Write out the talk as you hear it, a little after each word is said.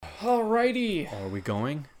Alrighty. Are we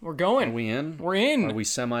going? We're going. Are we in? We're in. Are we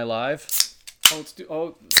semi-live? Oh, let's do.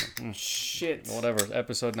 Oh, shit. Whatever.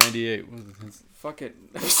 Episode 98. Fuck it.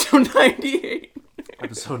 Episode 98.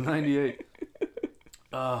 Episode 98.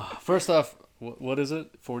 First off, what is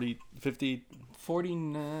it? 40, 50?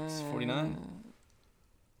 49. 49?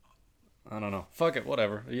 I don't know. Fuck it.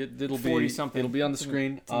 Whatever. It'll 40 be something. It'll be on the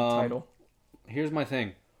screen. It's in the title. Here's my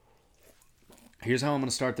thing. Here's how I'm going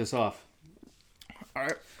to start this off.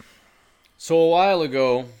 Alright. So a while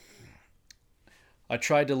ago, I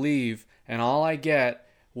tried to leave, and all I get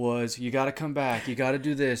was, you got to come back, you got to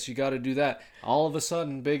do this, you got to do that. All of a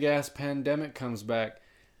sudden, big-ass pandemic comes back,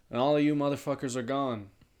 and all of you motherfuckers are gone.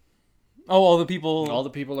 Oh, all the people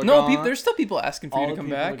are no, gone. there's still people asking for All you to the come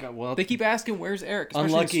people back. are gone. Well, they keep asking, where's Eric?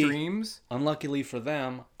 Especially in streams. Unluckily for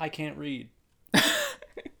them, I can't read.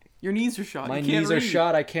 Your knees are shot. My You can't knees are read.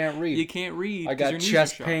 shot, I can't read. You can't read. I 'cause your got knees are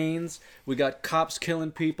chest shot. pains. We got cops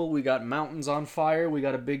killing people. We got mountains on fire. We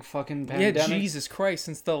got a big fucking pandemic. Yeah, Jesus Christ!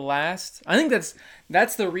 Since the last, I think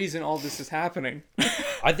that's the reason all this is happening.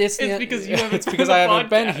 It's because you haven't It's because done I a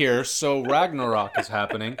haven't been podcast. here. So Ragnarok is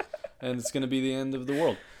happening, and it's going to be the end of the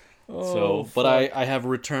world. Oh, But fuck. I have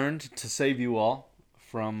returned to save you all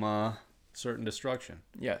from certain destruction,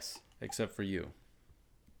 Yes. except for you.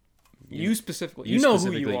 You specifically. You know who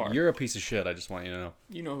specifically, you are. You're a piece of shit. I just want you to know.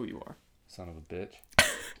 You know who you are. Son of a bitch.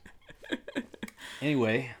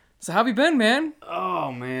 Anyway. So how have you been, man?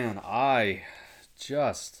 Oh, man. I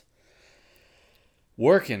just...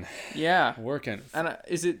 Working. Yeah. Working. And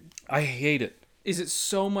I hate it. is it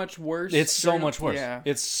so much worse? It's so during- much worse. Yeah.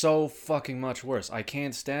 It's so fucking much worse. I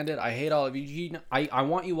can't stand it. I hate all of you. I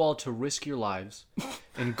want you all to risk your lives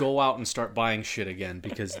and go out and start buying shit again,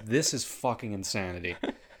 because this is fucking insanity.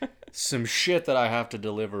 Some shit that I have to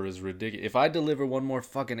deliver is ridiculous. If I deliver one more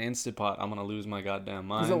fucking Instapot, I'm gonna lose my goddamn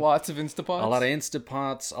mind. Is it lots of Instapots? A lot of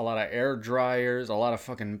Instapots, a lot of air dryers, a lot of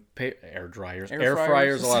fucking air dryers, Air air fryers?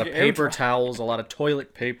 fryers, a lot of Air paper dry- towels, a lot of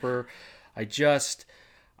toilet paper. I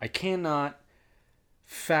cannot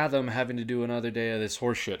fathom having to do another day of this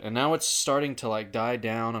horseshit. And now it's starting to like die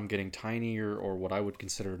down. I'm getting tinier, or what I would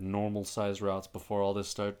consider normal size routes before all this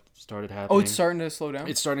started happening. Oh, it's starting to slow down.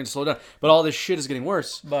 It's starting to slow down. But all this shit is getting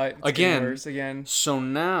worse. But it's Again. getting worse again. So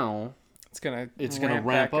now It's gonna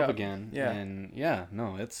ramp back up again. Yeah. And yeah,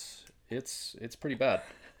 no, it's pretty bad.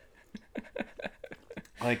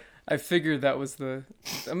 Like, I figured that was the.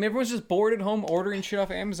 I mean, everyone's just bored at home ordering shit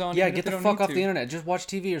off Amazon. yeah, even if get they the don't fuck need off to. the internet. Just watch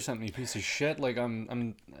TV or something, you piece of shit. Like,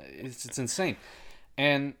 it's insane.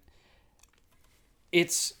 And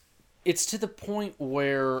it's to the point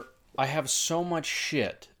where I have so much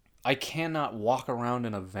shit, I cannot walk around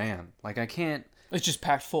in a van. Like, I can't. It's just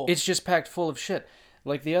packed full. It's just packed full of shit.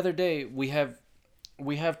 Like, the other day, we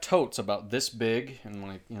have totes about this big and,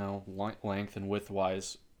 like, you know, length and width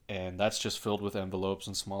wise, and that's just filled with envelopes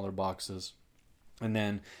and smaller boxes. And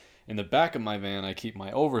then in the back of my van, I keep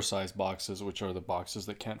my oversized boxes, which are the boxes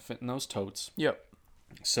that can't fit in those totes. Yep.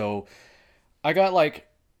 So I got, like,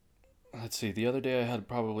 let's see, the other day I had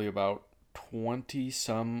probably about 20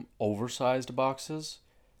 some oversized boxes.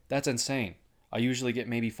 That's insane. I usually get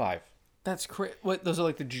maybe 5. That's crazy. What? Those are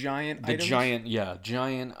like the giant items?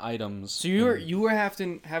 Giant items. So you were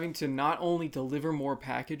having to not only deliver more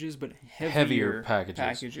packages, but heavier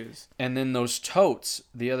packages. And then those totes,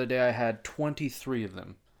 the other day I had 23 of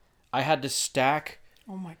them. I had to stack.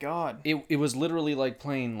 Oh my god. It was literally like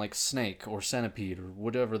playing like Snake or Centipede or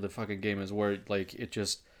whatever the fucking game is, where like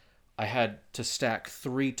I had to stack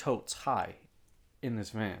 3 totes high in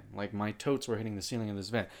this van. Like, my totes were hitting the ceiling of this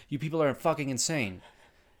van. You people are fucking insane.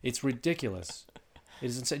 It's ridiculous. It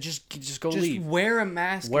is insane. Just go Just leave. wear a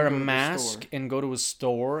mask. Wear a and go to the mask store. and go to a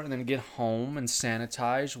store, and then get home and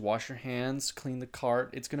sanitize, wash your hands, clean the cart.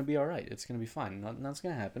 It's going to be all right. It's going to be fine. Nothing's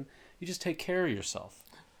going to happen. You just take care of yourself.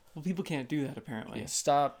 Well, people can't do that apparently. Yeah,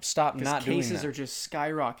 stop not doing that. Cases are just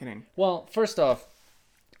skyrocketing. Well, first off,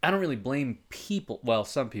 I don't really blame people. Well,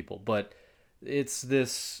 some people, but it's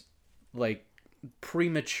this like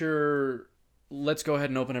premature, let's go ahead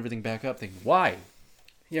and open everything back up thing. Why?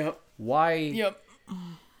 Yep. Why? Yep.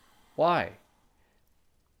 Why?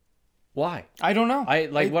 I don't know.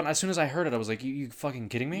 As soon as I heard it, I was like, you fucking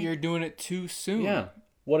kidding me? You're doing it too soon. Yeah.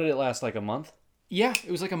 What did it last, like a month? Yeah,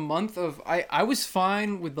 it was like a month of. I was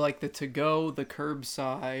fine with like the to go, the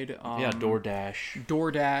curbside. Yeah,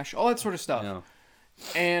 DoorDash, all that sort of stuff. Yeah.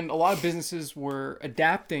 And a lot of businesses were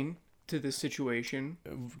adapting to this situation.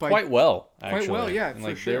 Quite well, actually. Quite well, yeah, And, for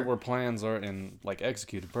like, sure. there were plans and like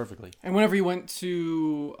executed perfectly. And whenever you went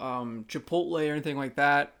to Chipotle or anything like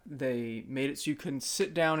that, they made it so you couldn't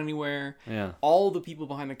sit down anywhere. Yeah. All the people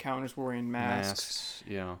behind the counters were wearing masks.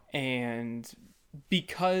 Yeah. And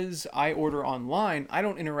because I order online, I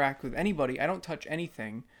don't interact with anybody. I don't touch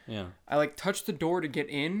anything. Yeah. I like touch the door to get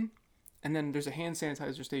in, and then there's a hand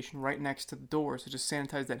sanitizer station right next to the door, so just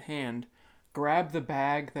sanitize that hand, grab the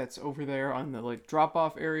bag that's over there on the like drop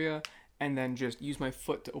off area, and then just use my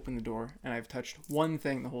foot to open the door, and I've touched one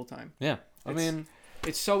thing the whole time. Yeah. I mean,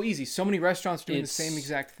 it's so easy. So many restaurants doing the It's- same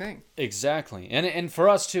exact thing. exactly. And for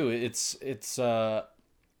us too, it's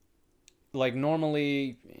like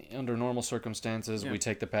normally under normal circumstances, Yeah. we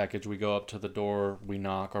take the package, we go up to the door, we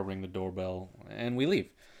knock or ring the doorbell, and we leave.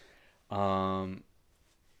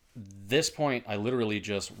 This point, I literally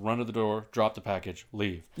just run to the door, drop the package,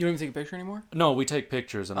 leave. You don't even take a picture anymore? No, we take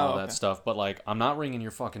pictures and all Oh, that okay. stuff, but like, I'm not ringing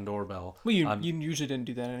your fucking doorbell. Well, you I'm- usually didn't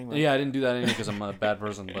do that anyway. Yeah, I didn't do that anyway because I'm a bad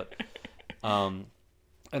person, but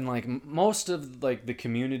and like most of like the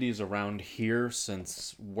communities around here,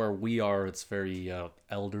 since where we are, it's very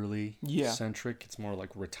elderly centric. It's more like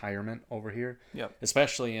retirement over here. Yep.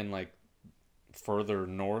 Especially in like further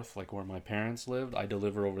north, like where my parents lived. I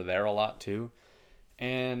deliver over there a lot too.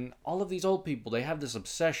 And all of these old people, they have this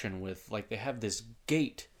obsession with like they have this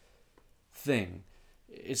gate thing.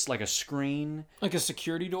 It's like a screen. Like a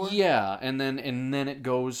security door? Yeah, and then it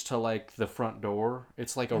goes to like the front door.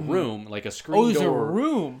 It's like a room, like a screen Oh, there's door. a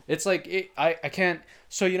room. It's like I can't.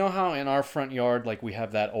 So you know how in our front yard, like we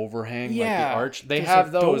have that overhang, like Yeah, the arch. They there's have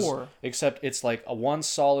a those, door. except it's like a one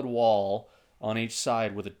solid wall on each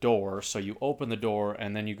side with a door. So you open the door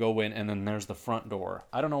and then you go in, and then there's the front door.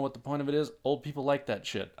 I don't know what the point of it is. Old people like that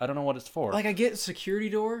shit. I don't know what it's for. Like I get security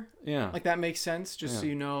door. yeah, Like that makes sense, just so Yeah.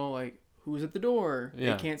 you know, like who's at the door.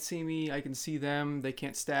 Yeah. They can't see me. I can see them. They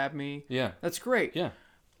can't stab me. yeah, That's great. yeah.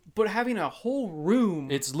 But having a whole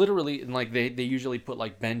room. It's literally like they usually put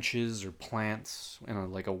like benches or plants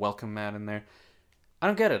and like a welcome mat in there. I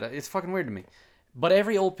don't get it. It's fucking weird to me. But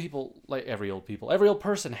every old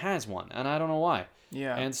person has one, and I don't know why.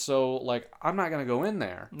 Yeah. And so like I'm not gonna go in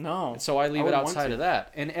there. no. So I leave it wouldn't want outside to. of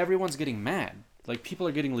that, and everyone's getting mad. Like people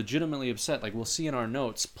are getting legitimately upset. Like we'll see in our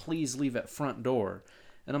notes, please leave at front door.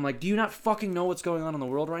 And I'm like, do you not fucking know what's going on in the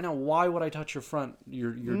world right now? Why would I touch your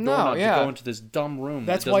doorknob yeah. to go into this dumb room?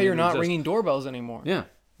 That's that why doesn't you're even not exist? ringing doorbells anymore. Yeah,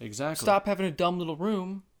 exactly. Stop having a dumb little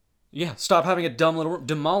room. Yeah, stop having a dumb little room.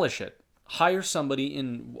 Demolish it. Hire somebody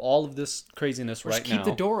in all of this craziness Or right just keep now.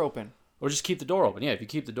 the door open. Or just keep the door open. Yeah, if you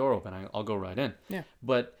keep the door open, I'll go right in. Yeah.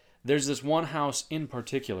 But there's this one house in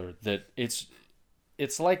particular that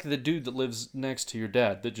it's like the dude that lives next to your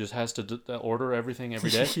dad that just has to order everything every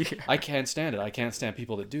day. Yeah. I can't stand it. I can't stand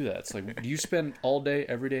people that do that. It's like, do you spend all day,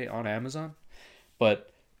 every day on Amazon? But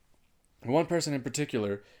one person in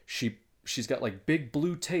particular, she's got like big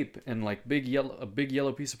blue tape and like a big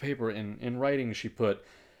yellow piece of paper, and in writing she put,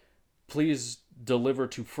 please deliver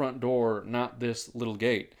to front door, not this little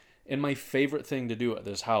gate. And my favorite thing to do at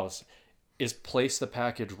this house is place the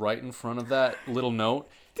package right in front of that little note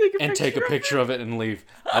and take a picture of it and leave.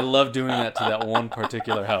 I love doing that to that one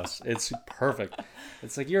particular house. It's perfect.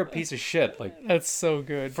 It's like, you're a piece of shit. Like, That's so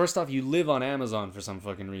good. first off, you live on Amazon for some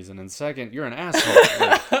fucking reason, and second, you're an asshole.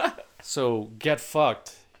 Like, so get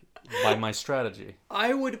fucked by my strategy.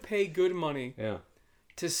 I would pay good money Yeah.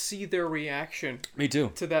 to see their reaction Me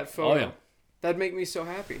too. to that photo. Oh, yeah. That'd make me so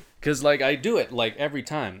happy. Because, like, I do it, like, every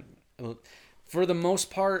time. For the most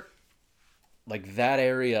part, like, that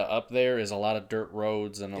area up there is a lot of dirt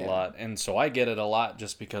roads and a Yeah. lot. And so I get it a lot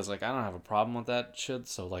just because, like, I don't have a problem with that shit.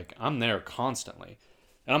 So, like, I'm there constantly.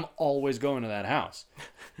 And I'm always going to that house.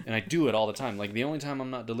 And I do it all the time. Like, the only time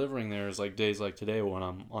I'm not delivering there is, like, days like today when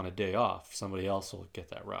I'm on a day off. Somebody else will get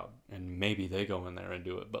that route. And maybe they go in there and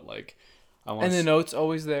do it. But, like, I want And the note's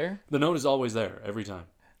always there. the note is always there every time.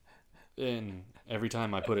 And every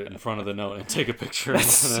time I put it in front of the note and take a picture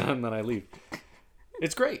and then I leave.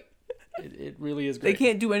 It's great. It really is They great.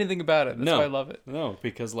 can't do anything about it. That's No. why I love it. No,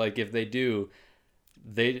 because like if they do,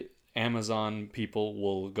 Amazon people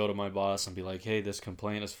will go to my boss and be like, "Hey, this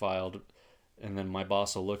complaint is filed," and then my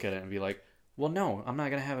boss will look at it and be like, "Well, no, I'm not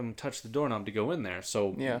gonna have him touch the doorknob to go in there."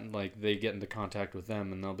 So Yeah. like they get into contact with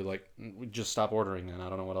them and they'll be like, "Just stop ordering, then. I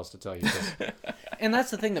don't know what else to tell you." 'Cause- and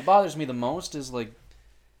that's the thing that bothers me the most is like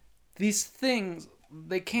these things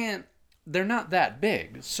they're not that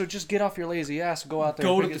big, so just get off your lazy ass, go out there,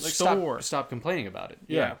 Go and to pick the it. store. Stop complaining about it.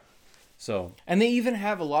 Yeah. So And they even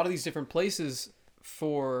have a lot of these different places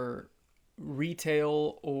for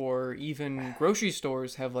retail, or even grocery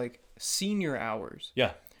stores have like senior hours.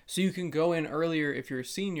 yeah, So you can go in earlier if you're a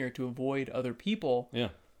senior to avoid other people. yeah,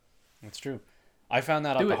 that's true. I found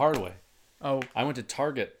that out Do the it. hard way. Oh, I went to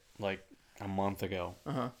Target like a month ago,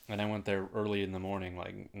 uh-huh. and I went there early in the morning,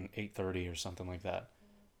 like 8:30 or something like that.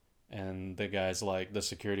 And the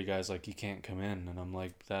security guy's like, "You can't come in," and I'm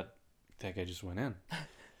like, "That that guy just went in.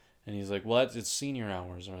 And he's like, well, it's senior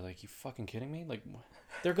hours. Or like, you fucking kidding me? Like,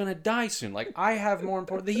 they're going to die soon. Like, I have more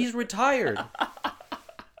important... He's retired.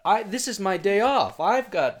 This is my day off. I've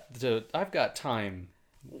got time.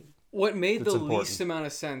 What made the important. least amount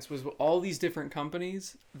of sense was all these different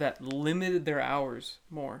companies that limited their hours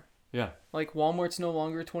more. Yeah. Like Walmart's no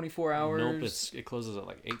longer 24 hours. Nope, it closes at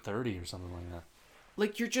like 8:30 or something like that.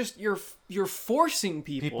 Like you're forcing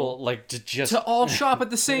people like to all shop at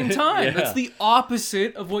the same time. Yeah. That's the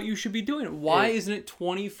opposite of what you should be doing. Why isn't it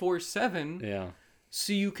 24/7? Yeah.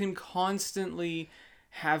 So you can constantly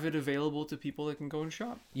have it available to people that can go and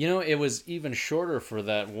shop. You know, it was even shorter for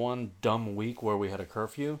that one dumb week where we had a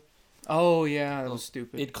curfew. Oh yeah, that was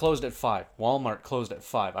stupid. It closed at 5. Walmart closed at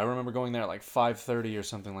 5. I remember going there at like 5:30 or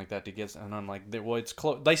something like that to get, and I'm like, well, it's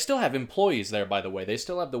closed. They still have employees there, by the way. They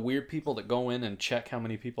still have the weird people that go in and check how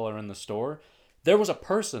many people are in the store. There was a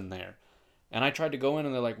person there, and I tried to go in,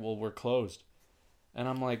 and they're like, well, we're closed. And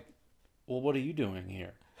I'm like, well, what are you doing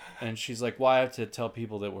here? And she's like, well, I have to tell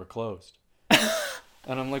people that we're closed.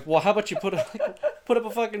 And I'm like, well, how about you put up a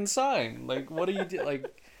fucking sign? Like, what do you do?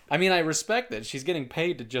 Like, I mean, I respect that. She's getting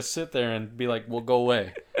paid to just sit there and be like, well, go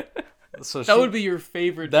away. So that would be your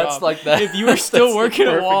favorite that's job. Like that. If you were still That's the working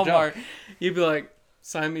at perfect Walmart, job. you'd be like,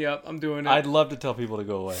 sign me up. I'm doing it. I'd love to tell people to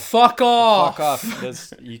go away. Fuck off. Fuck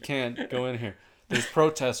off. You can't go in here. There's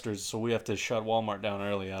protesters, so we have to shut Walmart down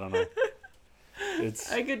early. I don't know.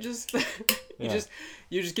 I could just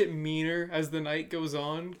you just get meaner as the night goes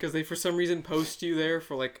on because they for some reason post you there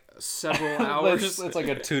for like several hours. It's like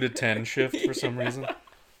a 2 to 10 shift for some reason.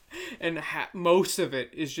 And most of it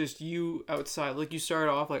is just you outside. Like you start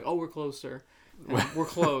off like, oh, we're closed, sir. And we're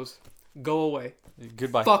closed. Go away.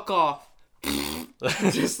 Goodbye. Fuck off.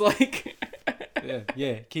 Just like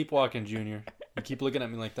yeah. Keep walking, Junior. You keep looking at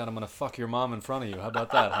me like that, I'm gonna fuck your mom in front of you. How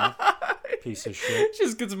about that, huh? Piece of shit. It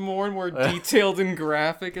just gets more and more detailed and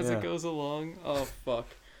graphic as it goes along. Oh fuck.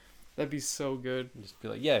 That'd be so good. Just be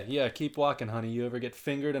like, yeah, keep walking, honey. You ever get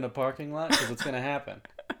fingered in a parking lot? Because it's gonna happen.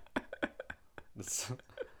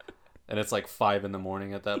 And it's like 5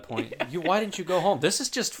 a.m. at that point. Why didn't you go home? This is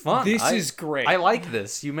just fun. This is great. I like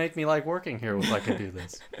this. You make me like working here if I can do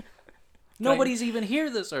this. Nobody's even here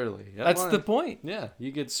this early. That's the point. Yeah,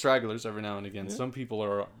 you get stragglers every now and again. Yeah. Some people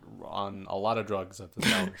are on a lot of drugs at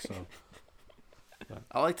this hour, so. Yeah.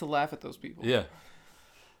 I like to laugh at those people. Yeah.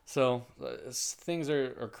 So things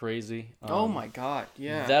are crazy. Oh my god!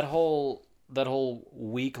 Yeah. That whole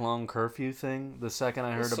week-long curfew thing. The second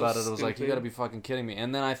I heard about it, I was like, "You got to be fucking kidding me!"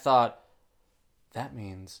 And then I thought, that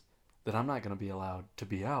means that I'm not going to be allowed to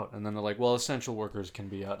be out. And then they're like, "Well, essential workers can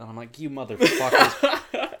be out." And I'm like, "You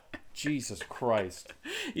motherfuckers!" Jesus Christ!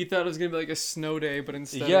 You thought it was gonna be like a snow day, but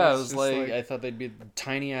instead, yeah, it was like I thought they'd be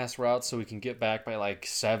tiny ass routes so we can get back by like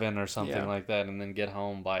 7 or something like that, and then get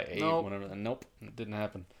home by 8. Whatever. And nope, it didn't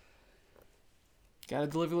happen. Gotta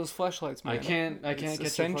deliver those fleshlights, man. I can't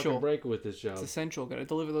get a fucking break with this job. It's essential. Gotta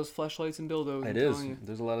deliver those fleshlights and dildos. It is.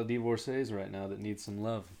 There's a lot of divorcees right now that need some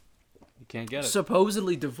love. You can't get it.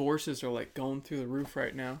 Supposedly divorces are like going through the roof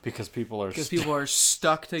right now. Because people are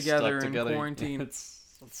stuck together in quarantine. It's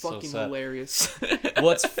fucking so hilarious.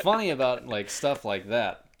 What's funny about like stuff like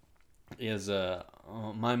that is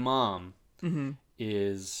my mom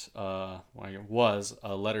was a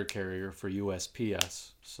letter carrier for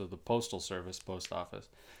USPS, so the postal service, post office.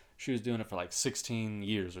 She was doing it for like 16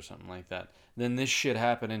 years or something like that. Then this shit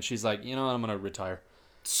happened, and she's like, you know what, I'm gonna retire.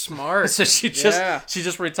 Smart. So she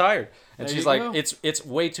just retired, and there she's like, it's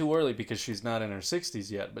way too early because she's not in her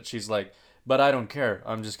 60s yet. But she's like, but I don't care.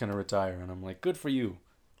 I'm just gonna retire, and I'm like, good for you.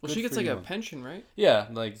 Well, she gets like a pension, right? Yeah,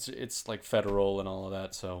 like it's like federal and all of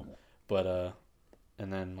that. So, but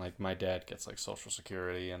and then like my dad gets like Social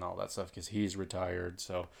Security and all that stuff because he's retired.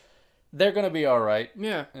 So they're gonna be all right.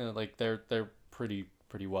 Yeah, like they're pretty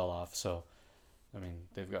well off. So I mean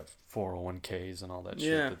they've got 401ks and all that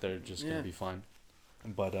shit that they're just gonna be fine.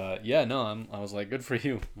 But I was like, good for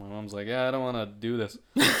you. My mom's like, yeah, I don't want to do this.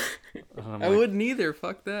 I wouldn't either.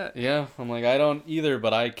 Fuck that. Yeah, I'm like, I don't either,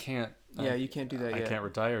 but I can't. Yeah, you can't do that yet. I can't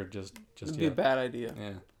retire just It'd be a bad idea.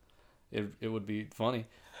 Yeah. It would be funny.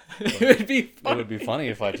 It would be funny. It would be funny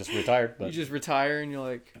if I just retired. But you just retire and you're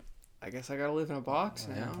like, I guess I gotta live in a box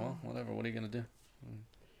now. Yeah, well, whatever. What are you gonna do?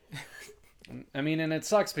 I mean, and it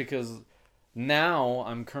sucks because now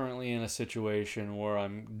I'm currently in a situation where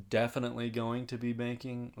I'm definitely going to be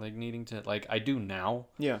needing to, like I do now.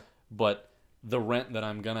 Yeah. But the rent that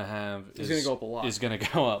I'm gonna have is gonna go up a lot. Is gonna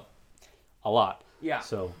go up a lot. Yeah.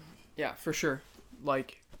 So. Yeah, for sure.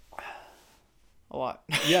 Like, a lot.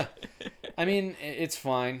 Yeah. I mean, it's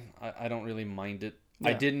fine. I don't really mind it. Yeah.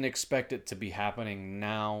 I didn't expect it to be happening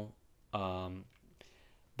now. But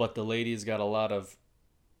but the lady's got a lot of.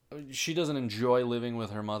 She doesn't enjoy living with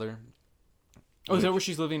her mother. Oh, is that where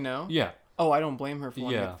she's living now? Yeah. Oh, I don't blame her for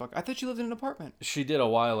wanting to Yeah. get the fuck. I thought she lived in an apartment. She did a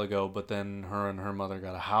while ago, but then her and her mother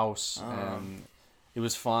got a house, Oh. and it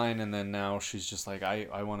was fine. And then now she's just like,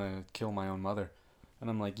 I want to kill my own mother. And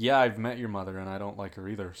I'm like, yeah, I've met your mother, and I don't like her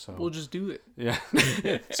either. So We'll just do it. yeah,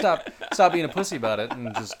 stop being a pussy about it,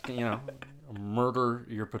 and just murder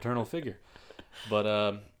your paternal figure. But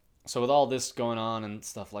so with all this going on and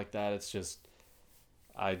stuff like that, it's just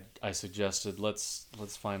I suggested let's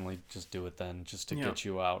finally just do it then, just to get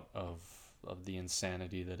you out of the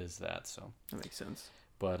insanity that is that. So That makes sense.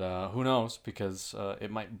 but who knows, because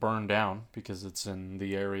it might burn down because it's in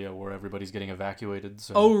the area where everybody's getting evacuated.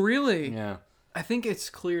 So Oh, really? yeah, I think it's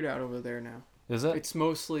cleared out over there now. is it? It's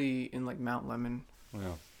mostly in like Mount Lemon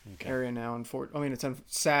Yeah. Okay. area now. And it's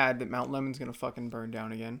sad that Mount Lemon's gonna fucking burn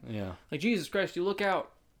down again. Yeah. Like, Jesus Christ, you look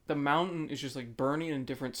out, the mountain is just like burning in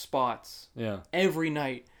different spots Yeah. every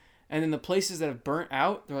night, and then the places that have burnt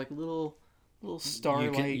out, they're like little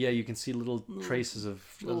starlight. You can see little traces of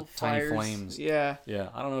little tiny fires. flames. Yeah. Yeah,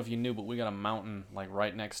 I don't know if you knew, but we got a mountain like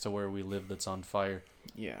right next to where we live that's on fire.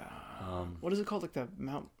 Yeah. Um, What is it called? Like the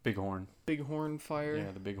Mount Bighorn. Bighorn Fire?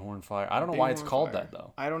 Yeah, the Bighorn fire. I don't know why it's Bighorn called Fire. that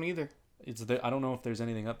though. I don't either. I don't know if there's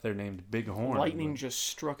anything up there named Bighorn. Lightning just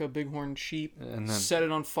struck a bighorn sheep, And then- set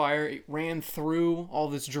it on fire. It ran through all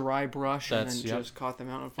this dry brush and That's- then yep. just caught the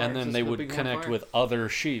mountain on fire. and So then it's they the would Bighorn connect Fire. with other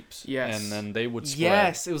sheeps. Yes. And then they would spread.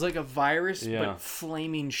 Yes, it was like a virus, Yeah. but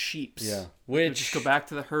flaming sheeps. Yeah. Would Which just go back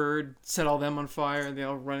to the herd, set all them on fire, and they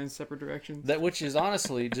all run in separate directions. which is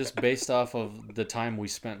honestly just based off of the time we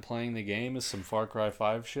spent playing the game is some Far Cry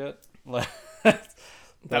 5 shit.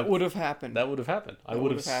 That would have happened. That would have happened. I That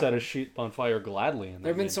would have would've set a happened. sheep on fire gladly. In that There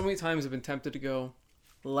have been game. so many times I've been tempted to go,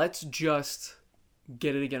 let's just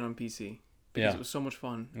get it again on PC. Because Yeah. it was so much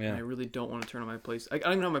fun. Yeah. And I really don't want to turn on my place. I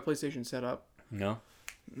don't even have my PlayStation set up. No,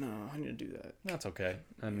 No, I need to do that. that's okay.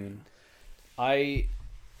 I mean, I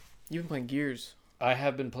You've been playing Gears.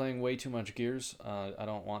 have been playing way too much Gears. I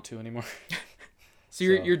don't want to anymore. So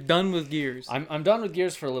you're done with Gears. I'm done with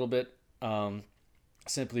Gears for a little bit.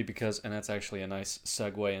 Simply because, and that's actually a nice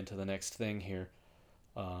segue into the next thing here.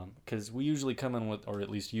 Because we usually come in with, or at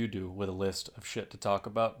least you do, with a list of shit to talk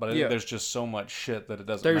about. But I think there's just so much shit that it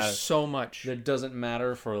doesn't There's matter. so much. It doesn't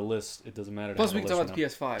matter for a list. It doesn't matter. To Plus, have we a can talk list about the or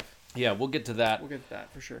PS5. not. Yeah, we'll get to that. We'll get to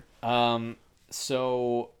that for sure.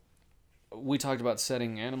 So we talked about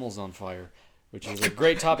setting animals on fire, which is a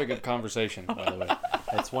great topic of conversation, by the way.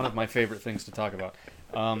 That's one of my favorite things to talk about.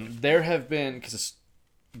 There have been, because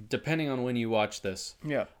depending on when you watch this,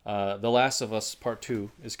 Yeah. The Last of Us Part 2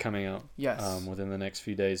 is coming out. Yes. Within the next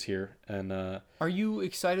few days here, and Are you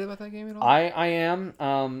excited about that game at all? I am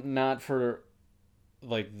not for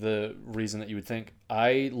like the reason that you would think.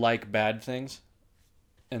 I like bad things,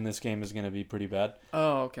 and this game is going to be pretty bad.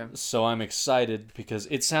 Oh, okay. So I'm excited because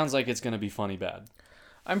it sounds like it's going to be funny bad.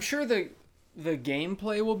 I'm sure the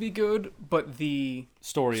gameplay will be good, but the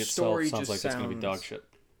Story itself Story sounds just like it's going to be dog sounds- shit.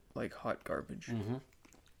 like hot garbage,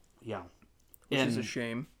 Yeah. which is a And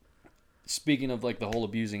shame. speaking of like the whole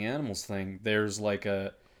abusing animals thing, there's like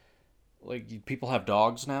people have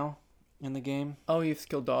dogs now in the game. Oh, you have to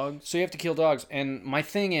kill dogs. So you have to kill dogs. And my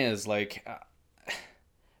thing is, like,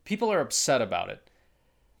 people are upset about it.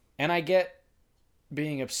 And I get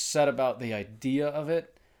being upset about the idea of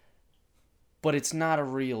it, but it's not a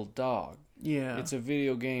real dog. Yeah. It's a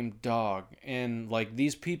video game dog. And, like,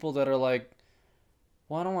 these people that are like,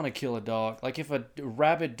 well, I don't want to kill a dog. Like, if a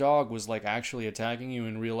rabid dog was, like, actually attacking you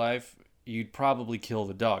in real life, you'd probably kill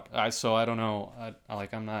the dog. So I don't know.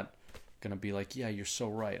 I'm not going to be like, yeah, you're so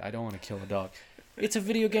right. I don't want to kill a dog. It's a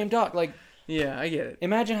video game dog. Like, yeah, I get it.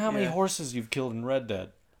 imagine how many Yeah. horses you've killed in Red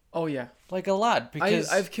Dead. Oh yeah. Like, a lot. Because,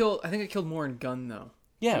 I think I killed more in Gun though.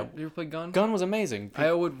 yeah, You ever play Gun? Gun was amazing.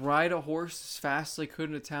 I would ride a horse as fast as I could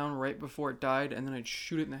into town right before it died, and then I'd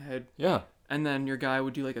shoot it in the head, Yeah. and then your guy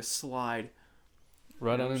would do like a slide.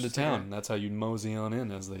 Right Yeah, on into just like town. That's how you'd mosey on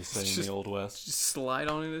in, as they say in Just- the Old West. Just slide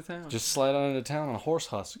on into town. Just slide on into town on a horse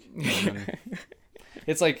husk. And then-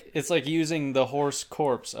 it's like using the horse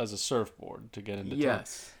corpse as a surfboard to get into town.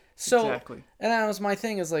 yes. So, exactly. and that was my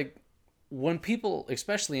thing, is like, when people,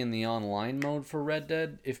 especially in the online mode for Red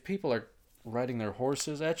Dead, if people are riding their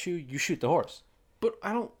horses at you, you shoot the horse. But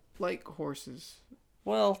I don't like horses.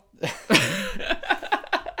 Well,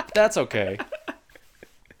 that's okay.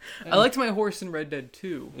 I liked my horse in Red Dead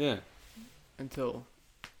 2 Yeah. until,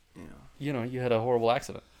 You had a horrible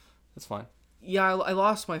accident. That's fine. Yeah, I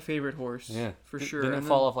lost my favorite horse. Yeah. For sure. Didn't it and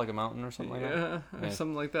fall off like a mountain or something like that? yeah, or Yeah.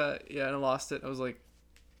 something like that. Yeah, and I lost it. I was like,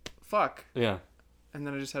 fuck. Yeah. And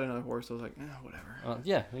then I just had another horse. So I was like, whatever.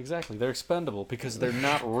 Yeah, exactly. They're expendable because they're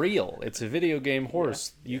not real. It's a video game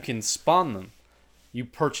horse. You can spawn them. You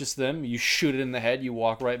purchase them. You shoot it in the head. You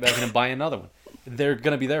walk right back in and buy another one. They're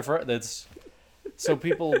gonna be there for that's. So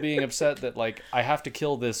people being upset that like I have to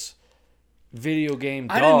kill this video game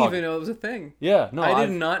dog. I didn't even know it was a thing. Yeah, no, I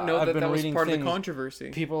did not know I've that was reading part of the things-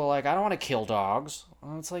 controversy. People are like, I don't want to kill dogs.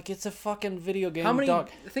 Well, it's like it's a fucking video game How many? dog.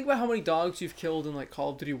 Think about how many dogs you've killed in like Call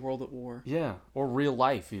of Duty World at War. Yeah, or real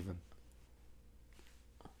life even.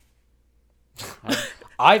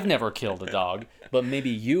 I've never killed a dog, but maybe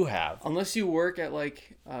you have. Unless you work at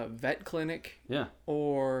like a vet clinic Yeah.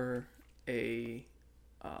 or a,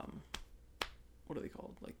 what are they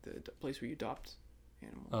called? Like the place where you adopt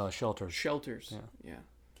animals. Shelters. Shelters. Yeah.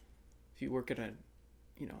 If you work at a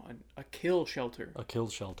kill shelter, A kill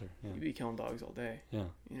shelter. Yeah. you'd be killing dogs all day. Yeah.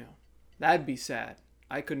 That'd be sad.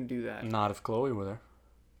 I couldn't do that. Not if Chloe were there.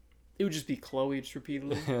 It would just be Chloe just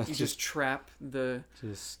repeatedly. Yeah, You just trap the.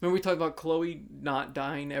 Just Remember we talked about Chloe not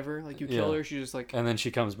dying ever? Like you kill Yeah. her, she just like and then she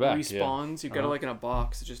comes back. respawns. You got her Uh-huh. like in a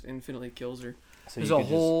box. It just infinitely kills her. So There's you a could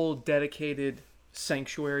whole dedicated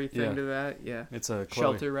sanctuary thing Yeah. to that. Yeah. It's a Chloe,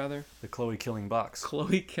 Shelter rather. the Chloe killing box.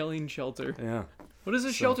 Chloe killing shelter. Yeah. What is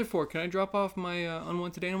a shelter for? Can I drop off my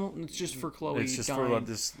unwanted animal? It's just for Chloe. It's just dying. for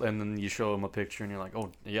this, and then you show him a picture, and you're like,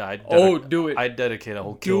 "Oh yeah, Do it. I'd dedicate a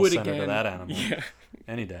whole Do kill it center again. to that animal Yeah.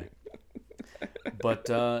 any day." But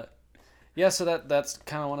yeah, so that's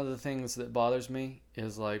kind of one of the things that bothers me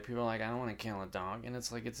is like people are like, "I don't want to kill a dog," and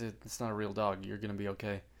it's like it's not a real dog. You're gonna be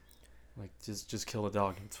okay. Like just kill a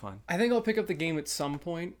dog. It's fine. I think I'll pick up the game at some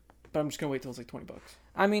point, but I'm just gonna wait till it's like $20.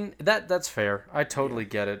 I mean that's fair. I totally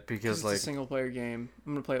get it because It's like a single player game.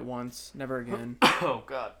 I'm gonna play it once, never again. oh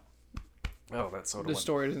god, oh that soda The went.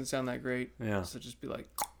 story doesn't sound that great. Yeah. So just be like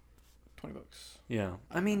 $20. Yeah.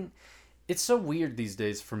 I mean, it's so weird these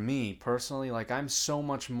days for me personally. Like, I'm so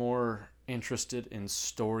much more interested in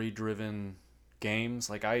story-driven games.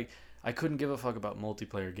 Like, I couldn't give a fuck about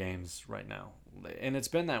multiplayer games right now. And it's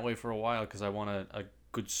been that way for a while because I want a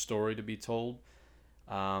good story to be told.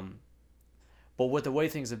 But with the way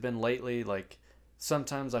things have been lately, like,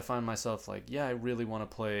 sometimes I find myself like, yeah, I really want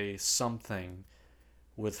to play something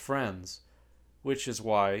with friends. Which is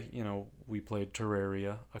why, we played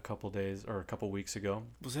Terraria a couple weeks ago.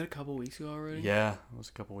 Was that a couple weeks ago already? Yeah, it was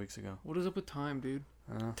a couple weeks ago. What is up with time, dude?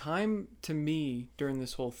 Uh, Time to me during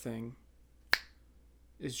this whole thing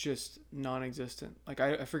is just non-existent. Like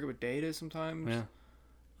I forget what day it is sometimes.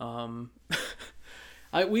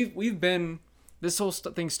 yeah. We've been this whole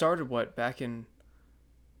thing started back in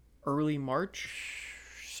early March.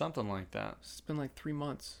 Something like that. It's been like 3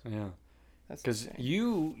 months. Yeah. That's Because insane.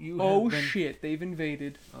 you Oh have been... shit! They've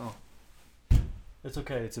invaded. Oh. It's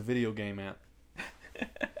okay. It's a video game app.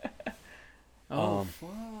 Oh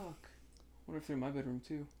fuck! What if they're in my bedroom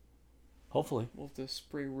too? Hopefully. We'll have to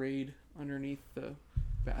spray raid underneath the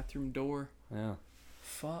bathroom door. Yeah.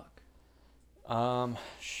 Fuck.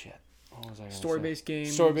 Shit. What was I gonna say? Story-based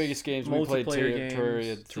games. Story-based games. We played Multiplayer games.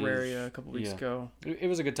 Terraria. Terraria a couple weeks yeah. ago. It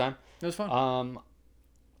was a good time. It was fun.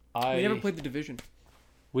 We never played The Division.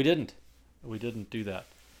 We didn't. We didn't do that.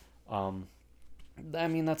 I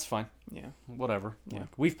mean, that's fine. Yeah. Whatever. Yeah. Like,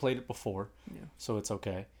 we've played it before, Yeah. so it's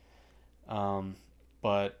okay.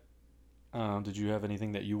 But did you have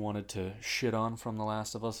anything that you wanted to shit on from The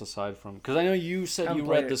Last of Us aside from... Because I know you said Haven't you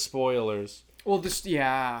read played the it. spoilers. Well, just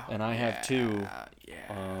yeah. And I have too.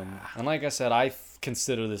 Yeah. And like I said, I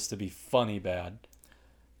consider this to be funny bad.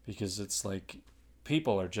 Because it's like...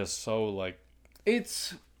 People are just so like...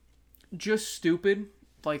 It's just stupid.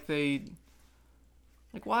 Like they...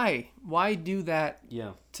 Like why? Why do that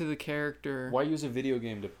Yeah. to the character? Why use a video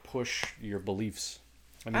game to push your beliefs?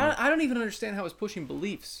 I mean... I don't even understand how it's pushing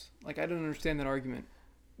beliefs. Like I don't understand that argument.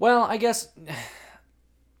 Well, I guess...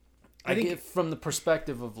 I think- get from the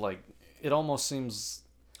perspective of like... It almost seems...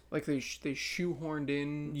 Like they shoehorned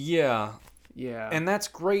in. Yeah. Yeah. And that's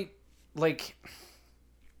great. Like...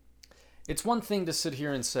 It's one thing to sit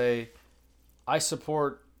here and say, I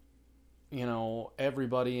support,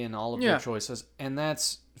 everybody and all of their Yeah. choices, and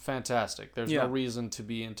that's fantastic. There's Yeah. no reason to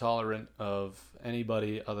be intolerant of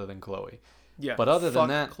anybody other than Chloe. yeah. but other than fuck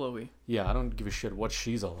that- Chloe. Yeah, I don't give a shit what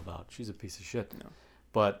she's all about. She's a piece of shit. No.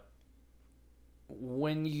 But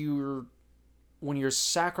when you're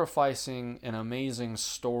sacrificing an amazing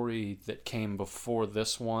story that came before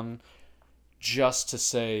this one just to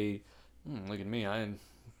say, look at me, I'm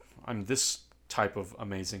this type of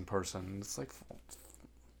amazing person. It's like,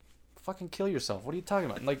 fucking kill yourself. What are you talking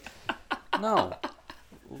about? Like, no.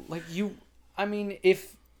 Like,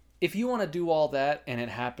 if you want to do all that and it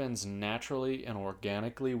happens naturally and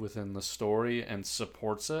organically within the story and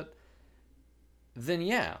supports it, then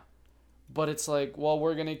yeah. But it's like, well,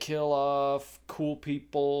 we're going to kill off cool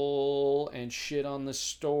people and shit on the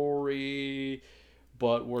story,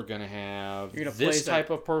 but we're going to have You're gonna this play type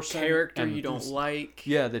of person. character and you don't this- like.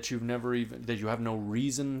 Yeah, that you have no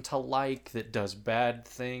reason to like, that does bad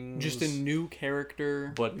things. Just a new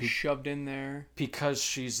character But shoved in there. because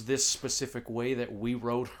she's this specific way that we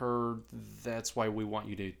wrote her, that's why we want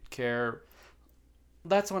you to care.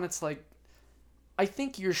 That's when it's like, I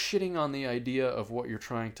think you're shitting on the idea of what you're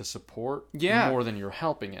trying to support more than you're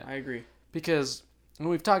helping it. I agree. Because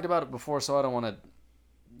we've talked about it before, so I don't want to,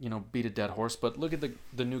 beat a dead horse. But look at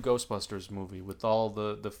the new Ghostbusters movie with all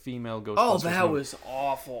the female Ghostbusters. Oh, that movies. was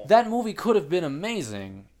awful. That movie could have been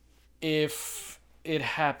amazing if it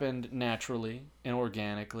happened naturally and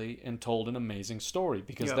organically and told an amazing story.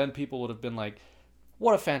 Because then people would have been like,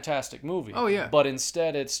 what a fantastic movie. Oh, yeah. But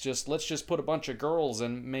instead it's just, let's just put a bunch of girls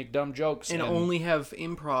and make dumb jokes. And only have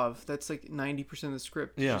improv. That's like 90% of the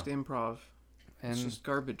script. It's Yeah. just improv. and It's just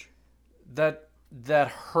garbage. that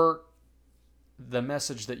hurt the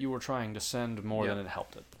message that you were trying to send more than it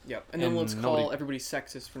helped it. Yep. And then And let's nobody- call everybody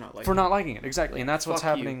sexist for not liking For not liking it, exactly. And that's what's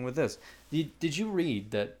Fuck you. happening with this. Did you read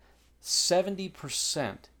that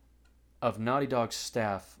 70% of Naughty Dog's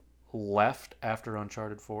staff left after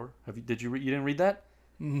Uncharted 4? You didn't read that?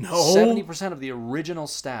 No. 70% of the original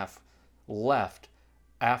staff left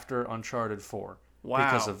after Uncharted 4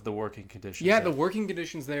 because of the working conditions. Yeah, there. the working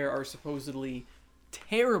conditions there are supposedly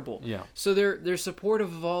terrible. Yeah. So they're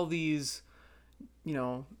supportive of all these,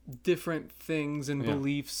 different things and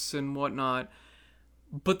beliefs and whatnot,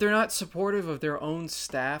 but they're not supportive of their own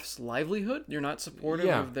staff's livelihood. You're not supportive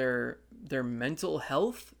of their mental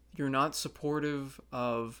health. You're not supportive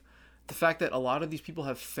of the fact that a lot of these people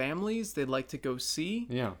have families they'd like to go see.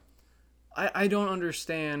 Yeah. I don't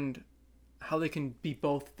understand how they can be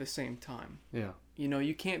both at the same time. Yeah.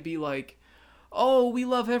 You can't be like, oh, we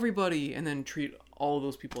love everybody, and then treat all of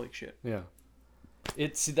those people like shit. Yeah.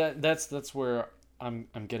 It's that's where I'm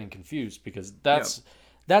getting confused, because that's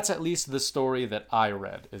at least the story that I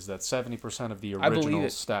read, is that 70% of the believe original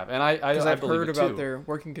it. staff, and I've I've heard about too. their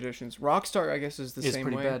working conditions. Rockstar, I guess, is the It's same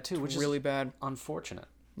pretty way. bad, too, It's which is- really bad. Unfortunate.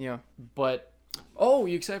 Yeah. But Oh,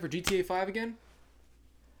 you excited for GTA 5 again?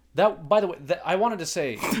 that, by the way, I wanted to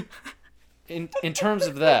say, in terms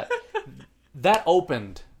of that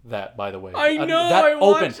opened that, by the way. I know.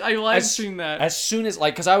 I live streamed that. As soon as,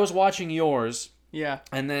 because I was watching yours, Yeah.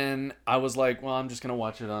 and then I was like, well, I'm just gonna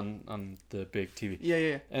watch it on the big TV.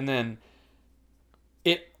 Yeah. And then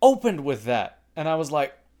it opened with that, and I was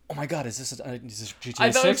like, oh my god, is this GTA 6?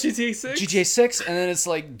 I thought it was GTA 6. GTA 6, and then it's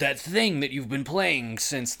like, that thing that you've been playing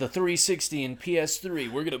since the 360 and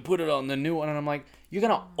PS3, we're gonna put it on the new one. And I'm like, you're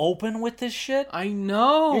gonna open with this shit? I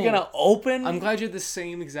know. You're gonna open? I'm glad you had the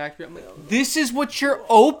same exact. I'm like, this is what you're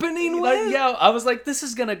opening with? Yeah, I was like, this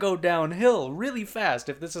is gonna go downhill really fast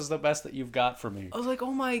if this is the best that you've got for me. I was like,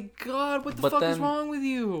 oh my god, what the But fuck is then- wrong with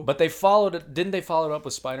you? But they followed it. Didn't they follow it up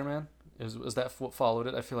with Spider-Man? Was that what followed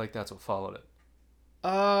it? I feel like that's what followed it.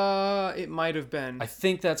 It might have been. I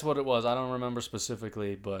think that's what it was. I don't remember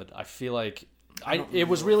specifically, but I feel like don't it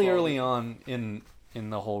was remember really what early on in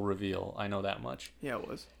the whole reveal. I know that much. Yeah, it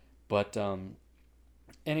was. But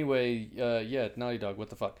anyway, yeah, Naughty Dog. What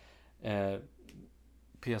the fuck?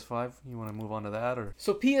 PS5. You want to move on to that, or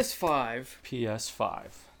So PS5. PS5?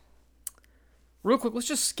 Real quick, let's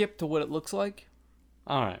just skip to what it looks like.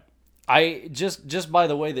 All right. I just by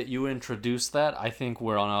the way that you introduced that, I think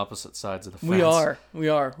we're on opposite sides of the fence. We are. We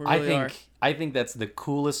I really think are. I think that's the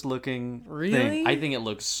coolest looking Really? thing. I think it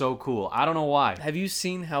looks so cool. I don't know why. Have you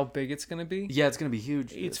seen how big it's gonna be? Yeah, it's gonna be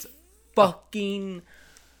huge. It's fucking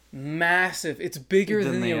massive. It's bigger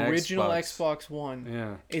Than than the the original Xbox. Xbox One.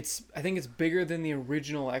 Yeah, I think it's bigger than the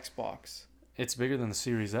original Xbox. it's bigger than the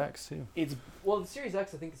Series X too. The Series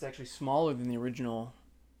X I think is actually smaller than the original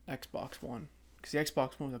Xbox One. Because the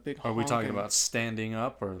Xbox One was a big. Are we talking honking- about standing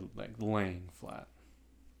up or like laying flat?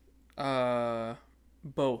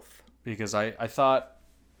 both? Because I thought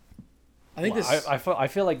I think this. I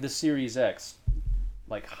feel like the Series X,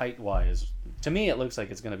 like height wise, to me it looks like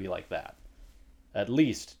it's gonna be like that, at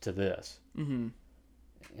least to this. Mm-hmm.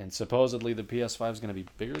 And supposedly the PS5 is gonna be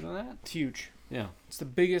bigger than that. It's huge. Yeah. It's the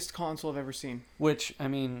biggest console I've ever seen. Which, I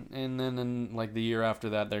mean, and then in like the year after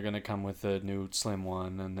that, they're gonna come with the new slim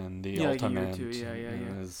one, and then the Yeah, like a year or Ultimate. two, yeah.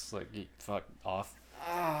 And it's like, fuck off.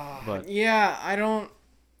 But yeah, I don't.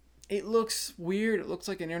 It looks weird. It looks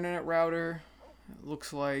like an internet router. It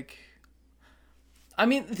looks like. I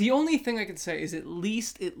mean, the only thing I can say is at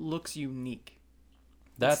least it looks unique.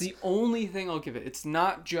 That's the only thing I'll give it. It's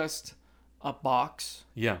not just a box.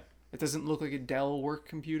 Yeah. It doesn't look like a Dell work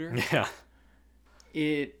computer. Yeah.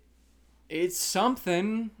 It It's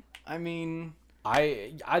something. I mean,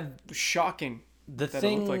 I shocking the that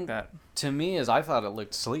thing it looked like that. to me is I thought it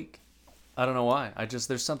looked sleek. I don't know why.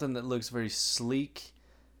 There's something that looks very sleek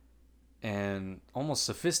and almost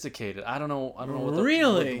sophisticated. I don't know what the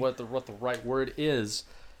Really? what the right word is.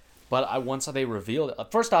 But once they revealed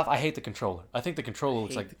it, first off, I hate the controller. I think the controller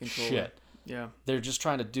looks like shit. Yeah. They're just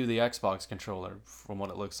trying to do the Xbox controller from what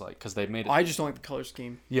it looks like because they made it. I just don't like the color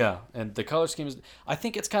scheme. Yeah, and the color scheme is. I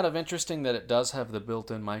think it's kind of interesting that it does have the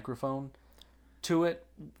built-in microphone to it.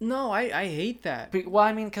 No, I hate that. Well,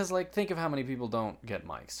 I mean, because like, think of how many people don't get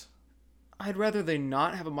mics. I'd rather they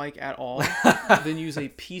not have a mic at all than use a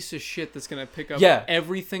piece of shit that's going to pick up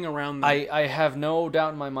everything around them. I have no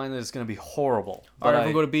doubt in my mind that it's going to be horrible. All right,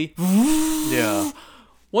 everyone go to B. Yeah.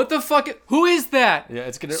 What the fuck? Who is that? Yeah,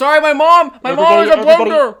 it's gonna. Sorry, my mom. My mom has a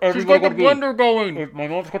blender. She's got the blender going. My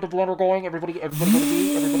mom's got the blender going. Everybody go to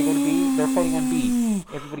B. Everybody go to B. They're fighting on B.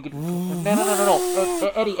 Everybody get.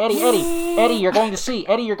 No. Eddie, you're going to C.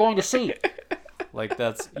 Eddie, you're going to C. Like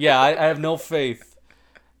that's I have no faith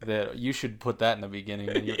that you should put that in the beginning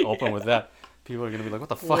and you open with that. People are gonna be like, what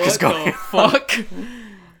the fuck is going on? Fuck?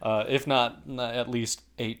 If not at least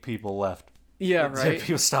 8 people left. Yeah, right.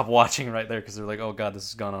 People stop watching right there because they're like, oh god, this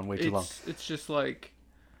has gone on way too long. It's just like,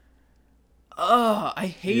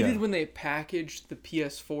 I hated when they packaged the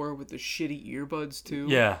PS4 with the shitty earbuds too.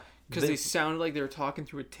 Yeah. Because they sounded like they were talking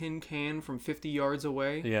through a tin can from 50 yards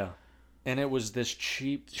away. Yeah. And it was this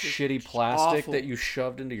cheap, shitty plastic awful. that you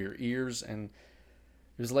shoved into your ears, and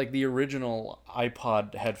it was like the original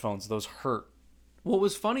iPod headphones. Those hurt. What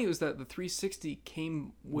was funny was that the 360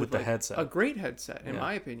 came with the like headset. a great headset, in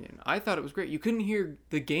my opinion. I thought it was great. You couldn't hear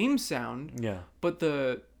the game sound, but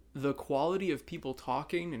the quality of people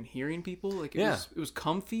talking and hearing people, like it was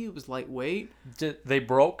comfy, it was lightweight. They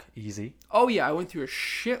broke easy. Oh yeah, I went through a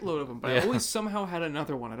shitload of them, but I always somehow had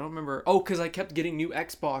another one. I don't remember. Oh, because I kept getting new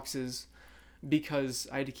Xboxes because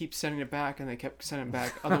I had to keep sending it back, and they kept sending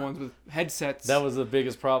back other ones with headsets. That was the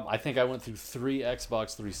biggest problem. I think I went through 3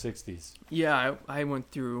 Xbox 360s. Yeah, I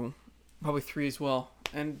went through probably 3 as well.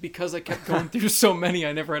 And because I kept going through so many,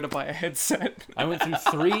 I never had to buy a headset. I went through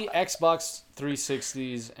 3 Xbox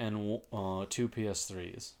 360s and 2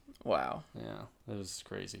 PS3s. Wow. Yeah, it was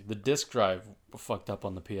crazy. The disc drive fucked up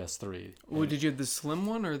on the PS3. Well, did you have the slim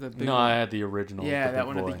one or the big one? No, I had the original. Yeah, the that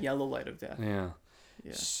one boy. had the yellow light of death. Yeah.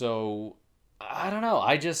 So, I don't know.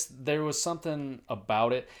 There was something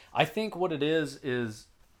about it. I think what it is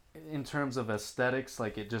in terms of aesthetics,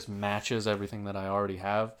 like it just matches everything that I already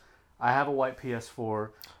have. I have a white PS4.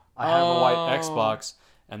 I have a white Xbox.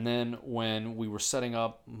 And then when we were setting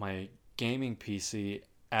up my gaming PC,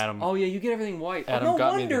 Adam... Oh, yeah, you get everything white. Adam no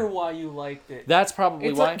got wonder me why you liked it. That's probably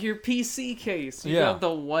it's why. It's like your PC case. You got the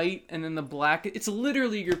white and then the black. It's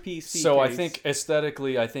literally your PC So case. I think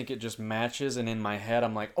aesthetically, it just matches. And in my head,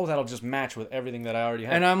 I'm like, oh, that'll just match with everything that I already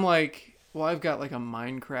have. And I'm like, well, I've got like a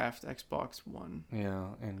Minecraft Xbox One. Yeah,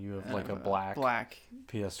 and you have like a black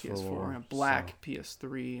PS4 and a black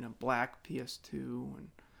PS3 and a black PS2 and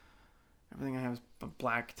everything I have is a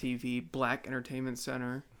black TV, black entertainment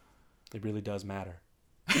center. It really does matter.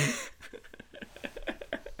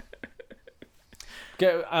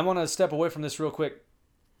 Okay, I want to step away from this real quick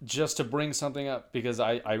just to bring something up because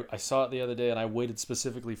I saw it the other day and I waited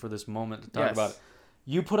specifically for this moment to talk about it.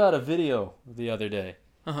 You put out a video the other day.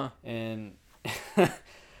 And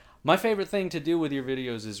my favorite thing to do with your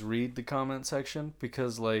videos is read the comment section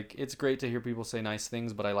because like it's great to hear people say nice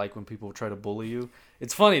things, but I like when people try to bully you.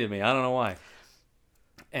 It's funny to me. I don't know why.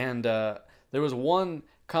 And there was one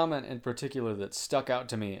comment in particular that stuck out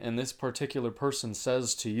to me, and this particular person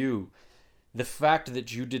says to you, the fact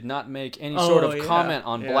that you did not make any sort of comment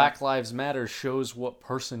on Black Lives Matter shows what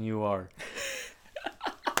person you are.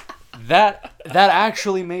 That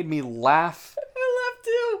actually made me laugh. I laughed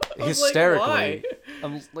too. Hysterically.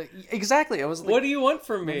 Exactly. I was like, what do you want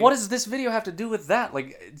from me? What does this video have to do with that?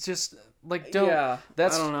 Like, it's just like don't. Yeah, I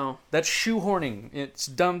don't know. That's shoehorning. It's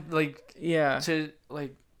dumb. Like, yeah. To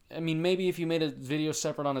like, I mean, maybe if you made a video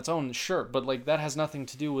separate on its own, sure, but like that has nothing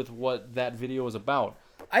to do with what that video is about.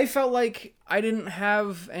 I felt like I didn't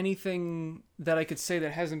have anything that I could say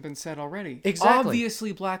that hasn't been said already. Exactly.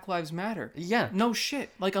 Obviously, Black Lives Matter. Yeah. No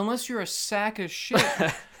shit. Like, unless you're a sack of shit,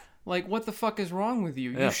 like, what the fuck is wrong with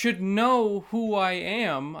you? Yeah. You should know who I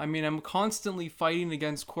am. I mean, I'm constantly fighting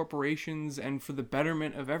against corporations and for the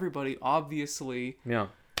betterment of everybody, obviously. Yeah.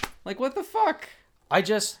 Like, what the fuck?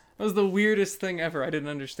 That was the weirdest thing ever. I didn't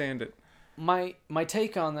understand it. My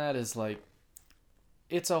take on that is, like,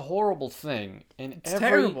 it's a horrible thing. And it's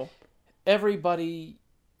terrible. Everybody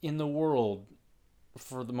in the world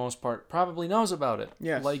for the most part, probably knows about it.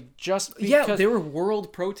 Yes. Like, just because... Yeah, they were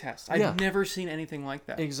world protests. I've Yeah. never seen anything like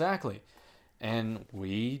that. Exactly. And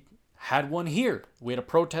we had one here. We had a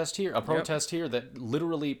protest here. A protest here that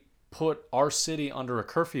literally put our city under a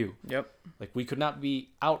curfew. Yep. Like, we could not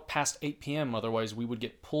be out past 8 p.m. Otherwise, we would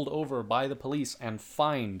get pulled over by the police and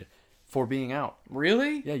fined for being out.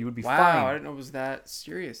 Really? Yeah, you would be Wow, fined. I didn't know it was that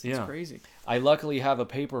serious. That's Yeah. crazy. I luckily have a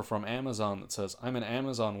paper from Amazon that says I'm an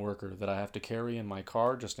Amazon worker that I have to carry in my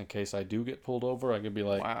car just in case I do get pulled over. I could be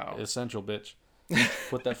like, Wow. essential, bitch.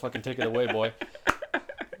 Put that fucking ticket away, boy.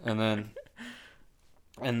 And then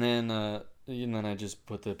I just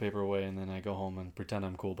put the paper away, and then I go home and pretend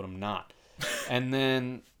I'm cool, but I'm not.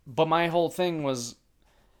 But my whole thing was,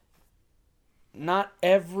 not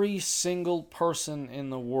every single person in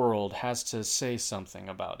the world has to say something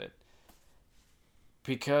about it.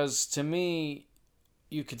 Because to me,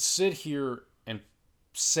 you could sit here and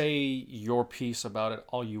say your piece about it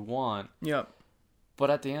all you want, Yep. but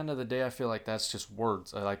at the end of the day, I feel like that's just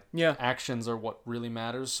words. Yeah. Actions are what really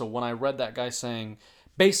matters. So when I read that guy saying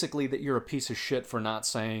basically that you're a piece of shit for not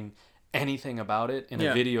saying anything about it in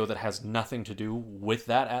a video that has nothing to do with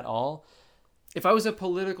that at all. If I was a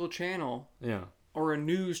political channel Yeah. or a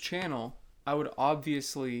news channel, I would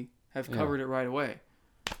obviously have covered it right away.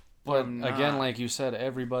 But I'm again, not. like you said,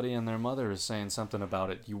 everybody and their mother is saying something about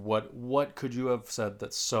it. What could you have said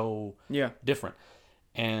that's so Yeah. different?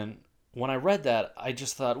 And when I read that, I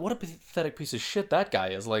just thought, what a pathetic piece of shit that guy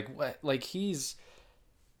is. Like, what, like he's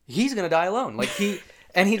gonna die alone. Like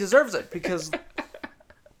and he deserves it because,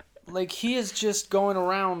 like, he is just going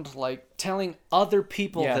around like telling other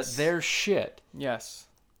people that they're shit. Yes.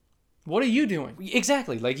 What are you doing?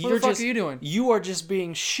 Exactly. Like What the fuck are you doing? You are just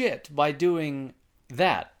being shit by doing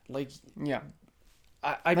that. Like, Yeah.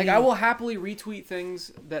 I Like, mean, I will happily retweet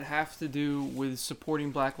things that have to do with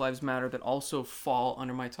supporting Black Lives Matter that also fall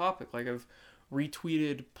under my topic. Like, I've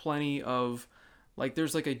retweeted plenty of, like,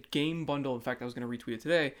 there's like a game bundle. In fact, I was going to retweet it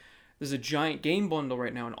today. There's a giant game bundle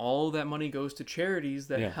right now, and all that money goes to charities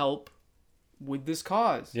that help with this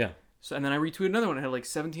cause. Yeah. So, and then I retweeted another one. It had like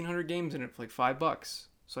 1,700 games in it for like $5.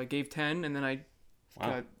 So I gave 10, and then I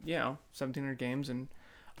got, 1,700 games, and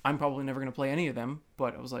I'm probably never going to play any of them,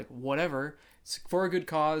 but I was like, whatever. It's for a good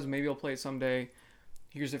cause. Maybe I'll play it someday.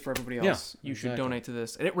 Here's it for everybody else. You should donate to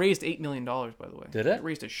this. And it raised $8 million, by the way. Did it? It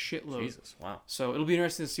raised a shitload. Jesus, wow. So it'll be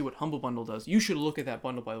interesting to see what Humble Bundle does. You should look at that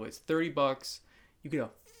bundle, by the way. It's $30. You get a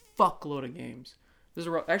fuckload of games.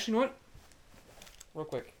 Actually, you know what? Real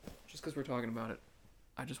quick, just because we're talking about it,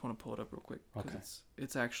 I just want to pull it up real quick. Okay.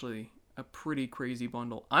 It's actually a pretty crazy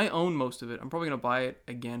bundle. I own most of it. I'm probably going to buy it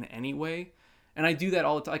again anyway. And I do that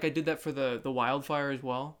all the time. Like, I did that for the wildfire as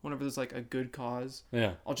well. Whenever there's like a good cause,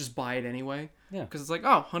 I'll just buy it anyway. Yeah. Because it's like,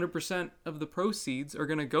 100% of the proceeds are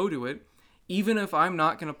going to go to it. Even if I'm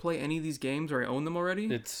not going to play any of these games or I own them already,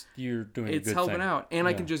 You're doing a good thing. it's helping out. And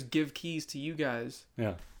I can just give keys to you guys.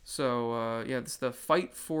 Yeah. So, it's the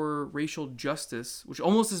Fight for Racial Justice, which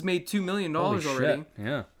almost has made $2 million already. Shit.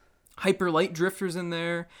 Yeah. Hyper Light Drifter's in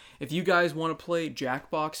there. If you guys want to play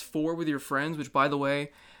Jackbox 4 with your friends, which, by the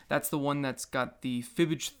way, that's the one that's got the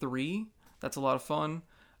Fibbage 3. That's a lot of fun.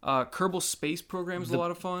 Kerbal Space Program is a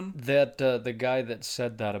lot of fun. That the guy that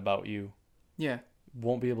said that about you Yeah.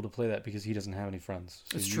 won't be able to play that because he doesn't have any friends.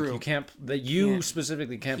 So It's you, true. You can't.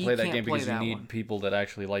 Specifically can't He play that can't game play because you that need one. people that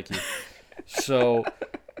actually like you. So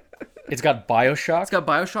it's got BioShock. It's got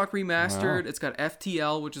BioShock Remastered. Wow. It's got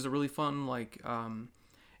FTL, which is a really fun, like,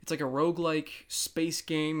 it's like a roguelike space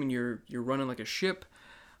game, and you're running like a ship.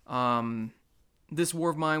 This War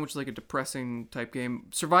of Mine, which is like a depressing type game.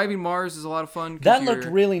 Surviving Mars is a lot of fun. That looked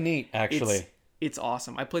really neat, actually. It's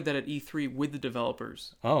awesome. I played that at E3 with the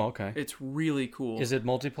developers. Oh, okay. It's really cool. Is it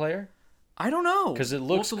multiplayer? I don't know. Because it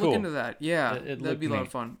looks we'll cool. Look into that. Yeah, that'd be a lot neat. of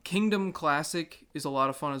fun. Kingdom Classic is a lot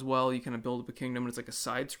of fun as well. You kind of build up a kingdom, and it's like a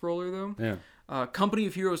side scroller though. Yeah. Company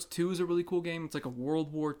of Heroes 2 is a really cool game. It's like a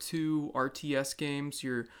World War II RTS game, so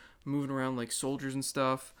you're moving around like soldiers and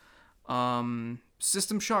stuff.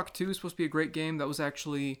 System Shock 2 is supposed to be a great game. That was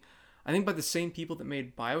actually, I think, by the same people that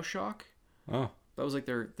made BioShock. Oh. That was like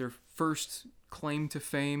their first claim to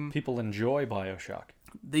fame. People enjoy BioShock.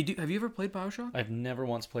 They do. Have you ever played BioShock? I've never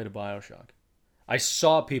once played a BioShock. I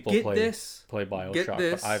saw people play BioShock,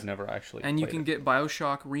 but I've never actually and played you can it. get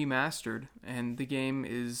BioShock Remastered, and the game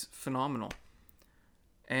is phenomenal.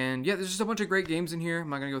 And yeah, there's just a bunch of great games in here. I'm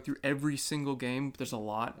not going to go through every single game, but there's a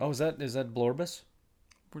lot. Oh, is that Blorbus?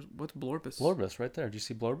 What's Blorbus? Blorbus, right there. Did you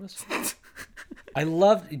see Blorbus?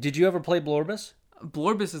 Did you ever play Blorbus?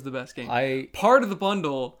 Blorbus is the best game. Part of the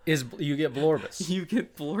bundle is you get Blorbus. You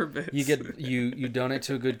get Blorbus. You donate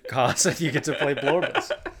to a good cause and you get to play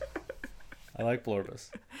Blorbus. I like Blorbus.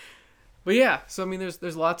 But yeah, so I mean,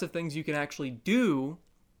 there's lots of things you can actually do,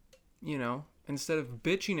 you know, instead of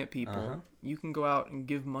bitching at people, you can go out and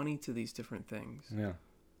give money to these different things. Yeah.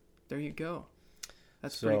 There you go.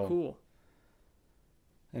 That's pretty cool.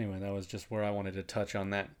 Anyway, that was just where I wanted to touch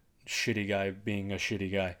on that shitty guy being a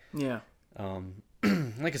shitty guy. Yeah.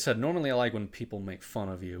 Like I said, normally I like when people make fun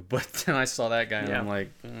of you, but then I saw that guy and I'm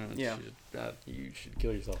like, you should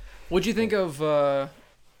kill yourself. What'd you think of,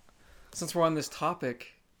 since we're on this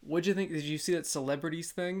topic, what'd you think, did you see that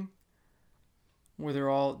celebrities thing? Where they're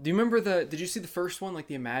all, do you remember did you see the first one, like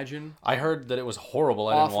the Imagine? I heard that it was horrible.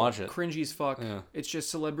 I didn't watch it. Cringy as fuck. Yeah. It's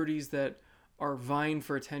just celebrities that are vying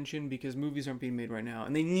for attention because movies aren't being made right now.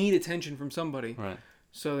 And they need attention from somebody. Right.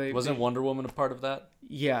 So Wasn't Wonder Woman a part of that?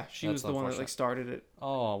 Yeah, she was the one that like started it.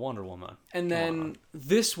 Oh, Wonder Woman. And then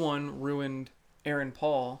this one ruined Aaron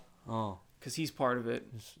Paul. Oh. Because he's part of it.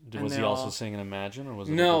 Was he also singing Imagine, or was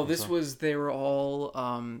it? No, this was, they were all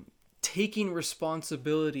taking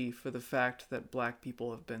responsibility for the fact that black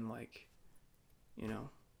people have been, like, you know,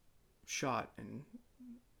 shot and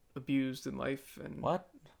abused in life and what?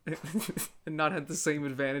 and not had the same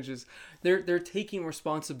advantages. They're taking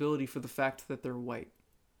responsibility for the fact that they're white.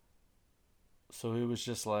 So he was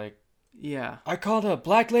just like, yeah, I called a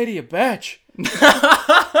black lady a bitch.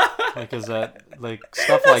 Like, is that like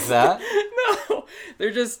stuff like that? No,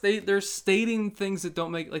 they're just they're stating things that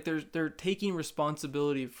don't make, like, they're taking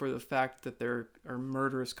responsibility for the fact that there are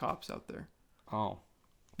murderous cops out there. Oh,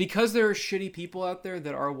 because there are shitty people out there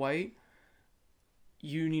that are white.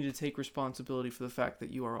 You need to take responsibility for the fact that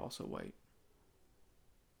you are also white.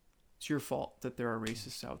 It's your fault that there are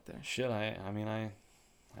racists out there. Shit, I mean I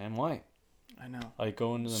am white. I know. I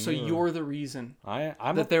go into the so mirror. You're the reason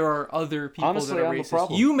I'm that there are other people honestly, that are I'm racist. the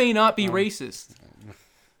problem. You may not be racist,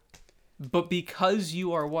 but because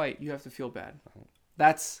you are white, you have to feel bad.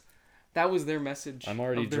 That was their message. I'm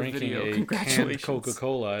already of their drinking video. a canned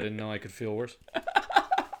Coca-Cola. I didn't know I could feel worse.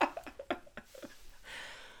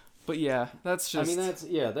 But yeah, that's just... I mean,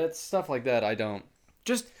 that's stuff like that I don't...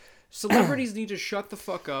 Just, celebrities need to shut the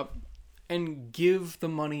fuck up and give the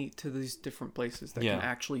money to these different places that can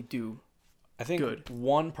actually do I think good.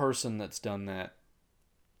 One person that's done that,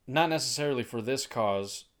 not necessarily for this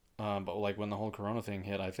cause, but like when the whole Corona thing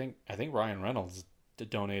hit, I think Ryan Reynolds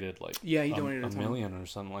donated like he donated a million or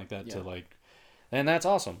something like that to like... And that's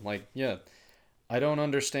awesome. Like, yeah. I don't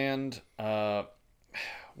understand...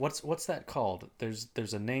 What's that called?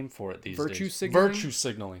 There's a name for it these days. Virtue signaling? Virtue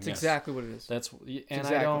signaling. It's exactly what it is.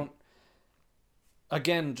 I don't.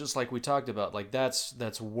 Again, just like we talked about, like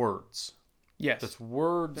that's words. Yes. That's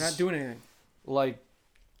words. They're not doing anything. Like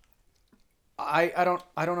I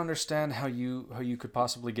don't understand how you could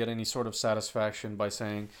possibly get any sort of satisfaction by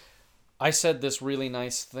saying, I said this really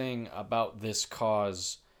nice thing about this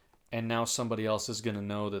cause, and now somebody else is gonna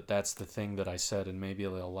know that that's the thing that I said, and maybe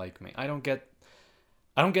they'll like me. I don't get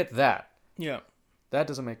that. Yeah. That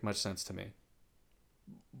doesn't make much sense to me.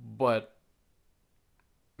 But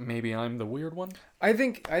maybe I'm the weird one? I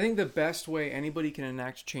think the best way anybody can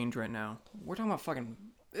enact change right now, we're talking about fucking...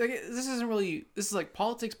 Like, this is like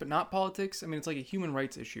politics, but not politics. I mean, it's like a human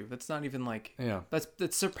rights issue. That's not even like... Yeah.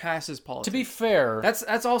 That surpasses politics. To be fair...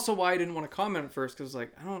 That's also why I didn't want to comment at first, because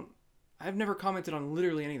like, I've never commented on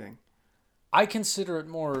literally anything. I consider it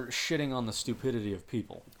more shitting on the stupidity of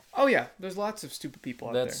people. Oh yeah, there's lots of stupid people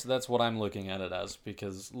out there. That's what I'm looking at it as,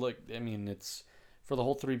 because look, I mean, it's for the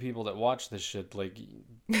whole 3 people that watch this shit, like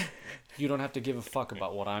you don't have to give a fuck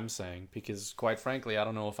about what I'm saying, because quite frankly, I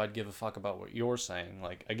don't know if I'd give a fuck about what you're saying.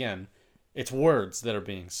 Like, again, it's words that are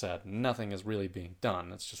being said. Nothing is really being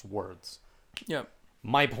done. It's just words. Yeah.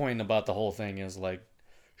 My point about the whole thing is like,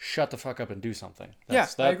 shut the fuck up and do something. I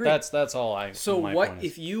agree. That's all I. So what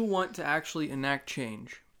if you want to actually enact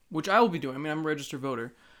change, which I will be doing? I mean, I'm a registered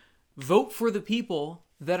voter. Vote for the people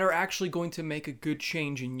that are actually going to make a good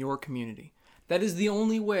change in your community. That is the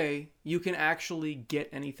only way you can actually get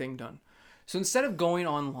anything done. So instead of going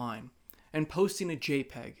online and posting a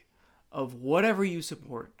JPEG of whatever you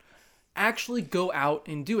support, actually go out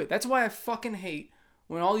and do it. That's why I fucking hate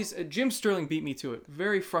when all these... Jim Sterling beat me to it.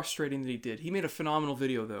 Very frustrating that he did. He made a phenomenal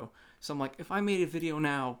video, though. So I'm like, if I made a video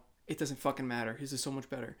now, it doesn't fucking matter. His is so much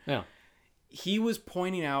better. Yeah. He was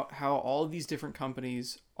pointing out how all of these different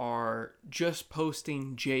companies are just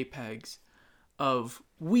posting JPEGs of,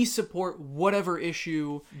 we support whatever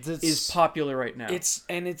issue is popular right now. It's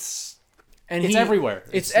everywhere.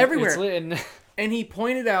 It's everywhere. And he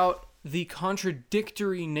pointed out the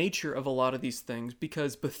contradictory nature of a lot of these things,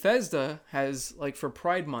 because Bethesda has, like, for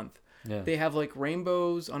Pride Month, they have like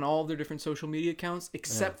rainbows on all of their different social media accounts,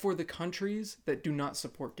 except for the countries that do not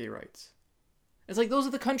support gay rights. It's like those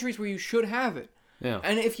are the countries where you should have it. Yeah.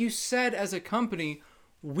 And if you said as a company,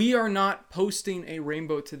 we are not posting a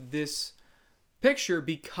rainbow to this picture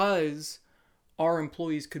because our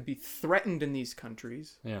employees could be threatened in these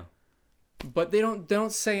countries. Yeah. But they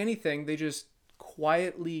don't say anything. They just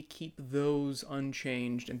quietly keep those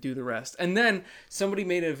unchanged and do the rest. And then somebody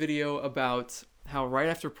made a video about how right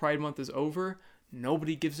after Pride Month is over,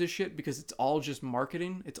 nobody gives a shit because it's all just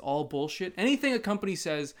marketing. It's all bullshit. Anything a company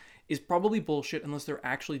says is probably bullshit unless they're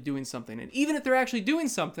actually doing something. And even if they're actually doing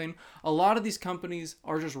something, a lot of these companies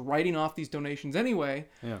are just writing off these donations anyway.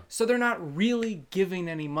 Yeah. So they're not really giving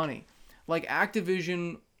any money. Like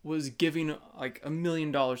Activision was giving like $1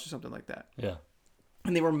 million or something like that. Yeah.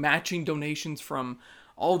 And they were matching donations from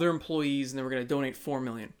all their employees, and they were going to donate $4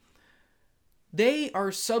 million. They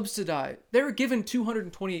are subsidized. They're given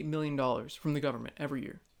 $228 million from the government every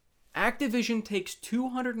year. Activision takes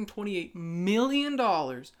 $228 million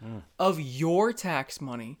of your tax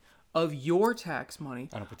money, I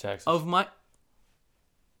don't pay taxes.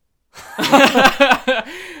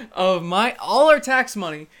 all our tax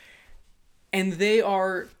money, and they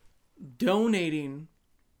are donating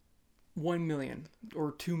 1 million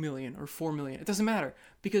or 2 million or 4 million. It doesn't matter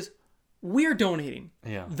because we're donating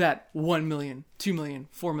that 1 million, 2 million,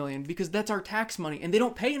 4 million because that's our tax money, and they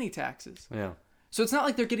don't pay any taxes. Yeah. So it's not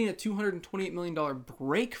like they're getting a $228 million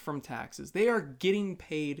break from taxes. They are getting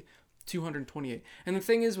paid $228. And the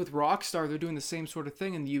thing is with Rockstar, they're doing the same sort of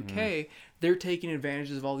thing in the UK. They're taking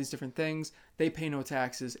advantages of all these different things. They pay no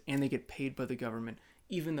taxes and they get paid by the government,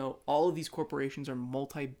 even though all of these corporations are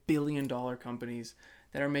multi-billion-dollar companies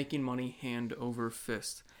that are making money hand over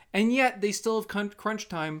fist. And yet they still have crunch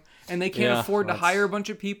time, and they can't afford to hire a bunch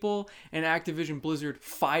of people, and Activision Blizzard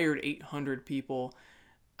fired 800 people.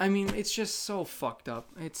 I mean, it's just so fucked up.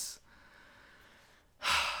 It's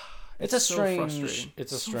a strange frustrating.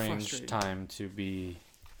 it's a So strange frustrating. time to be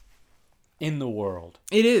in the world.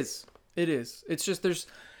 It is. It's just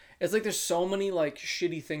it's like there's so many like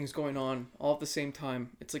shitty things going on all at the same time.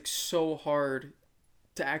 It's like so hard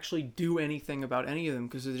to actually do anything about any of them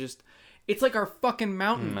because it's like our fucking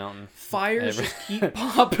mountain. Fires just keep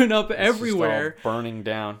popping up everywhere, just all burning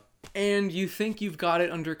down. and you think you've got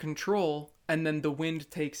it under control, and then the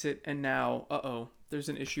wind takes it, and now there's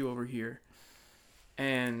an issue over here.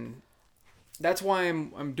 And that's why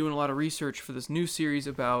I'm doing a lot of research for this new series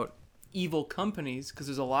about evil companies, because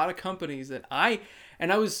there's a lot of companies that I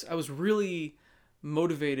was really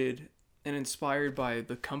motivated and inspired by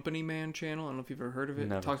the Company Man channel. I don't know if you've ever heard of it.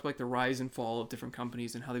 Never. It talks about like the rise and fall of different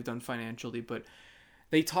companies and how they've done financially, but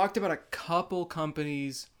they talked about a couple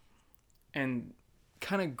companies and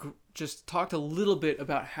kind of just talked a little bit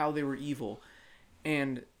about how they were evil.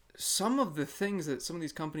 And some of the things that some of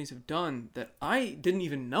these companies have done that I didn't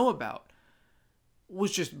even know about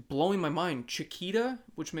was just blowing my mind. Chiquita,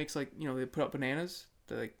 which makes like, they put out bananas.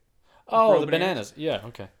 They like Oh, grow the bananas. Yeah,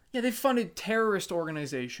 okay. Yeah, they've funded terrorist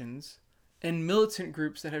organizations and militant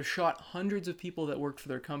groups that have shot hundreds of people that worked for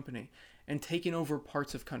their company and taken over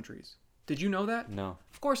parts of countries. Did you know that? No.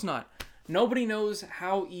 Of course not. Nobody knows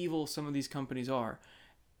how evil some of these companies are.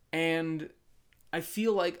 And I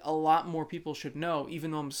feel like a lot more people should know,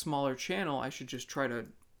 even though I'm a smaller channel, I should just try to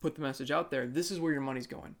put the message out there. This is where your money's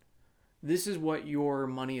going. This is what your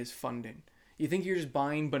money is funding. You think you're just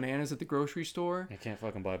buying bananas at the grocery store? I can't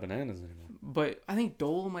fucking buy bananas anymore. But I think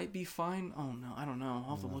Dole might be fine. Oh, no. I don't know.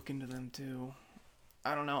 I'll have to look into them, too.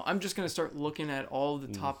 I don't know. I'm just going to start looking at all the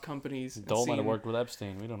top companies. and Dole might have seeing worked with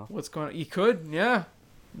Epstein. We don't know. what's going on. You could, yeah.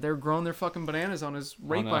 They're growing their fucking bananas on his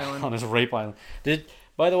rape island. On his rape island.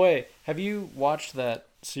 By the way, have you watched that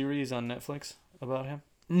series on Netflix about him?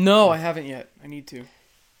 No, I haven't yet. I need to.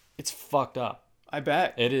 It's fucked up. I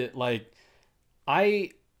bet. It is like,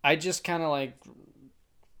 I just kind of like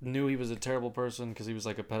knew he was a terrible person because he was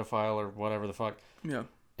like a pedophile or whatever the fuck. Yeah.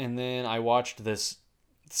 And then I watched this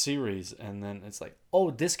series, and then it's like,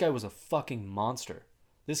 oh, this guy was a fucking monster.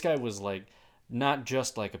 This guy was like not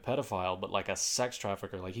just like a pedophile, but like a sex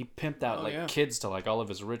trafficker. Like he pimped out kids to like all of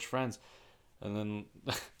his rich friends, and then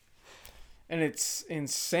And it's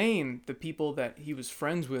insane the people that he was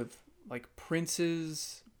friends with, like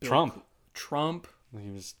princes, Trump, he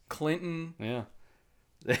was Clinton. yeah.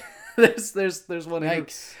 there's one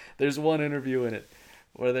Yikes. there's one interview in it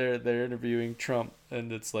where they're interviewing Trump,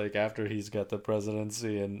 and it's like after he's got the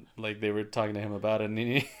presidency, and like they were talking to him about it,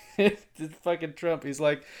 and fucking Trump, he's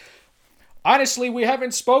like, honestly, we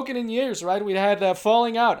haven't spoken in years, right? We had a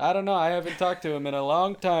falling out. I don't know. I haven't talked to him in a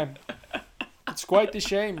long time. It's quite the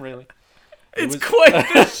shame, really. It's quite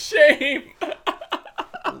the shame.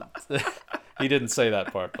 He didn't say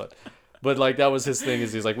that part, but like that was his thing.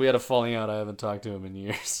 Is he's like, we had a falling out. I haven't talked to him in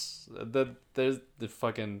years. There's the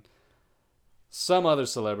fucking some other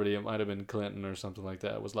celebrity. It might have been Clinton or something like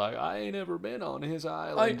that. Was like, I ain't ever been on his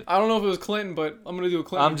island. I don't know if it was Clinton, but I'm gonna do a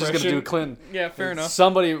Clinton. I'm just gonna do a Clinton. Yeah, fair enough.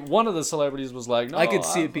 One of the celebrities was like, no, I could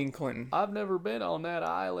see it being Clinton. I've never been on that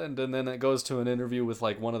island. And then it goes to an interview with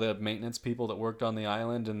like one of the maintenance people that worked on the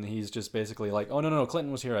island, and he's just basically like, oh no,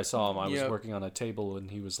 Clinton was here. I saw him. I was working on a table, and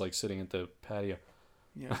he was like sitting at the patio.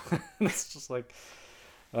 Yeah, it's just like,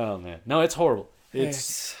 oh man, no, it's horrible.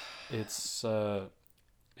 It's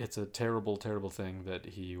a terrible, terrible thing that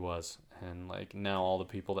he was. And like now all the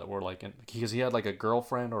people that were like, because he had like a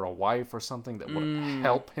girlfriend or a wife or something that would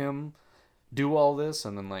help him do all this.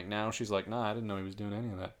 And then like now she's like, nah, I didn't know he was doing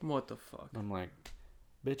any of that. What the fuck? I'm like,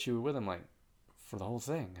 bitch, you were with him like for the whole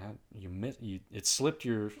thing. It slipped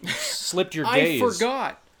your gaze.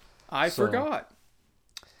 I forgot.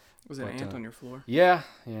 Was it an ant on your floor? Yeah.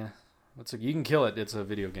 You can kill it. It's a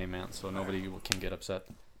video game ant, so nobody can get upset.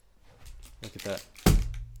 Look at that.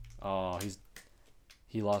 Oh,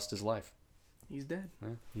 he lost his life. He's dead. Yeah,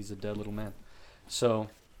 he's a dead little man. So,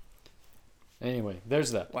 anyway,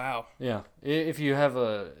 there's that. Wow. Yeah, if you have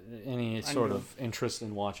any sort of interest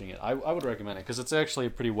in watching it, I would recommend it because it's actually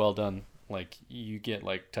pretty well done. Like you get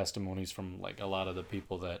like testimonies from like a lot of the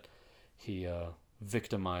people that he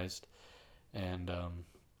victimized, and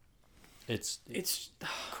it's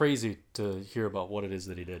crazy to hear about what it is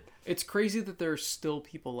that he did. It's crazy that there are still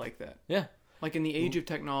people like that. Yeah. Like in the age of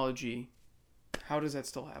technology, how does that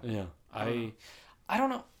still happen? Yeah. I don't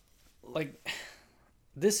know. Like,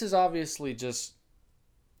 this is obviously just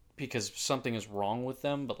because something is wrong with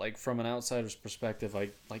them, but like from an outsider's perspective,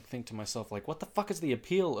 I like think to myself, like, what the fuck is the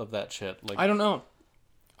appeal of that shit? Like, I don't know.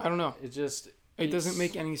 It doesn't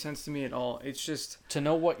make any sense to me at all. It's just to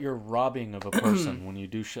know what you're robbing of a person when you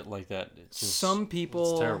do shit like that. It's just, some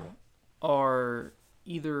people terrible. Are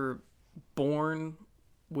either born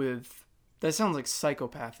with, that sounds like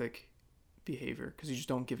psychopathic behavior because you just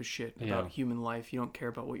don't give a shit about human life. You don't care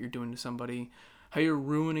about what you're doing to somebody, how you're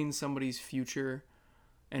ruining somebody's future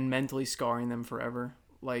and mentally scarring them forever.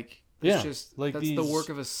 Like, it's just like that's the work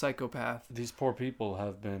of a psychopath. These poor people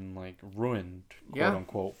have been like ruined, quote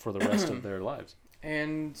unquote, for the rest of their lives.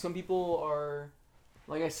 And some people are,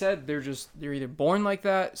 like I said, they're either born like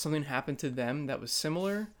that, something happened to them that was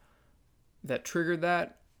similar, that triggered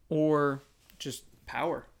that, or just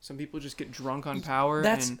power. Some people just get drunk on power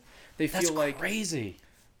and they feel like crazy.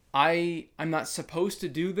 I'm not supposed to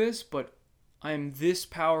do this, but I'm this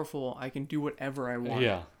powerful. I can do whatever I want.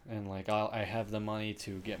 Yeah, and like I have the money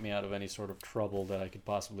to get me out of any sort of trouble that I could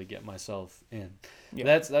possibly get myself in. Yeah.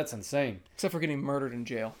 That's insane. Except for getting murdered in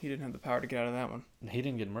jail. He didn't have the power to get out of that one. He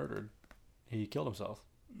didn't get murdered. He killed himself.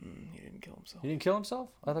 He didn't kill himself. He didn't kill himself?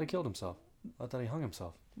 I thought he killed himself. I thought he hung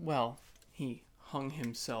himself. Well, he hung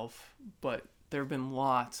himself, but there have been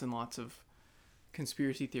lots and lots of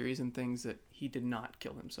conspiracy theories and things that he did not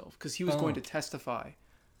kill himself because he was going to testify.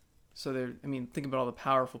 So think about all the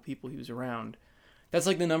powerful people he was around. That's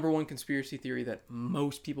like the number one conspiracy theory that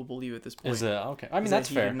most people believe at this point. Is that okay? I mean, that's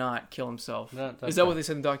fair. He did not kill himself. Is that what they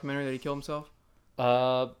said in the documentary, that he killed himself?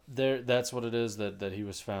 That's what it is. That he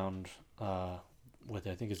was found with,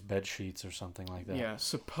 I think, his bed sheets or something like that. Yeah.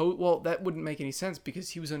 Well, that wouldn't make any sense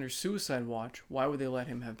because he was under suicide watch. Why would they let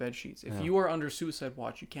him have bed sheets? If you are under suicide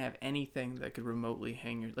watch, you can't have anything that could remotely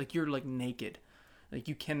hang your, like, you're like naked. Like,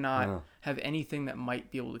 you cannot have anything that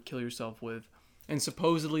might be able to kill yourself with. And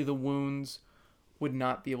supposedly the wounds would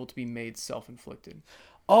not be able to be made self-inflicted.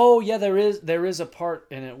 Oh, yeah, there is a part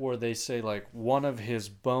in it where they say, like, one of his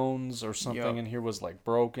bones or something in here was, like,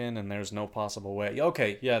 broken and there's no possible way.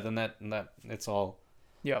 Okay, yeah, then that it's all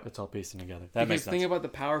it's all piecing together. That makes sense. Think about the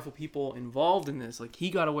powerful people involved in this. Like,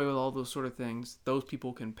 he got away with all those sort of things. Those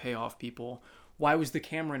people can pay off people. Why was the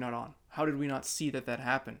camera not on? How did we not see that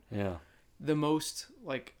happened? Yeah. The most,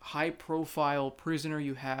 like, high-profile prisoner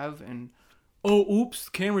you have, and oops,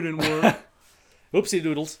 the camera didn't work. Oopsie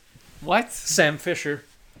doodles. What? Sam Fisher.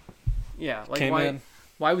 Yeah, like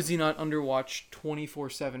why was he not under watch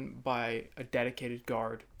 24/7 by a dedicated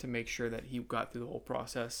guard to make sure that he got through the whole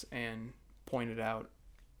process and pointed out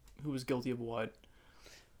who was guilty of what?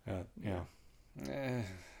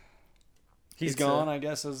 He's gone, I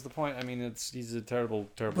guess, is the point. I mean, he's a terrible,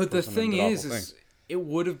 terrible. But the thing is it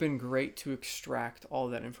would have been great to extract all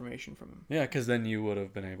that information from him. Yeah, because then you would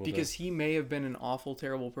have been able to. Because he may have been an awful,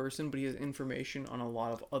 terrible person, but he has information on a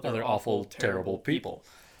lot of other awful, terrible people.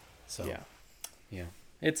 So, yeah.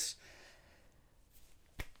 It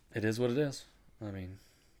is what it is. I mean.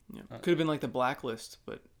 Yeah. Could have been like The Blacklist,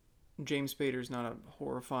 but James Spader's not a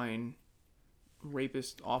horrifying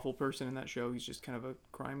rapist, awful person in that show. He's just kind of a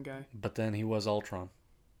crime guy. But then he was Ultron.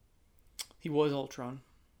 He was Ultron.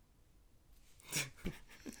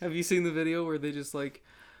 Have you seen the video where they just like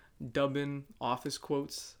dub in office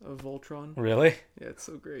quotes of Voltron? Really? Yeah, it's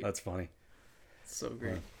so great. That's funny. It's so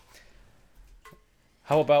great.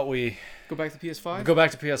 How about we Go back to PS5? go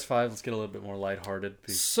back to PS5? Let's get a little bit more lighthearted.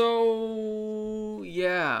 So,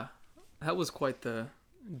 yeah. That was quite the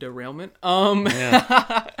derailment.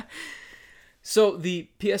 Yeah. So, the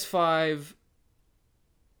PS5,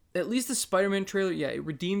 at least the Spider-Man trailer, yeah, it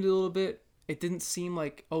redeemed it a little bit. It didn't seem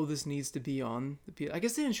like, oh, this needs to be on the PS. I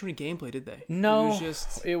guess they didn't show any gameplay, did they? No, It was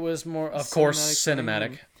just it was more, of course,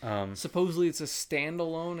 cinematic. supposedly it's a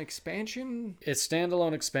standalone expansion. It's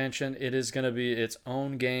standalone expansion. It is going to be its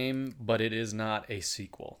own game, but it is not a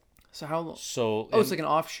sequel. So how long? So Oh, it's like an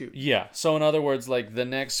offshoot. yeah. So in other words, like the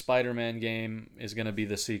next Spider-Man game is going to be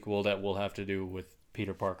the sequel that will have to do with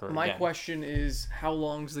Peter Parker. My again. question is, how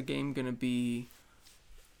long is the game gonna be?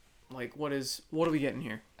 Like, what are we getting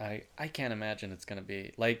here? I can't imagine it's going to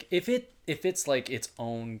be like if it's like its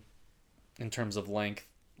own in terms of length,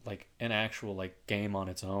 like an actual like game on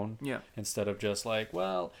its own. Yeah, Instead of just like,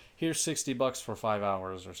 well, here's $60 for 5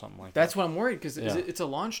 hours or something like that's what I'm worried because Yeah. it's a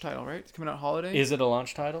launch title, right? It's coming out holiday. that. Is it a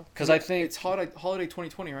launch title? Because I think it's holiday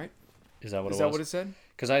 2020, right? is that what Is it that was? what it said?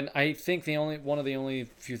 Because I think one of the only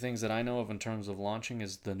few things that I know of in terms of launching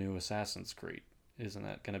is the new Assassin's Creed. Isn't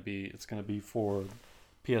that going to be? It's going to be for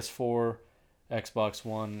PS4, Xbox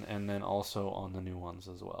One, and then also on the new ones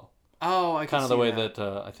as well. Oh, I can Kind of see the way that.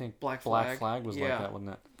 that I think Black Flag Flag. was Yeah. like that,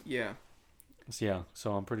 wasn't it? Yeah. So, yeah.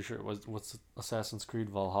 So I'm pretty sure it was what's Assassin's Creed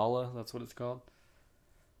Valhalla. That's what it's called.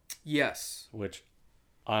 Yes. Which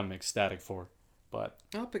I'm ecstatic for. But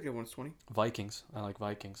I'll pick it up when it's 20. Vikings, I like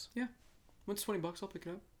Vikings. When it's $20, I'll pick it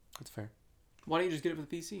up. That's fair. Why don't you just get it for the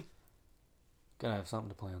PC? Gotta have something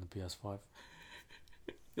to play on the PS5.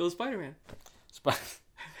 Yo, Spider-Man.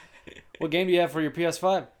 What game do you have for your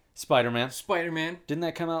PS5? Spider-Man. Spider-Man. Didn't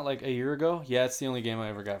that come out like a year ago? Yeah, it's the only game I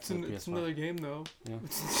ever got for the It's PS5. another game though. Yeah.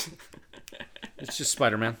 It's just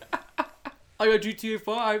Spider-Man. I got GTA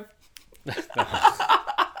 5.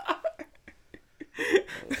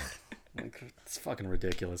 It's fucking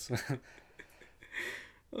ridiculous.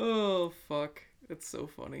 Oh fuck! It's so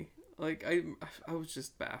funny. Like I was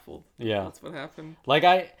just baffled. Yeah. That's what happened. Like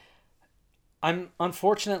I'm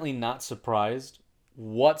unfortunately not surprised.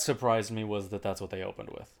 What surprised me was that that's what they opened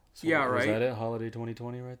with. So Yeah, was right. that it? Holiday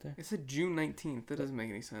 2020 right there? It said June 19th. That doesn't make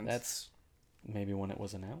any sense. That's maybe when it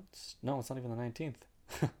was announced. No, it's not even the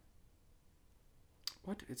 19th.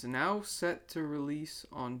 What? It's now set to release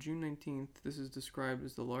on June 19th. This is described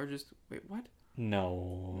as the largest. Wait, what?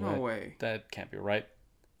 No. No way. That can't be right.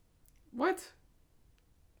 What?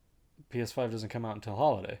 PS5 doesn't come out until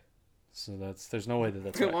holiday. So there's no way that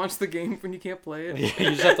that's To right. launch the game when you can't play it. You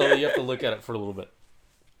just have to look at it for a little bit.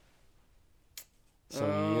 So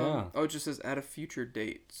yeah. Oh, it just says add a future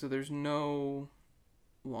date. So there's no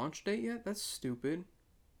launch date yet? That's stupid.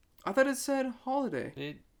 I thought it said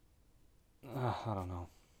holiday. I don't know.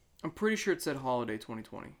 I'm pretty sure it said holiday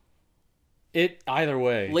 2020. It either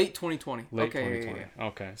way. Late 2020. Late Okay, 2020. yeah.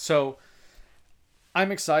 Okay. So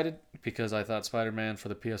I'm excited because I thought Spider-Man for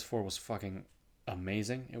the PS4 was fucking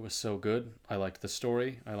amazing. It was so good. I liked the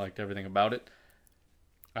story. I liked everything about it.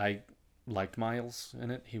 I liked Miles in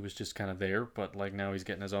it. He was just kind of there, but like now he's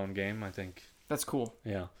getting his own game, I think. That's cool.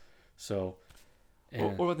 Yeah. So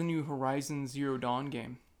What about the new Horizon Zero Dawn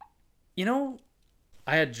game? you know,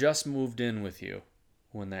 I had just moved in with you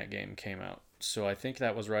when that game came out. So I think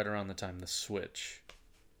that was right around the time the Switch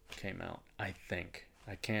came out. I think.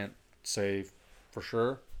 I can't say for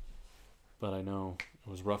sure, but I know it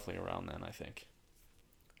was roughly around then, I think.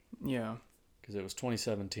 Yeah. Because it was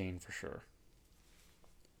 2017 for sure.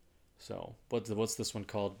 So, what's this one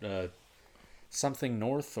called? Something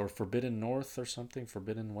North or Forbidden North or something?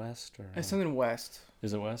 Forbidden West? Or It's something West.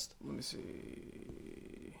 is it West? Let me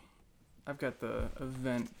see. I've got the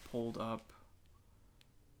event pulled up.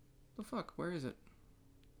 The fuck? Where is it?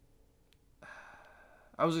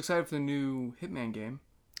 I was excited for the new Hitman game.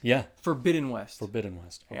 Yeah, Forbidden West. Forbidden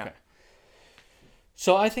West. Okay. Yeah.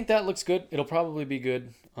 So I think that looks good. It'll probably be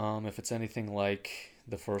good if it's anything like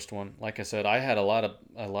the first one. Like I said, I had a lot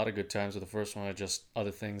of good times with the first one. I just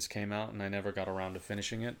other things came out and I never got around to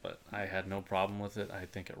finishing it, but I had no problem with it. I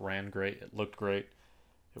think it ran great. It looked great.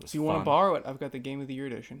 It was Do you fun. want to borrow it? I've got the Game of the Year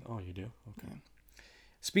edition. Oh, you do? Okay. Yeah.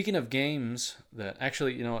 Speaking of games that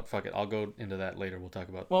actually, you know what? Fuck it. I'll go into that later. We'll talk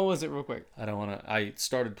about. What was it, real quick? I don't want to. I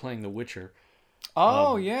started playing The Witcher.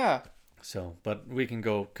 Oh yeah. So, but we can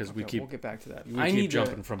go because we Okay, keep. We'll get back to that. we I keep need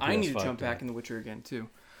jumping to, from I need to PS5 jump to back that. in The Witcher again too.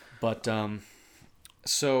 But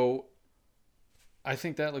so I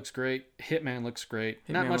think that looks great. Hitman looks great.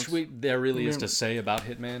 Hitman Not much looks- there really is to say about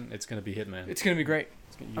Hitman. It's gonna be Hitman. It's gonna be great.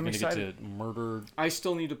 You're I'm gonna excited. get to murder. I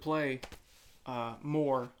still need to play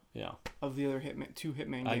more Yeah, of the other two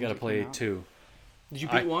Hitman games. I gotta that play came out. 2. Did you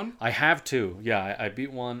beat one? I have 2. Yeah, I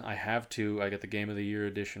beat 1. I have 2. I got the Game of the Year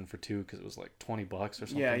edition for 2 because it was like $20 or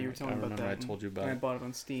something. Yeah, you were telling I me about remember that. I told you about and I it. bought it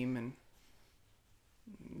on Steam and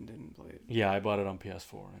didn't play it. Yeah, I bought it on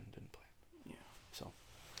PS4 and didn't play it. Yeah. So,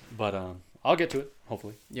 but I'll get to it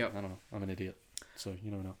hopefully. Yep. I don't know. I'm an idiot, so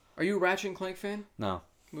you never know. Are you a Ratchet and Clank fan? No.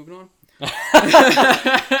 Moving on.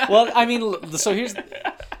 Well, I mean, so here's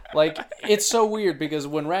like it's so weird because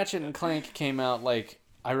when Ratchet and Clank came out, like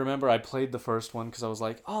I remember I played the first one because I was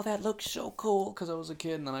like, oh, that looks so cool because I was a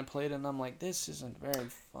kid, and then I played it and I'm like, this isn't very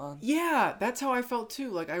fun. Yeah, that's how I felt too.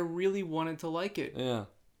 Like I really wanted to like it. Yeah.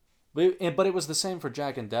 But it was the same for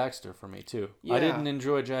Jak and Daxter for me too. Yeah. I didn't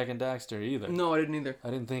enjoy Jak and Daxter either. No, I didn't either. I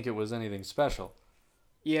didn't think it was anything special.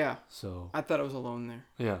 Yeah, So I thought I was alone there.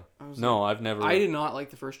 yeah. I was No, I've never. I did not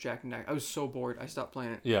like the first Jak and Daxter. I was so bored. I stopped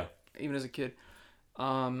playing it, Yeah. even as a kid.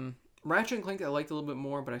 Ratchet and Clank I liked a little bit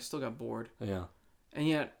more, but I still got bored. Yeah. And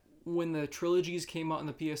yet, when the trilogies came out on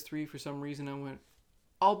the PS3, for some reason, I went,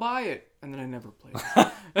 I'll buy it. And then I never played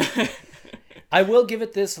it. I will give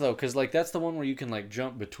it this though, because like that's the one where you can like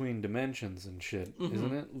jump between dimensions and shit,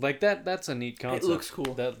 isn't it? Like that's a neat concept. It looks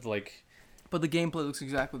cool. That like But the gameplay looks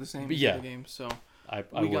exactly the same as Yeah. the game, so I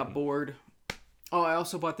we got wouldn't. bored. Oh, I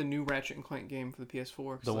also bought the new Ratchet and Clank game for the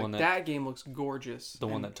PS4. 'Cause, The like, one that- that game looks gorgeous. The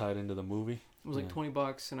one and that tied into the movie. it was like yeah.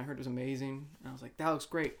 $20, and I heard it was amazing. And I was like, that looks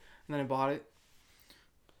great. And then I bought it.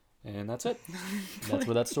 And that's it. That's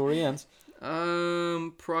where that story ends.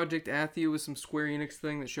 Project Athia was some Square Enix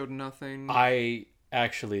thing that showed nothing. I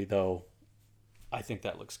actually though, I think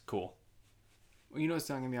that looks cool. Well, you know it's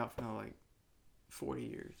not gonna be out for another, like 40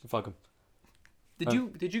 years. Fuck 'em.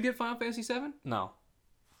 Did you get Final Fantasy VII? No,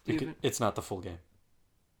 You haven't? it's not the full game.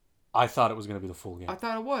 I thought it was gonna be the full game. I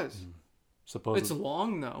thought it was. Supposedly, It's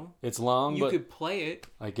long though. it's long, You but could play it.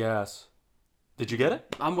 I guess. Did you get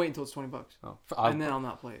it? I'm waiting until it's $20, Oh, and then I'll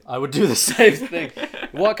not play it. I would do the same thing.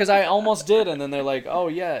 Well, because I almost did, and then they're like, "Oh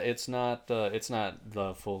yeah, it's not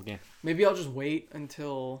the full game." Maybe I'll just wait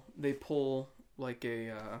until they pull like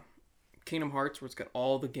a Kingdom Hearts where it's got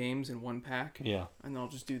all the games in one pack, Yeah, and then I'll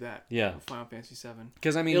just do that. yeah. With Final Fantasy VII.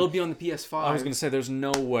 Because I mean, It'll be on the PS5. I was gonna say, there's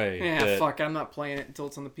no way. Yeah, that, fuck. I'm not playing it until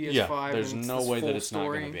it's on the PS5. Yeah, there's and it's no this way that full it's not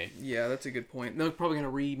gonna be. Yeah, that's a good point. They're probably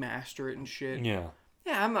gonna remaster it and shit. Yeah,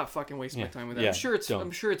 Yeah, I'm not fucking wasting my Yeah, time with that. yeah, I'm sure it's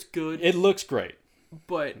don't. good, it looks great.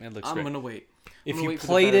 but it looks I'm great. gonna wait. If I'm gonna you wait for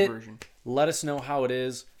the played better it, version. let us know how it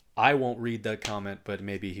is. I won't read that comment, but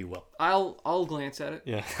maybe he will. I'll glance at it.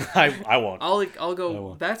 Yeah, I won't. I'll go. I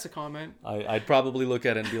won't. That's a comment. I'd probably look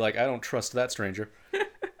at it and be like, I don't trust that stranger.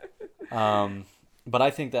 But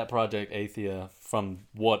I think that Project Athia, from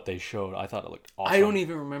what they showed, I thought it looked awesome. I don't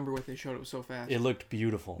even remember what they showed. It was so fast. It looked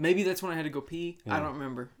beautiful. Maybe that's when I had to go pee. I Yeah. don't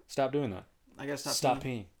remember. Stop doing that. I gotta stop. Stop peeing.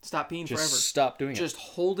 peeing. Stop peeing Just forever. stop doing Just it.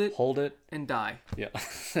 hold it Hold it. and die. Yeah.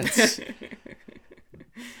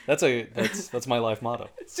 That's my life motto.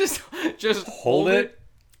 It's just Hold it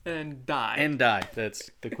and die. and die. That's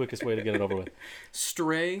the quickest way to get it over with.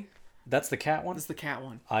 Stray. That's the cat one? That's the cat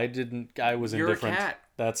one. I was You're a indifferent. cat.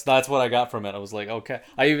 That's what I got from it. I was like, okay.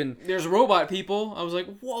 There's robot people. I was like,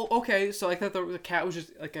 whoa, okay. So I thought the cat was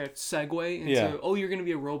just like a segue into, Yeah. oh, you're gonna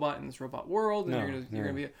be a robot in this robot world, and No, you're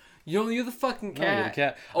gonna be, you're the fucking No, you're the cat.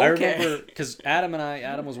 cat. Okay. I remember because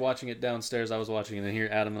Adam was watching it downstairs. I was watching it, and here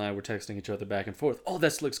Adam and I were texting each other back and forth. Oh,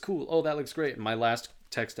 this looks cool. Oh, that looks great. And my last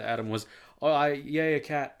text to Adam was, oh, yay, a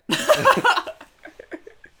cat.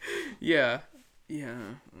 Yeah.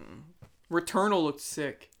 Returnal looked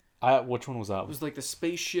sick. Which one was that? It was like the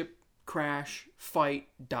spaceship crash, fight,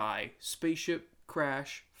 die. Spaceship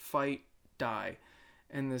crash, fight, die.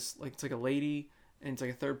 And this, like, it's like a lady, and it's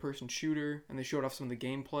like a third-person shooter, and they showed off some of the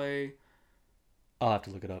gameplay. I'll have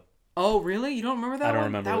to look it up. Oh, really? You don't remember that I don't one?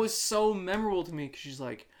 remember That it. was so memorable to me, because she's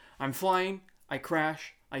like, I'm flying, I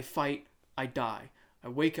crash, I fight, I die. I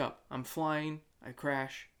wake up, I'm flying, I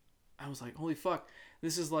crash. I was like, holy fuck.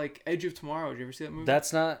 This is like Edge of Tomorrow. Did you ever see that movie?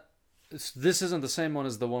 That's not. This isn't the same one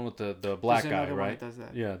as the one with the black There's guy, another one right? that does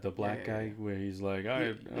that. Yeah, the black Yeah, guy where he's like,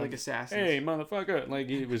 like assassins. hey, motherfucker! Like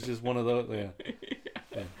he was just one of those. Yeah.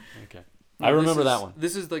 Yeah. Okay. I remember that one.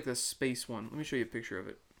 This is like the space one. Let me show you a picture of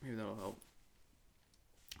it. Maybe that'll help.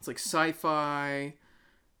 It's like sci-fi.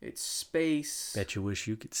 It's space. Bet you wish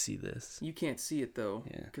you could see this. You can't see it though,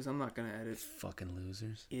 Yeah. because I'm not gonna edit. Fucking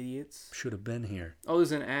losers. Idiots. Should have been here. Oh,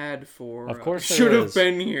 there's an ad for. Of course there should have is.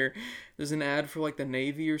 been here. There's an ad for like the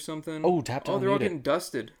Navy or something. Oh, tap to Oh, they're all unmute it. getting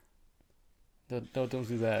dusted. Don't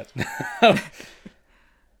do that.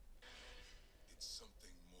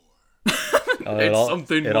 It's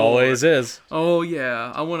something It more. always is. Oh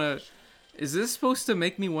yeah, I want to. Is this supposed to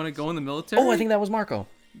make me want to go in the military? Oh, I think that was Marco.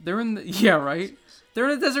 they're in the yeah right. They're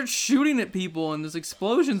in the desert shooting at people and there's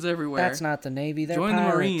explosions everywhere. That's not the Navy. They're Join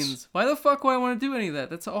pirates. the Marines. Why the fuck would I want to do any of that?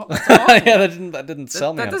 That's all. That's awful. Yeah, that didn't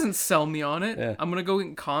sell me. That on it. doesn't sell me on it. Yeah. I'm gonna go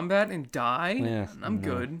in combat and die. Yeah, I'm no,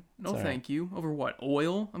 good. No, all right. thank you. Over what?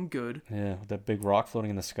 Oil? I'm good. Yeah, with that big rock floating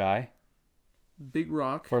in the sky. Big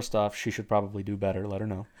rock. First off, she should probably do better. Let her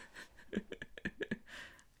know.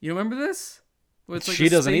 You remember this? Where it's like She a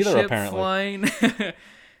doesn't either, spaceship apparently. Flying.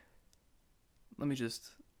 Let me just.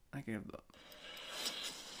 I can have the.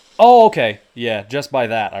 Oh, okay. Yeah, just by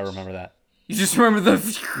that, I remember that. You just remember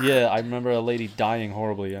the. Yeah, I remember a lady dying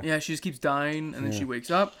horribly. Yeah. Yeah, she just keeps dying, and then Yeah. she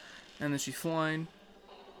wakes up, and then she's flying.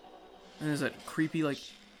 And there's that creepy like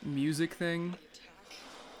music thing.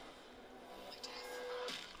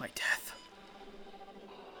 My death.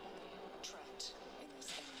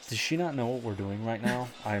 Does she not know what we're doing right now?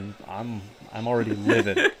 I'm already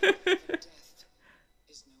livid.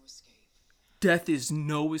 Death is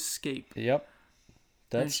no escape. Yep.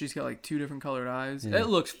 And That's she's got like 2 different colored eyes. Yeah. It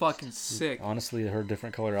looks fucking sick. honestly, her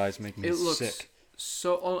different colored eyes make me It looks sick.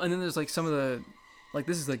 so. Oh, and then there's like some of the, like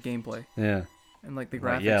this is like gameplay Yeah. and like the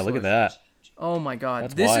Right, graphics. yeah, look at that. Oh my god,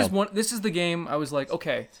 That's this is wild. one. This is the game I was like,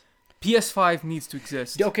 okay, PS5 needs to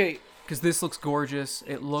exist Okay, because this looks gorgeous.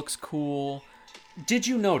 It looks cool. did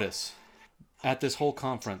you notice at this whole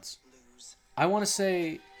conference? I want to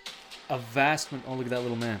say a vast. Oh, look at that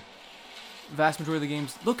little man. Vast majority of the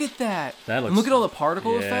games. Look at that. That And looks. look at all the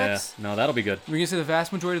particle yeah. effects. No, that'll be good. We're gonna say the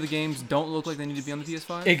vast majority of the games don't look like they need to be on the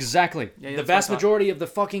PS5. Exactly. Yeah, the that's vast what I thought. majority of the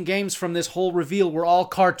fucking games from this whole reveal were all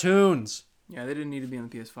cartoons. Yeah, they didn't need to be on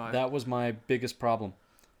the PS5. That was my biggest problem.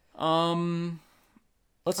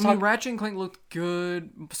 Let's I talk. mean, Ratchet and Clank looked good.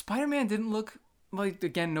 Spider-Man didn't look like,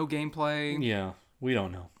 again, no gameplay. Yeah, we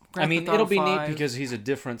don't know. Grand I mean, Theft Auto it'll be 5. neat because he's a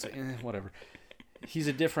different. Whatever. He's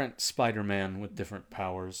a different Spider-Man with different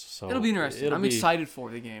powers. So It'll be interesting. it'll I'm be- excited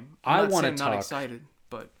for the game. I I'm not wanna saying not talk- excited,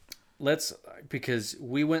 but Let's because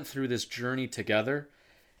we went through this journey together,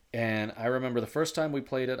 and I remember the first time we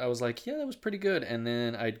played it, I was like, yeah, that was pretty good. And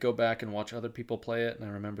then I'd go back and watch other people play it, and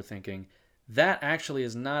I remember thinking, that actually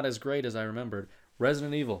is not as great as I remembered.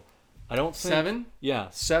 Resident Evil. I don't think 7? Yeah,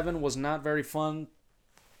 7 was not very fun.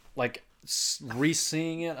 Like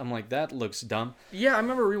re-seeing it, I'm like, that looks dumb. Yeah, I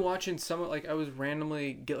remember rewatching some. Like I was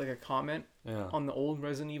randomly get like a comment Yeah. on the old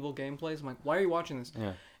Resident Evil gameplays. I'm like, why are you watching this?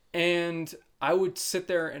 Yeah. And I would sit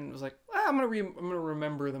there and was like, I'm gonna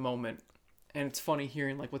remember the moment. And it's funny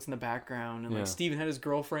hearing like what's in the background and Yeah. like Steven had his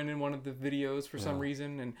girlfriend in one of the videos for some Yeah.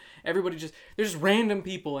 reason, and everybody there's just random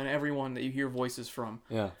people in everyone that you hear voices from.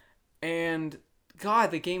 Yeah. And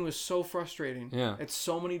God, the game was so frustrating. Yeah. It's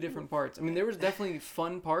so many different parts. I mean, there was definitely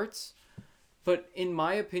fun parts, but in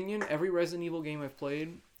my opinion, every Resident Evil game I've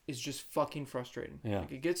played is just fucking frustrating. Yeah.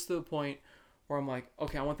 Like, it gets to the point where I'm like,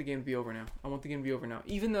 okay, I want the game to be over now. I want the game to be over now.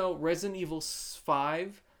 Even though Resident Evil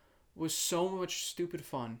 5 was so much stupid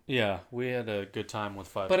fun. Yeah, we had a good time with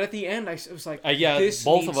 5. But at the end, I was like, yeah, this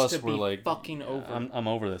both needs of us to were be like, fucking over. I'm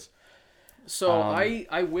over this. So Um,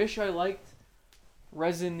 I wish I liked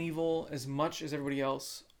Resident Evil as much as everybody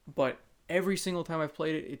else, but every single time I've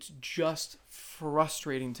played it, it's just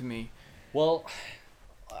frustrating to me. Well,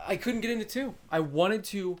 I couldn't get into 2. I wanted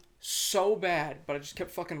to so bad, but I just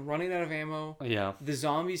kept fucking running out of ammo. yeah. The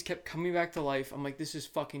zombies kept coming back to life. I'm like, this is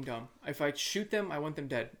fucking dumb. If I shoot them, I want them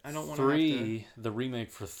dead. I don't want to have to... 3, the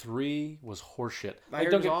remake for 3 was horseshit. I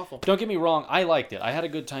heard don't it was awful. Don't get me wrong, I liked it. I had a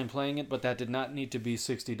good time playing it, but that did not need to be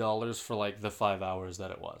 $60 for like the 5 hours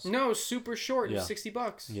that it was. No, it was super short. It was Yeah.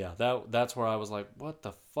 $60. Yeah, that's where I was like, what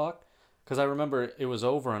the fuck? Because I remember it was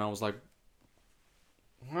over and I was like,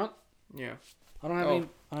 what? Yeah. I don't have Oh. any.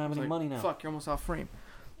 I don't have any Like, money now. Fuck, you're almost off frame.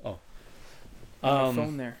 Oh. My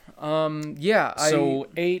phone there. Yeah. So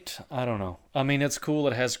 8, I don't know. I mean, it's cool.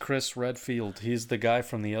 It has Chris Redfield. He's the guy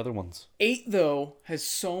from the other ones. 8 though has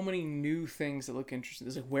so many new things that look interesting.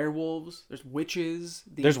 There's like werewolves. There's witches.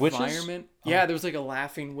 The There's witches? environment. Yeah, there was like a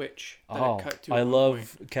laughing witch that Oh, it cut to. I at one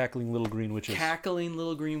love point. cackling little green witches. Cackling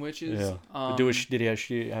little green witches. Yeah. Did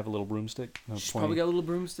she have a little broomstick? No, She's pointy. probably got a little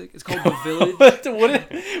broomstick. It's called The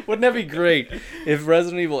Village. Wouldn't that be great if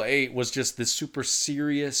Resident Evil 8 was just this super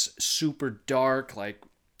serious, super dark, like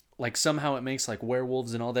somehow it makes like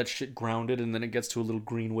werewolves and all that shit grounded, and then it gets to a little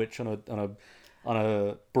green witch on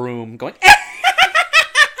a broom going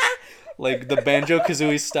like the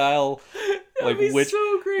Banjo-Kazooie style, like That'd be witch.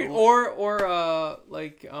 so great. Or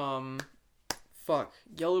fuck?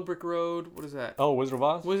 Yellow Brick Road. What is that? Oh, Wizard of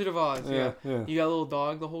Oz. Wizard of Oz. Yeah. Yeah. You got a little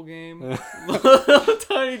dog the whole game. Yeah. Little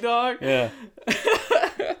tiny dog. Yeah.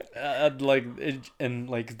 Like and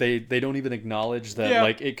like they don't even acknowledge that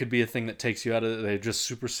like it could be a thing that takes you out of it. They're just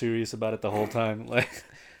super serious about it the whole time. Like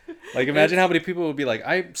imagine how many people would be like,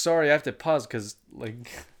 I'm sorry, I have to pause because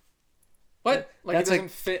like what? Like that's it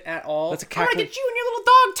doesn't fit at all. That's a I'm gonna cackling... get you and your little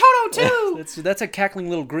dog Toto too. that's a cackling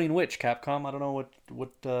little green witch, Capcom. I don't know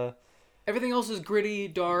what Everything else is gritty,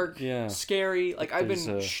 dark, scary. Like I've been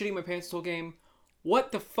shitting my pants the whole game.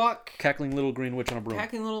 What the fuck? Cackling little green witch on a broom.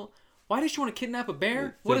 Cackling little. Why does she want to kidnap a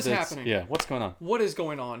bear? What is happening? Yeah, what's going on? What is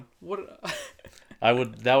going on? What?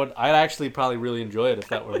 I'd actually probably really enjoy it if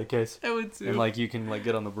that were the case. I would too. And like you can like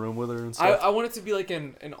get on the broom with her and stuff. I want it to be like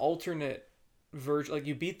an alternate version. Like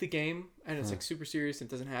you beat the game and it's like super serious and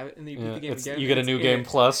doesn't have it, and then you beat the game again. You get a new game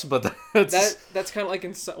plus, but that's kind of like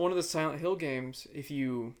in one of the Silent Hill games. If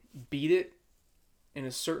you beat it in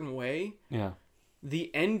a certain way,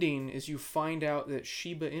 the ending is you find out that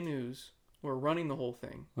Shiba Inus were running the whole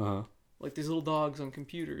thing. Like these little dogs on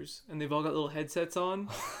computers, and they've all got little headsets on.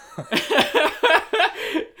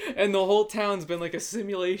 And the whole town's been like a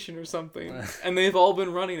simulation or something, and they've all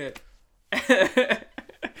been running it.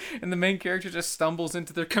 And the main character just stumbles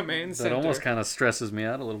into their command center. That almost kind of stresses me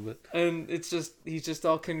out a little bit. And he's just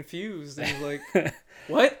all confused, and he's like,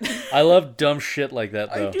 "What?" I love dumb shit like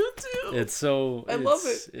that, though. I do too. It's so. I love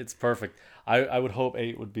it. It's perfect. I would hope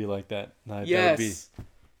 8 would be like that. Yes.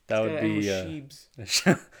 That would be.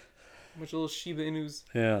 Sheebs. Much little Shiba Inus.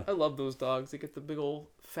 Yeah. I love those dogs. They get the big old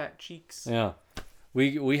fat cheeks. Yeah.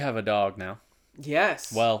 We have a dog now.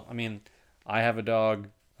 Yes. Well, I mean, I have a dog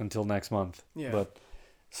until next month. Yeah. But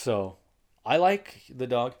so I like the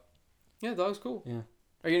dog. Yeah, the dog's cool. Yeah.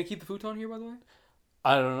 Are you gonna keep the futon here, by the way?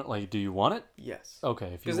 I don't know. Like, do you want it? Yes. Okay.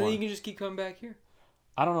 If you because then you can just keep coming back here.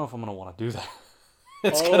 I don't know if I'm gonna want to do that.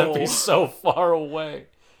 It's gonna be so far away.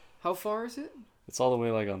 How far is it? It's all the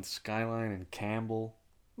way like on Skyline and Campbell.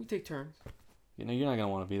 We take turns. You know, you're not gonna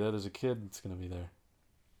want to be there. There's a kid that's gonna be there.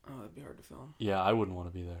 Oh, that'd be hard to film. Yeah, I wouldn't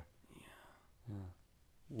want to be there. Yeah.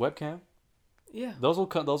 Webcam. Yeah. Those will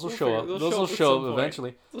show up. Those will show up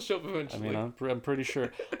eventually. They'll show up eventually. I mean, I'm pretty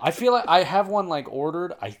sure. I feel like I have one like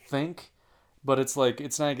ordered. I think, but it's like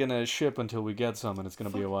it's not gonna ship until we get some, and it's gonna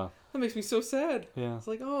be a while. That makes me so sad. Yeah. It's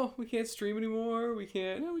like, oh, we can't stream anymore. We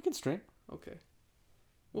can't. Yeah, we can stream. Okay.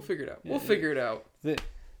 We'll figure it out. We'll figure it out.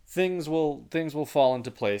 Things will fall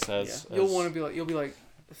into place as you'll be like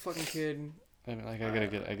the fucking kid. I mean, like I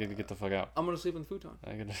gotta get the fuck out. I'm gonna sleep on the futon.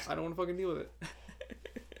 I don't want to fucking deal with it.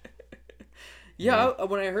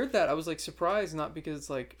 When I heard that, I was like surprised, not because it's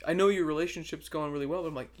like I know your relationship's going really well, but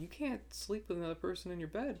I'm like, you can't sleep with another person in your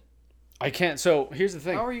bed. I can't. So here's the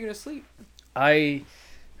thing. How are you gonna sleep? I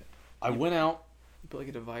went out. You put like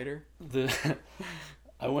a divider.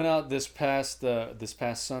 I went out this past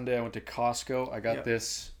Sunday. I went to Costco. I got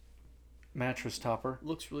this mattress topper.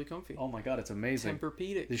 Looks really comfy. Oh my god, it's amazing.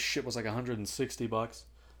 Tempur-Pedic. This shit was like $160.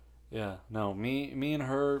 Yeah, no, me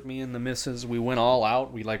and the missus, we went all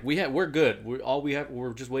out. We're good.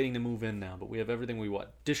 We're just waiting to move in now. But we have everything we want.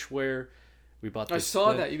 Dishware. We bought this. I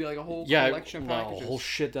saw that. You got like a whole collection of packages. A whole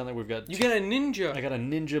shit down there. We've got. You got a Ninja. I got a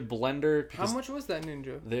Ninja blender. How much was that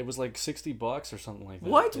Ninja? It was like $60 or something like that.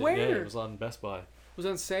 What? Where? Yeah, it was on Best Buy. Was it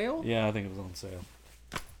on sale? Yeah, I think it was on sale.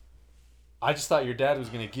 I just thought your dad was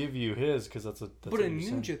gonna give you his because that's But a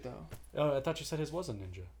Ninja though. Oh, I thought you said his was a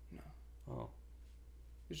Ninja. No. Oh.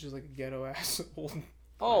 It's just like a ghetto ass old.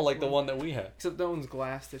 Oh, like the one that we had. Except that one's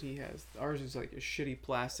glass that he has. Ours is like a shitty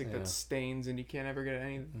plastic that stains and you can't ever get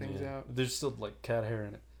any things out. There's still like cat hair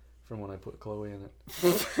in it from when I put Chloe in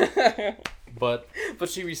it. But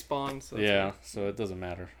she responds. So so it doesn't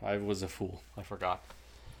matter. I was a fool. I forgot.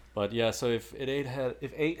 But yeah, so if 8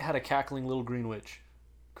 had a cackling little green witch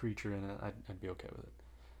creature in it, I'd be okay with it.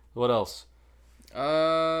 What else?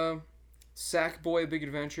 Sackboy Big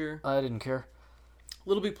Adventure. I didn't care.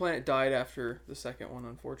 Little Big Planet died after the second one,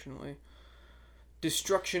 unfortunately.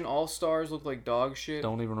 Destruction All Stars looked like dog shit.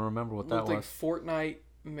 Don't even remember what that was. Looked like Fortnite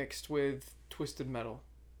mixed with Twisted Metal.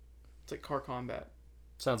 It's like car combat.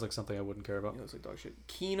 Sounds like something I wouldn't care about. It looks like dog shit.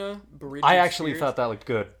 Kina Bridge. I actually thought that looked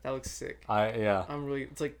good. That looks sick.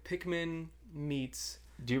 It's like Pikmin meets.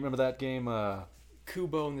 Do you remember that game?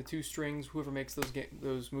 Kubo and the Two Strings. Whoever makes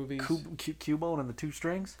those movies. Kubo and the Two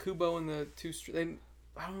Strings. Kubo and the Two Strings.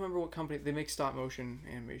 I don't remember what company they make stop motion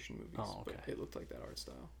animation movies. Oh, okay. But it looked like that art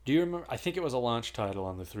style. Do you remember? I think it was a launch title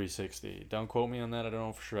on the 360. Don't quote me on that. I don't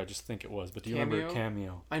know for sure. I just think it was. But do you remember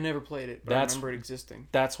Cameo? I never played it, but I remember it existing.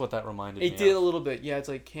 That's what that reminded me of. It did a little bit. Yeah, it's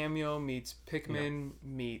like Cameo meets Pikmin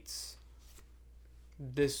meets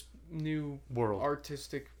this new world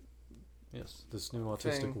artistic Yes, this new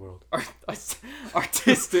autistic thing. world.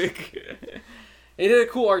 Artistic. It had a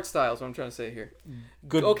cool art style, is what I'm trying to say here.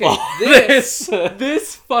 Good. Okay,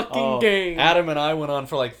 this fucking game. Adam and I went on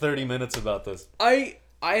for like 30 minutes about this. I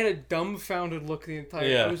had a dumbfounded look the entire.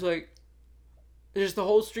 Yeah. I was like, just the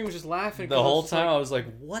whole stream was just laughing. The whole time I was like,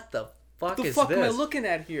 what the fuck what the is fuck this? am I looking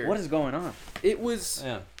at here? What is going on? It was.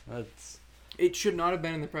 Yeah, that's. It should not have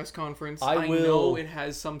been in the press conference. I will- know it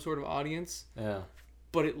has some sort of audience, Yeah.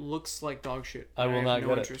 but it looks like dog shit. I will have not no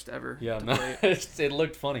get it. interest ever. Yeah, to no, play it. it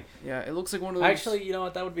looked funny. Yeah, it looks like one of those. Actually, you know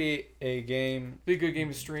what? That would be a game. be a good game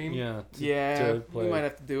to stream. Yeah. Yeah, to play. we might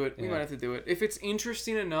have to do it. We Yeah. might have to do it if it's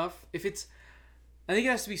interesting enough. If it's, I think it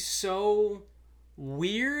has to be so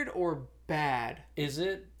weird or bad Is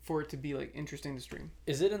it? for it to be like interesting to stream.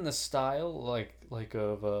 Is it in the style like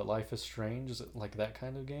of Life is Strange? Is it like that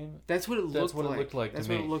kind of game? That's what it looked like. That's what it looked like to That's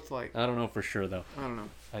me. what it looked like. I don't know for sure though. I don't know.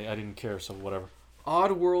 I didn't care, so whatever.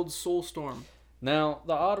 Oddworld Soulstorm. Now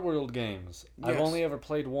the Oddworld games, I've Yes. only ever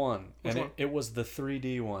played one, Which and one? it was the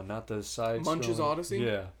 3D one, not the side. Munch's Odyssey?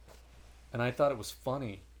 Yeah, and I thought it was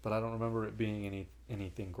funny, but I don't remember it being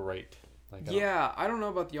anything great. Like, Yeah, I don't know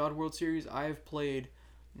about the Oddworld series. I've played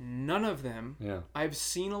none of them. Yeah. I've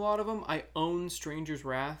seen a lot of them. I own Stranger's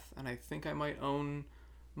Wrath, and I think I might own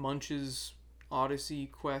Munch's Odyssey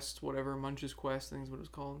Quest, whatever Munch's Quest. I think is what it's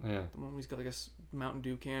called. Yeah. The one where he's got like a Mountain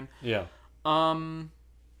Dew can. Yeah.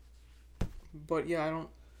 But yeah, I don't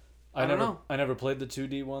never know. I never played the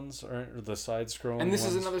 2D ones or the side scrolling. and this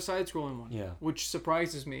ones. is another side-scrolling one. Yeah. Which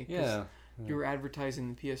surprises me. 'cause Yeah. You were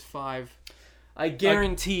advertising the PS5. I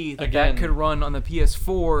guarantee that again- could run on the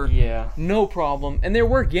PS4. Yeah. No problem. And there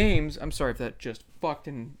were games. I'm sorry if that just fucked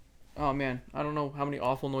in. Oh man, I don't know how many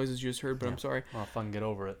awful noises you just heard, but I'm sorry. Well, fucking get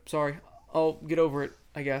over it. Sorry. I'll get over it,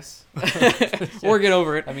 I guess. Or get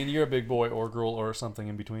over it. I mean, you're a big boy or girl or something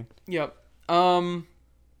in between. Yep. But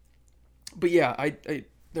yeah, I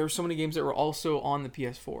there were so many games that were also on the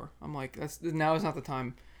PS4. I'm like, now is not the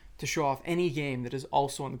time to show off any game that is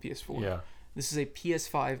also on the PS4. Yeah. This is a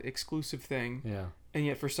PS5 exclusive thing. Yeah. And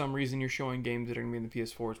yet, for some reason, you're showing games that are going to be in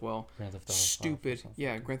the PS4 as well. Grand Theft Auto 5 or Stupid. something.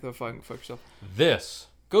 Yeah, Grand Theft Auto 5, fuck yourself. This,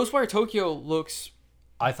 Ghostwire Tokyo looks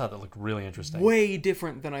I thought that looked really interesting. way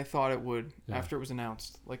different than I thought it would Yeah. after it was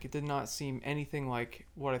announced. Like, it did not seem anything like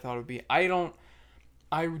what I thought it would be.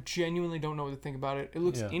 I genuinely don't know what to think about it. It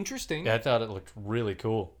looks Yeah. interesting. Yeah, I thought it looked really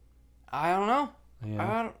cool. I don't know.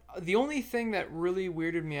 Yeah. The only thing that really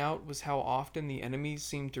weirded me out was how often the enemies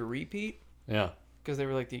seemed to repeat. Yeah. Because they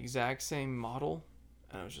were like the exact same model.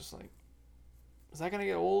 And I was just like, is that going to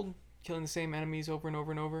get old? Killing the same enemies over and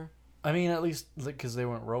over and over? I mean, at least because they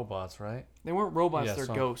weren't robots, right? They weren't robots, Yeah, they're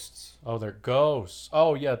so- ghosts. Oh, they're ghosts.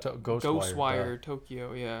 Oh, yeah, Ghostwire. Ghostwire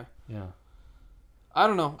Tokyo, yeah. Yeah. I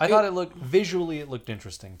don't know. I thought it looked, visually, it looked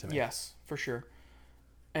interesting to me. Yes, for sure.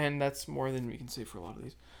 And that's more than we can say for a lot of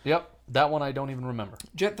these. Yep. That one I don't even remember.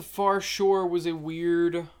 Jet the Far Shore was a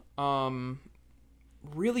weird,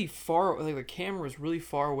 really far, like the camera was really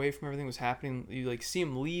far away from everything that was happening. You like see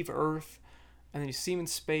him leave Earth, and then you see him in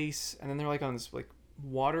space, and then they're like on this like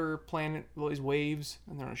water planet, all these waves,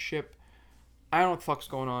 and they're on a ship. I don't know what the fuck's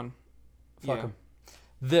going on. Fuck Yeah. them.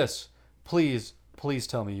 This, please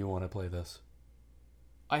tell me you want to play this.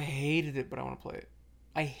 I hated it, but I want to play it.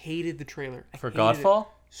 I hated the trailer. I For hated Godfall? it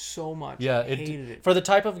so much. Yeah, I hated it. For the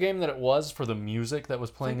type of game that it was, for the music that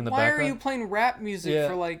was playing in the Why background. are you playing rap music Yeah.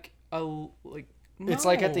 for like a like? It's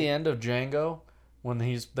like at the no. end of Django when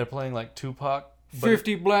they're playing like Tupac. but-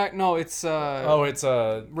 50 Black. No, it's Oh, it's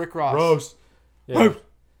Rick Ross. Roast. Yeah.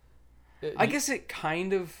 I guess it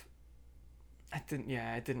kind of. It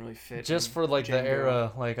didn't really fit. Just in for like the Django.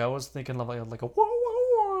 era, like I was thinking of like a whoa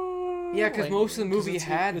whoa whoa. Yeah, because like, most of the 'cause movie it's-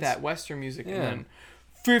 had it's that Western music, Yeah. and then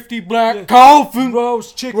 50 Black Coffin,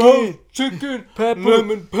 roast chicken, roast chicken, pepper,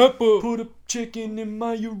 lemon pepper, put a chicken in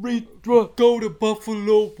my urethra. go to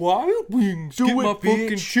Buffalo Wild Wings, Do get it, my fucking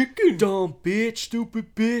bitch. chicken. Dumb bitch,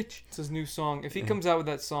 stupid bitch. It's his new song. If he comes out with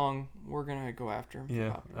that song, we're gonna go after him. for Yeah,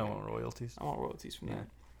 copyright. I want royalties. I want royalties from Yeah. that.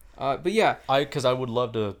 But yeah, Because I would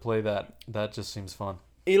love to play that. That just seems fun.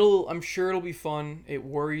 I'm sure it'll be fun. It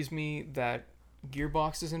worries me that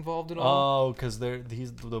Gearbox is involved at all. Oh, because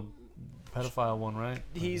he's the pedophile one, right?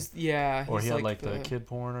 He's Or he's he had like the kid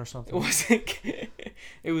porn or It something. wasn't.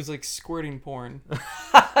 It was like squirting porn.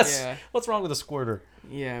 Yeah. What's wrong with a squirter?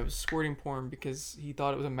 Yeah, it was squirting porn because he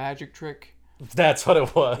thought it was a magic trick. That's what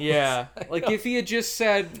it was. Yeah, like if he had just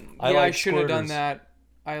said, I "Yeah, I like shouldn't have done squirters." that.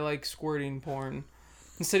 I like squirting porn."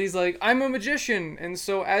 Instead, he's like, "I'm a magician, and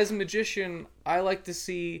so as a magician, I like to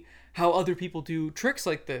see how other people do tricks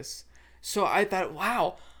like this." So I thought,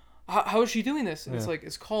 "Wow, how is she doing this?" And it's Yeah. like,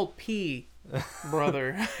 "It's called pee,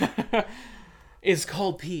 brother. It's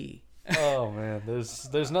called pee." Oh man,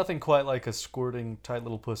 there's nothing quite like a squirting tight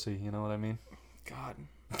little pussy. You know what I mean? God.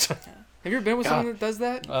 Have you ever been with someone that does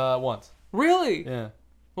that? Once. Really? Yeah.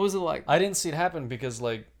 What was it like? I didn't see it happen because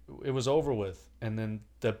like it was over with, and then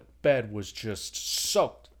the bed was just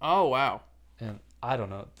soaked. Oh wow. And I don't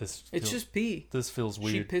know. It's just pee. This feels She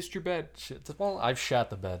weird. pissed your bed. Shit. Well, I've shat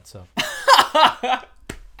the bed, so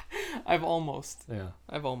I've almost. yeah.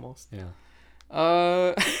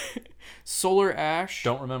 Solar Ash.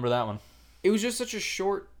 Don't remember that one. It was just such a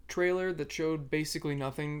short trailer that showed basically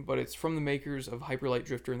nothing, but it's from the makers of Hyper Light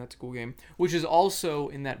Drifter, and that's a cool game, which is also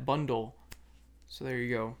in that bundle. So there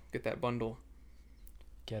you go. Get that bundle.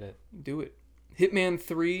 Get it. Do it. Hitman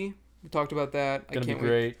 3. We talked about that. Gonna be great.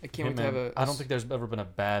 Wait. I can't wait to have a. I don't think there's ever been a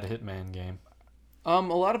bad Hitman game. A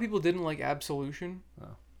lot of people didn't like Absolution. Oh.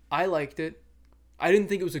 I liked it. I didn't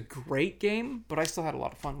think it was a great game, but I still had a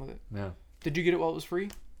lot of fun with it. Yeah. Did you get it while it was free?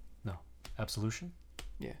 No. Absolution?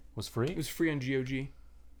 Yeah. Was free? It was free on GOG.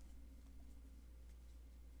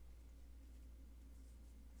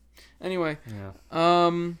 Anyway,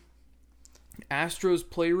 Yeah. Astro's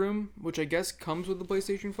Playroom, which I guess comes with the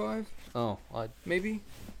PlayStation 5, Oh. maybe?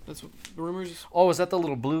 That's what the rumors. Oh, is that the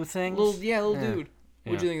little blue thing? Little Yeah. dude.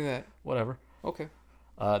 What'd you think of that? Whatever. Okay.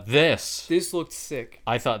 This. This looked sick.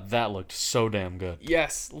 I thought that looked so damn good.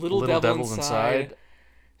 Yes, Little Devils Inside.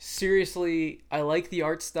 Seriously, I like the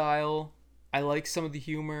art style. I like some of the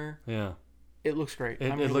humor. Yeah. It looks great.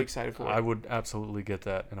 I'm really excited for it. I would absolutely get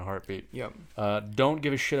that in a heartbeat. Yep. Don't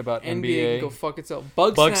give a shit about NBA NBA. can go fuck itself.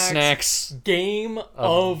 Bugsnax. Game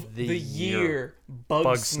of the year. year.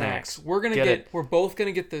 Bugsnax. We're both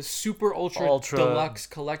gonna get the Super Ultra Deluxe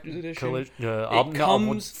Collector's Edition.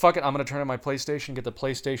 Fuck it. I'm gonna turn on my PlayStation. Get the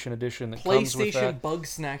PlayStation edition that comes with PlayStation that.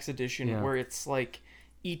 Bugsnax Edition, Yeah. where it's like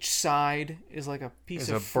each side is like a piece It's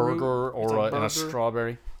of a fruit. burger It's or and a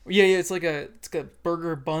strawberry. Yeah, it's got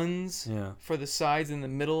burger buns Yeah. for the sides. In the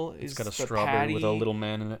middle is It's got a the strawberry patty. with a little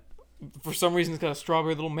man in it. For some reason, it's got a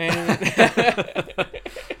strawberry little man in it.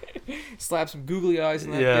 Slap some googly eyes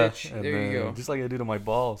in that bitch. and There you then- go. Just like I do to my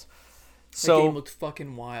balls. That game So looked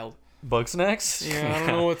fucking wild. Bugsnax. Yeah, I don't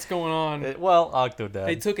know what's going on. Octodad.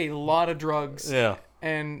 They took a lot of drugs Yeah.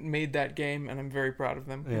 and made that game, and I'm very proud of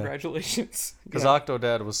them. Yeah. Congratulations. Because Yeah.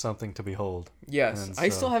 Octodad was something to behold. Yes, and I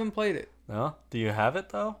so- still haven't played it. No? Do you have it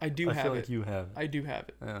though? I do I have feel it. like you have it. I do have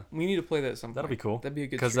it. Yeah. We need to play that at some That'll point. be cool. That'd be a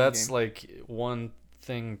good Because stream that's game. like one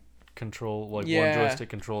thing one Yeah. joystick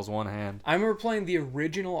controls one hand. I remember playing the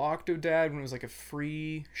original Octodad when it was like a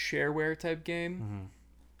free shareware type game,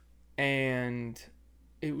 and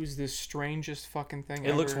it was the strangest fucking thing.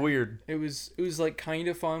 It looks ever. weird. It was like kind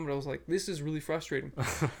of fun, but I was like, this is really frustrating.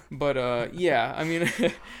 But yeah, I mean,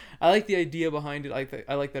 I like the idea behind it.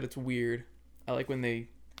 I like that it's weird. I like when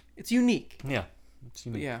it's unique. Yeah. It's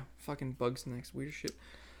But unique. yeah, fucking Bugsnax, weird as shit.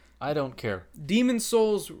 I don't care. Demon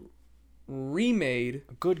Souls remade.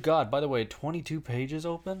 Good God. By the way, 22 pages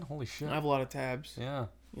open? Holy shit. I have a lot of tabs. Yeah.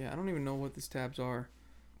 Yeah, I don't even know what these tabs are.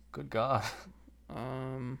 Good God.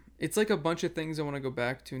 It's like a bunch of things I want to go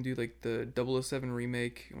back to and do, like the 007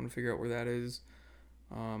 remake. I want to figure out where that is.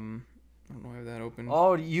 I don't know. I have that open.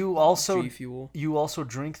 Oh, you also G Fuel.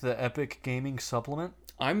 drink the Epic Gaming supplement?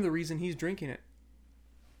 I'm the reason he's drinking it.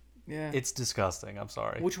 Yeah. It's disgusting. I'm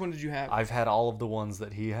sorry. Which one did you have? I've had all of the ones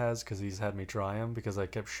that he has because he's had me try them because I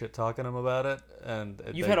kept shit talking him about it. And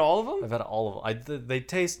You've had all of them? I've had all of them. They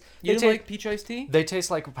taste. You didn't like peach iced tea? They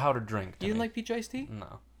taste like a powdered drink. You didn't like peach iced tea?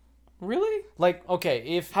 No. Really? Like, okay,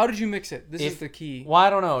 if How did you mix it? This is the key. Well, I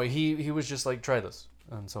don't know. He was just like, try this,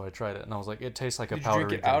 and so I tried it, and I was like, it tastes like a Did you powdered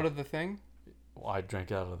drink it out of the thing? Well, I drank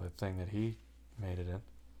it out of the thing that he made it in.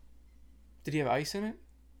 Did he have ice in it?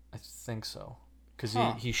 I think so. Because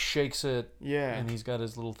Huh. he shakes it, Yeah. and he's got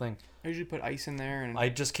his little thing. I usually put ice in there, and I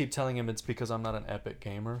just keep telling him it's because I'm not an Epic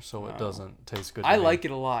gamer, so it Oh. doesn't taste good. I like it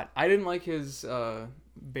a lot. I didn't like his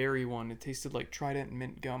berry one. It tasted like Trident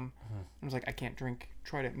mint gum. I was like, I can't drink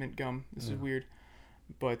Trident mint gum. This is weird.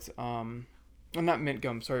 But I'm not mint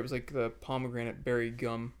gum. Sorry, it was like the pomegranate berry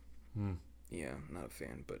gum. Yeah, I'm not a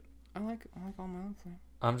fan, but I like all my other things.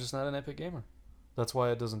 I'm just not an Epic gamer. That's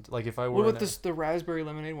why it doesn't like if I were. What about the raspberry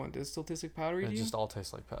lemonade one? Does it still taste like powdery to It you? just all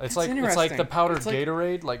tastes like powder. That's It's like the interesting. powdered It's like-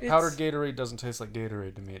 Gatorade. Like it's- powdered Gatorade doesn't taste like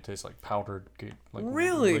Gatorade to me. It tastes like powdered like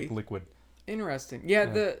Really? liquid. Interesting.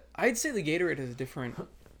 Yeah, I'd say the Gatorade is different.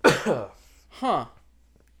 Huh.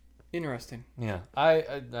 Interesting. Yeah, I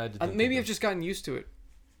didn't Maybe think I've just gotten used to it.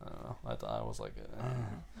 I don't know. I thought I was like,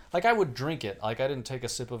 like I would drink it. Like I didn't take a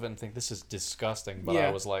sip of it and think this is disgusting. But Yeah.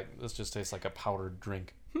 I was like, this just tastes like a powdered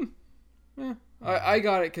drink. Yeah. I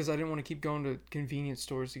got it because I didn't want to keep going to convenience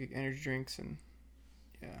stores to get energy drinks, and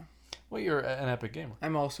yeah. Well, you're an Epic gamer.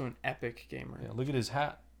 I'm also an epic gamer. Yeah, look at his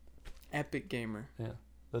hat. epic gamer. Yeah,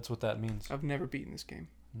 that's what that means. I've never beaten this game.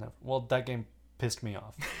 Never. Well, that game pissed me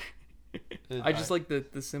off. I just like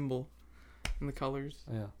the symbol and the colors.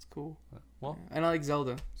 Yeah. It's cool. Well, yeah. And I like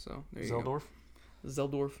Zelda, so there you Zeldorf. go.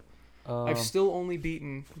 Zeldorf. I've still only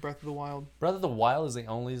beaten Breath of the Wild. Breath of the Wild is the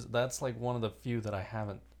only. That's like one of the few that I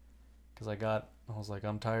haven't, because I was like,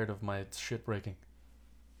 I'm tired of my shit breaking.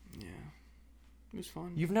 Yeah, it was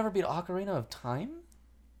fun. You've never beat Ocarina of Time?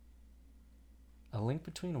 A Link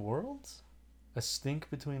Between Worlds? A Stink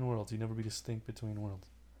Between Worlds. You never beat a Stink Between Worlds.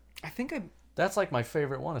 I think I That's like my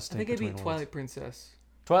favorite one. A Stink Between beat Worlds. Twilight Princess.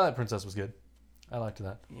 Twilight Princess was good. I liked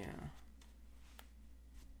that. Yeah.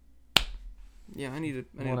 Yeah, I need to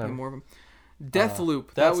play Whatever. more of them. Deathloop.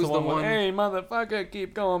 That That's was the one. Hey, motherfucker,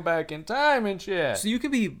 keep going back in time and shit. So you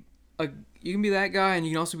can be that guy, and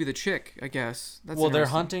you can also be the chick, I guess. That's Well, they're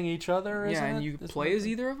interesting. hunting each other. Yeah, isn't and it? you This play one as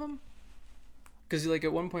thing? either of them. Because like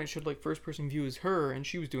at one point it showed like first person view as her, and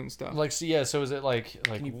she was doing stuff. Like, so yeah. So is it like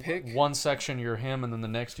Can you pick? one section you're him, and then the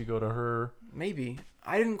next you go to her? Maybe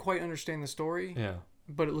I didn't quite understand the story, Yeah.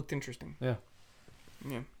 but it looked interesting. Yeah.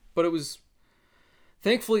 Yeah, but it was.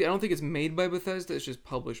 Thankfully, I don't think it's made by Bethesda. It's just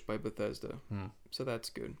published by Bethesda, so that's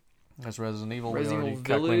good. That's Resident Evil. Resident we Evil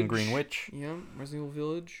already Village. Kathleen Green Witch. Yeah, Resident Evil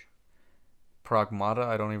Village. Pragmata.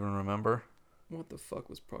 I don't even remember. What the fuck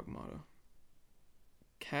was Pragmata?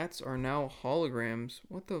 Cats are now holograms.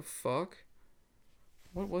 What the fuck?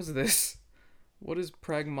 What was this? What is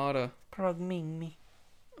Pragmata? Pragmini.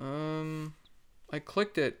 I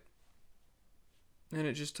clicked it, and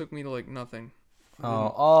it just took me to like nothing.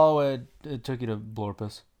 It took you to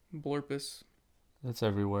Blorpus. Blorpus. It's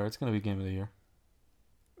everywhere. It's gonna be Game of the Year.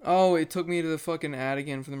 Oh, it took me to the fucking ad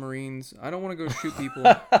again for the Marines. I don't want to go shoot people.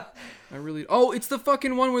 I really. Oh, it's the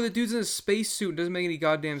fucking one where the dude's in a spacesuit. It doesn't make any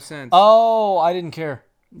goddamn sense. Oh, I didn't care.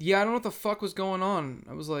 Yeah, I don't know what the fuck was going on.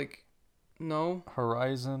 I was like, no.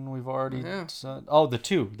 Horizon, we've already Yeah. said. Oh, the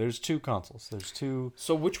two. There's two consoles. There's two.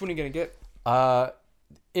 So which one are you gonna get?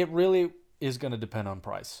 It really is gonna depend on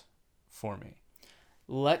price for me.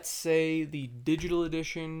 Let's say the digital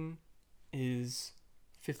edition is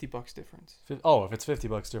 $50 difference. If it's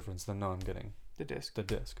 $50 difference, then no, I'm getting The disc. the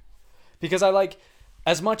disc. Because I like,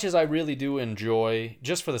 as much as I really do enjoy,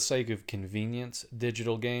 just for the sake of convenience,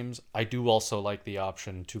 digital games, I do also like the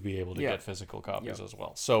option to be able to get physical copies as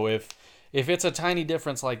well. So if it's a tiny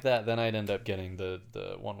difference like that, then I'd end up getting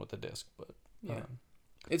the one with the disc. But Yeah.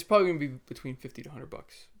 It's probably gonna be between $50 to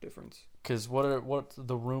 $100 difference. because what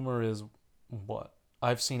the rumor is, what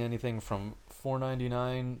I've seen anything from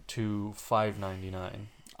 $4.99 to $5.99.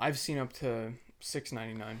 I've seen up to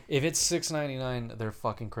 $6.99. If it's $6.99, they're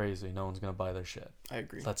fucking crazy. No one's gonna buy their shit. I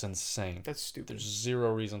agree. That's insane. That's stupid. There's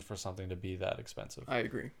zero reason for something to be that expensive. I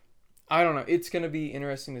agree. I don't know. It's gonna be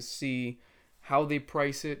interesting to see how they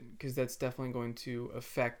price it, because that's definitely going to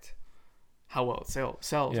affect how well it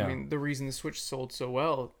sells. Yeah. I mean, the reason the Switch sold so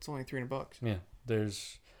well, it's only $300. Yeah,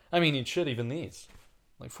 it should even these.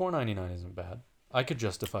 Like $4.99 isn't bad. I could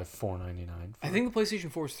justify $4.99. I think the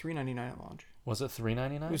PlayStation 4 was $3.99 at launch. Was it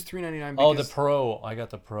 $3.99? It was $3.99. Oh, the Pro. I got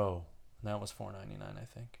the Pro. And that was $4.99, I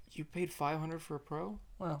think. You paid $500 for a Pro?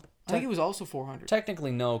 Well, I think it was also $400.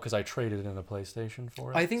 Technically, no, because I traded in a PlayStation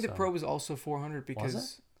for it. I think the Pro was also $400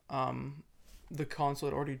 because Was the console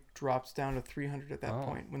had already dropped down to $300 at that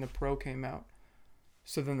point when the Pro came out.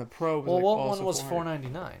 So then the Pro was Well, what also one was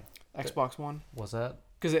 $400. $4.99? Xbox One. Was that?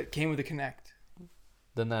 Because it came with the Kinect.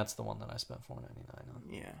 Then that's the one that I spent $4.99 on.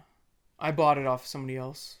 Yeah. I bought it off somebody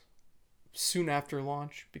else soon after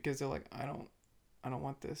launch because they're like, I don't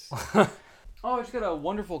want this. Oh, I just got a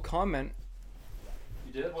wonderful comment.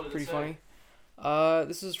 You did? What did Pretty funny.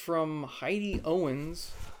 This is from Heidi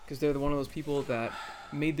Owens, because they're one of those people that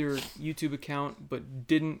made their YouTube account but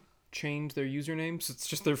didn't change their username, so it's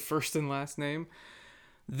just their first and last name.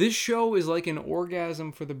 This show is like an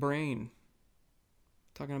orgasm for the brain.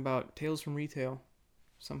 Talking about Tales from Retail.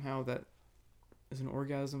 Somehow that is an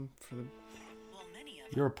orgasm for the...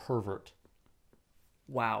 You're a pervert.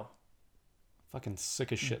 Wow. Fucking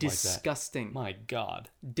sick as shit Disgusting. like that. My God.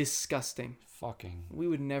 Disgusting. Fucking We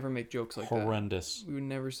would never make jokes like horrendous. that. We would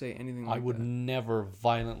never say anything like that. I would never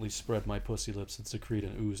violently spread my pussy lips and secrete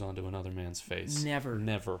an ooze onto another man's face. Never.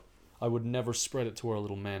 Never. I would never spread it to where a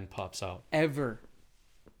little man pops out. Ever.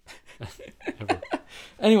 Ever.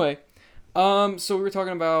 Anyway, so we were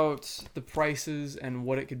talking about the prices and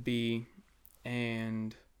what it could be,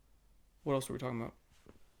 and what else were we talking about?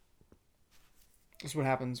 This is what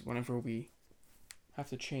happens whenever we have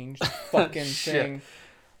to change the fucking thing.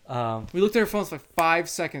 We looked at our phones for 5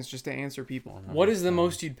 seconds just to answer people. What is the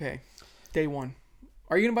most you'd pay? Day one.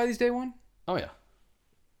 Are you gonna buy these day one? Oh, yeah.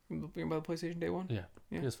 You gonna buy the PlayStation day one? Yeah.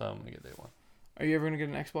 Yeah. PS5, I'm going to get day one. Are you ever gonna get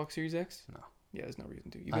an Xbox Series X? No. Yeah, there's no reason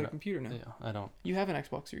to. You got a computer now. Yeah, I don't. You have an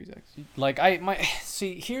Xbox Series X. Like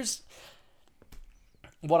see, here's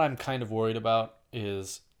what I'm kind of worried about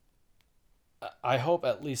is I hope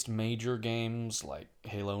at least major games like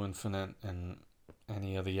Halo Infinite and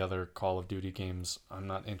any of the other Call of Duty games I'm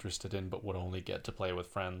not interested in but would only get to play with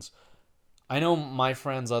friends. I know my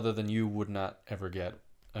friends other than you would not ever get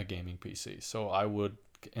a gaming PC. So I would,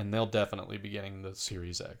 and they'll definitely be getting the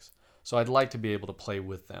Series X. So I'd like to be able to play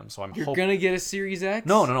with them. So You're gonna get a Series X?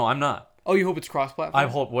 No, I'm not. Oh, you hope it's cross-platform? I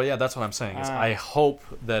hope. Well, yeah, that's what I'm saying. Is I hope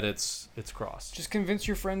that it's cross. Just convince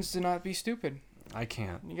your friends to not be stupid. I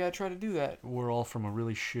can't. You gotta try to do that. We're all from a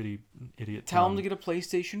really shitty idiot Tell town. them to get a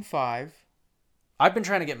PlayStation 5. I've been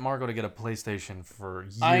trying to get Marco to get a PlayStation for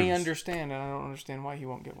years. I understand, and I don't understand why he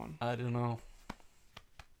won't get one. I don't know.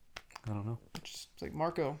 It's like,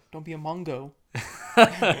 Marco, don't be a Mongo.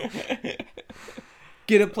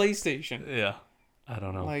 Get a PlayStation. Yeah. I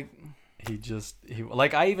don't know.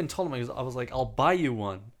 Like, I even told him, I was like, I'll buy you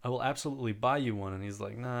one. I will absolutely buy you one. And he's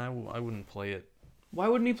like, nah, I wouldn't play it. why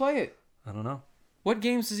wouldn't he play it? I don't know. What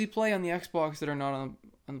games does he play on the Xbox that are not on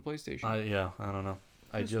the PlayStation? I don't know.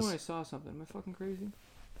 I saw something. Am I fucking crazy?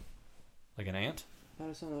 Like an ant? I thought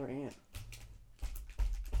I saw another ant.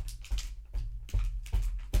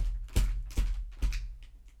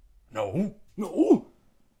 No. No!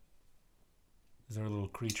 Is there a little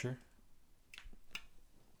creature?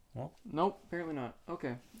 Well. Nope, apparently not.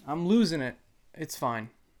 Okay. I'm losing it. It's fine.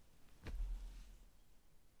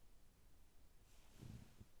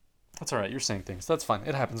 That's all right. You're saying things. That's fine.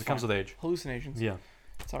 It happens. It comes with age. Hallucinations. Yeah.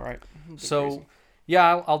 It's all right. So,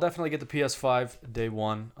 yeah, I'll definitely get the PS5 day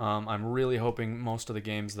one. I'm really hoping most of the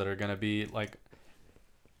games that are going to be like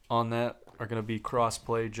on that are going to be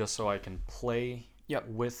cross-play just so I can play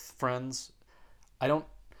with friends. I don't...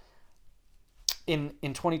 In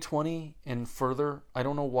 2020 and further, I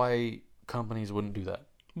don't know why companies wouldn't do that.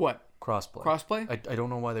 What? Crossplay. Crossplay? I don't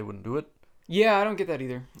know why they wouldn't do it. Yeah, I don't get that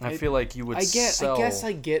either. I feel like you would I sell... guess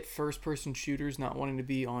I get first-person shooters not wanting to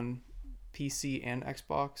be on PC and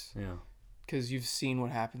Xbox. Yeah. Because you've seen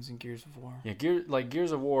what happens in Gears of War. Yeah,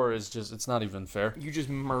 Gears of War is just... It's not even fair. You just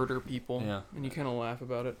murder people. Yeah. And you kind of laugh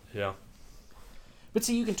about it. Yeah. But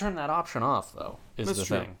see, you can turn that option off, though, That's the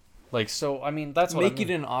true. thing. Like, so, I mean, that's what Make it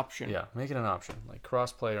an option. Yeah, make it an option. Like,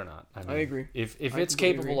 cross-play or not. I agree. If I it's completely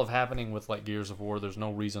capable agree. of happening with, like, Gears of War, there's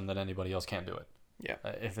no reason that anybody else can't do it. Yeah.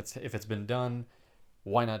 If it's been done,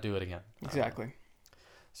 why not do it again? Exactly.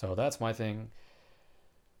 So that's my thing.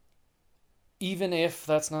 Even if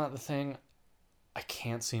that's not the thing, I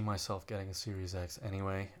can't see myself getting a Series X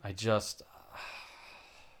anyway. I just...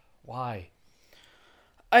 why?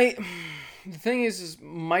 The thing is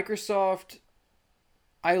Microsoft...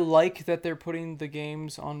 I like that they're putting the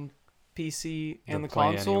games on PC and the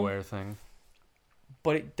Play console, Anywhere thing.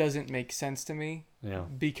 but it doesn't make sense to me. Yeah.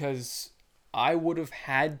 Because I would have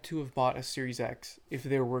had to have bought a Series X if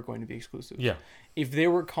they were going to be exclusive. Yeah. If they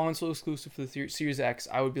were console exclusive for the Series X,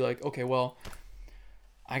 I would be like, okay, well,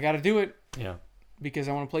 I got to do it. Yeah. Because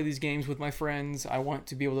I want to play these games with my friends. I want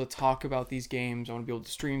to be able to talk about these games. I want to be able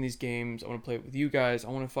to stream these games. I want to play it with you guys. I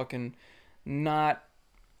want to fucking not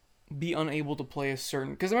be unable to play a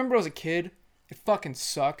certain... Because I remember as a kid, it fucking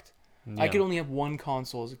sucked. Yeah. I could only have one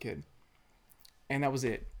console as a kid. And that was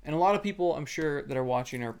it. And a lot of people, I'm sure, that are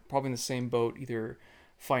watching are probably in the same boat, either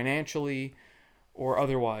financially or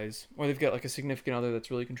otherwise. Or they've got like a significant other that's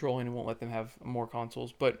really controlling and won't let them have more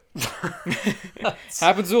consoles. But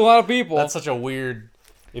happens to a lot of people. That's such a weird...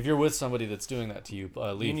 If you're with somebody that's doing that to you,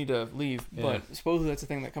 leave. You need to leave. Yeah. But supposedly that's a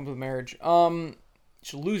thing that comes with marriage. You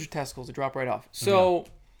should lose your testicles to drop right off. So... Yeah.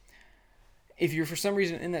 If you're for some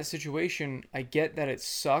reason in that situation, I get that it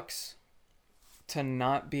sucks to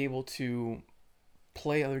not be able to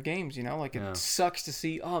play other games, you know? Like, it sucks to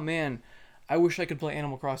see, oh man, I wish I could play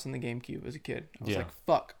Animal Crossing the GameCube as a kid. I was like,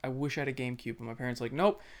 fuck, I wish I had a GameCube. And my parents were like,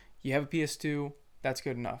 nope, you have a PS2, that's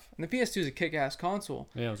good enough. And the PS2 is a kick-ass console.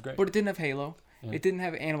 Yeah, it was great. But it didn't have Halo. Yeah. It didn't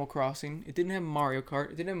have Animal Crossing. It didn't have Mario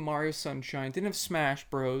Kart. It didn't have Mario Sunshine. It didn't have Smash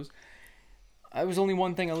Bros. It was only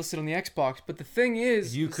one thing I listed on the Xbox, but the thing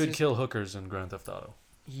is... You could kill hookers in Grand Theft Auto.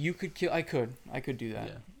 You could kill... I could do that.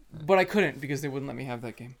 Yeah. But I couldn't because they wouldn't let me have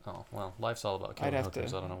that game. Oh, well, life's all about killing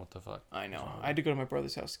hookers. I don't know what the fuck. I know. I had to go to my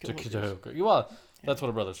brother's house to kill hookers. Hooker. Well, that's what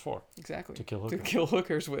a brother's for. Exactly. To kill hookers. To kill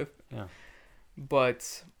hookers with. Yeah.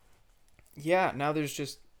 But, yeah, now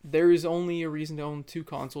there is only a reason to own 2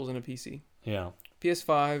 consoles and a PC. Yeah.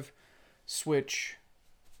 PS5, Switch,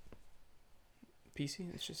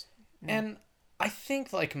 PC. It's just... Yeah. And I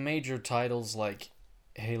think, like, major titles like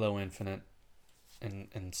Halo Infinite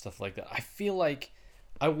and stuff like that, I feel like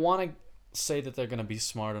I want to... say that they're going to be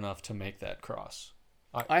smart enough to make that cross.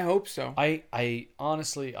 I hope so. I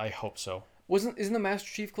honestly, I hope so. Isn't the Master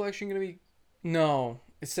Chief Collection gonna be? No,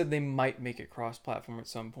 it said they might make it cross-platform at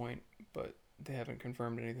some point, but they haven't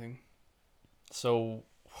confirmed anything. So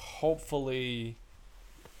hopefully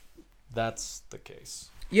that's the case.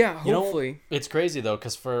 Yeah, hopefully. It's crazy though,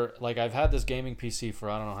 because for like I've had this gaming PC for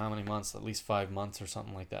I don't know how many months, at least 5 months or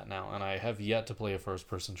something like that now, and I have yet to play a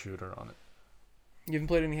first-person shooter on it. You haven't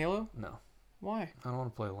played any Halo? No, Why? I don't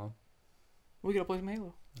want to play alone. We gotta play some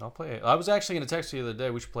Halo. I'll play it. I was actually going to text you the other day.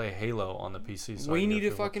 We should play Halo on the PC. So We need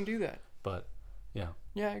to fucking do that. But, yeah.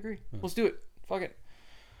 Yeah, I agree. Yeah. Let's do it. Fuck it.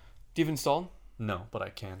 Do you have installed? No, but I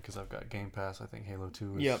can because I've got Game Pass. I think Halo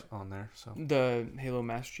 2 is Yep. on there. So The Halo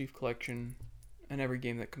Master Chief Collection and every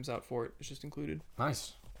game that comes out for it is just included.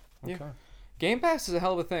 nice. Okay. Yeah. Game Pass is a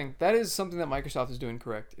hell of a thing. That is something that Microsoft is doing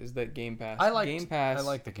correct. Is that Game Pass? Game Pass. I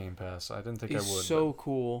like the Game Pass. I didn't think I is would. so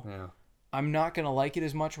cool. Yeah. I'm not gonna like it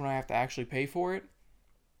as much when I have to actually pay for it.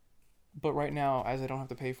 But right now, as I don't have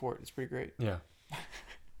to pay for it, it's pretty great. Yeah.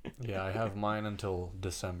 Yeah, I have mine until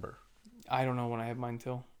December. I don't know when I have mine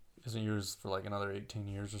till. Isn't yours for like another 18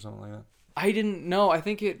 years or something like that? I didn't know. I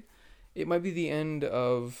think it might be the end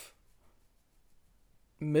of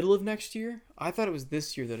middle of next year. I thought it was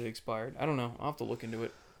this year that it expired. I don't know. I'll have to look into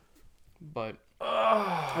it. But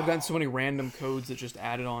I've gotten so many random codes that just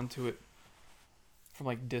added on to it from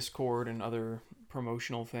like Discord and other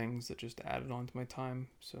promotional things that just added on to my time.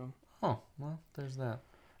 So. Oh, well, there's that.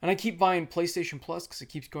 And I keep buying PlayStation Plus because it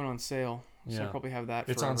keeps going on sale. So Yeah. I'll probably have that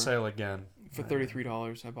It's forever. on sale again. For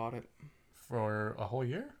 $33, I bought it. For a whole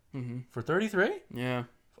year? Mm-hmm. For 33? Yeah.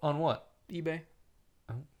 On what? eBay.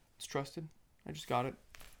 Oh. It's trusted. I just got it.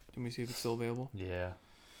 Let me see if it's still available. Yeah.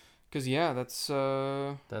 Because, yeah, that's...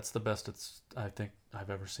 That's the best I think I've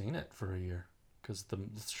ever seen it for a year. Because the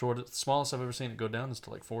smallest I've ever seen it go down is to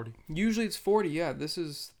like 40. Usually it's 40, yeah. This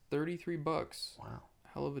is $33. Wow.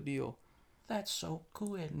 Hell of a deal. That's so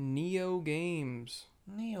cool. Neo Games.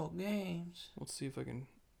 Neo Games. Let's see if I can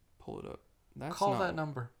pull it up. That's Call not, that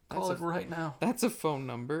number. Call it right now. That's a phone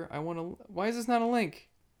number. I want to... Why is this not a link?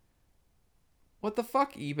 What the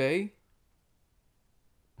fuck, eBay?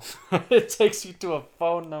 It takes you to a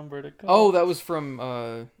phone number to call. Oh, that was from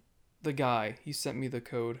the guy. He sent me the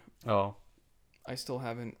code. Oh. I still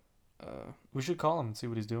haven't... We should call him and see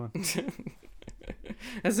what he's doing.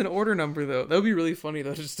 As an order number, though. That would be really funny,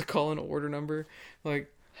 though, just to call an order number.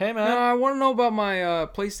 Like, Hey, man. I want to know about my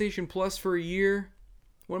PlayStation Plus for a year.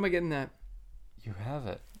 What am I getting that? You have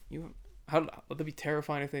it. Would that be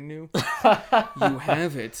terrifying if they knew? You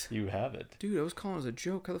have it. You have it. Dude, I was calling as a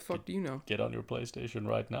joke. How the fuck do you know? Get on your PlayStation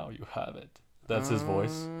right now. You have it. That's his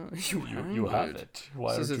voice. You have it.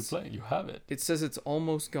 Why Says aren't you it's- playing? You have it. It says it's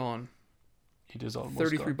almost gone. It is almost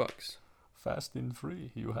 $33. gone. Fast and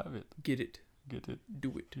free. You have it. Get it. Get it.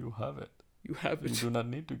 Do it. You have it. You have You it. do not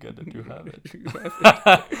need to get it. You have it. You have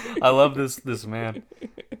it. I love this man.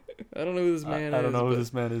 I don't know who this man is. I don't know who but-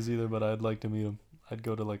 this man is either, but I'd like to meet him. I'd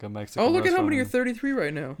go to like a Mexican Oh, look at how many are restaurant 33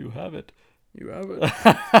 right now. and- You have it. You have it.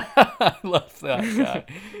 I love that guy.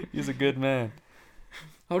 He's a good man.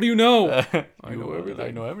 How do you know? I know everything.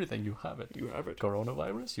 I know everything. You have it. You have it.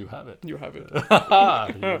 Coronavirus. You have it. You have it.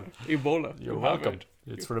 You- Ebola. You're you welcome. Have it.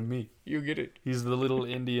 It's from me. You get it. He's the little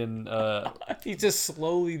Indian. He's just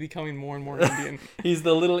slowly becoming more and more Indian. He's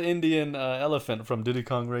the little Indian elephant from Diddy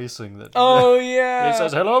Kong Racing. That Oh yeah. he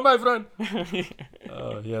says, "Hello, my friend."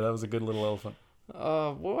 Yeah, that was a good little elephant.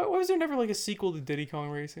 Why was there never like a sequel to Diddy Kong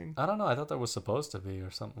Racing? I don't know. I thought there was supposed to be or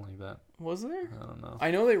something like that. Was there? I don't know. I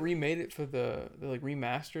know they remade it for they like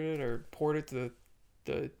remastered it or ported it to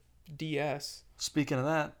the DS. Speaking of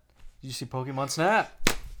that, did you see Pokemon Snap?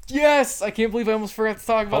 Yes, I can't believe I almost forgot to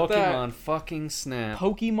talk about Pokemon fucking Snap.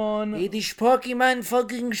 Pokemon It is Pokemon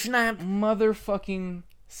fucking Snap. motherfucking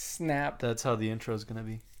Snap. That's how the intro is gonna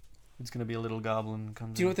be. It's gonna be a little goblin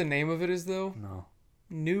comes. Do you know what the name of it is though? No.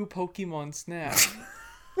 New Pokemon Snap.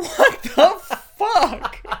 What the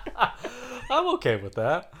fuck? I'm okay with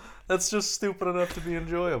that. That's just stupid enough to be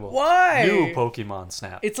enjoyable. Why? New Pokemon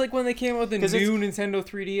Snap. It's like when they came out with the 'Cause new Nintendo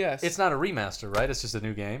 3DS. It's not a remaster, right? It's just a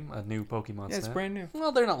new game, a new Pokemon yeah, Snap. it's brand new.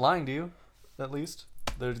 Well, they're not lying to you, at least.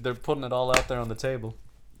 They're putting it all out there on the table.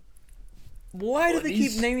 Why do they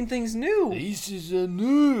keep naming things new? This is a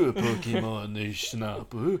new Pokemon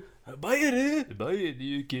Snap. Buy it, buy it.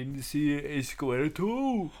 You can see a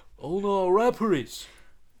Squirtle on our wrappers.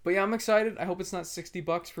 But yeah, I'm excited. I hope it's not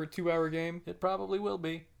 $60 for a 2-hour game. It probably will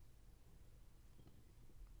be.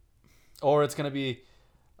 Or it's gonna be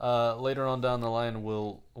later on down the line.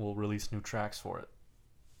 We'll release new tracks for it,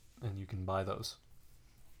 and you can buy those.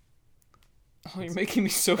 Oh, you're making me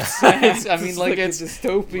so sad. I mean, like, it's a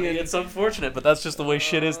dystopian. It's unfortunate, but that's just the way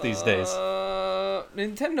shit is these days.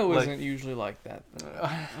 Nintendo Like- isn't usually like that, though.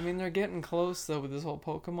 I mean, they're getting close, though, with this whole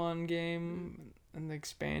Pokemon game and the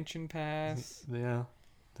expansion pass. Yeah.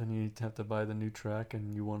 Then you have to buy the new track,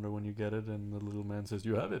 and you wonder when you get it, and the little man says,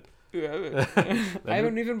 "You have it." You have it. I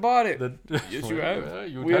haven't even bought it. Yes, you have.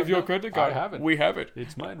 We have your credit card. I have it. We have it.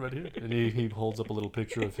 It's mine right here. And he holds up a little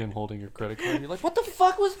picture of him holding your credit card. And you're like, what the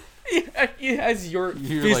fuck was? Yeah, it has your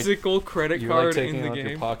You're like- physical credit You're card like taking in it the out your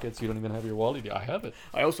game. pockets. You don't even have your wallet. I have it.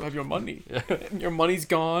 I also have your money. Your money's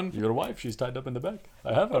gone. Your wife, she's tied up in the back.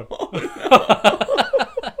 I have her.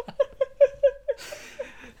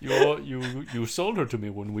 You sold her to me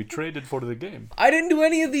when we traded for the game. I didn't do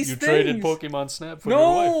any of these You things. traded Pokemon Snap for No.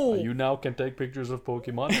 your wife. You now can take pictures of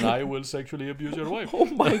Pokemon, and I will sexually abuse your wife. Oh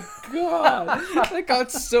my god. That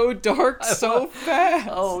got so dark so fast.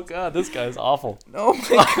 Oh god, this guy's awful. Oh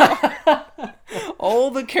my god. All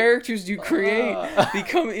the characters you create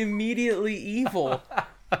become immediately evil.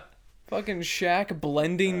 Fucking Shaq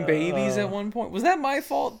blending babies at one point. Was that my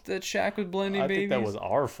fault that Shaq was blending I babies? think that was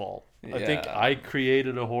our fault. I think Yeah. I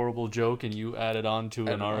created a horrible joke, and you added on to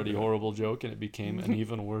an already horrible joke, and it became an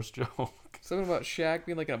even worse joke. Something about Shaq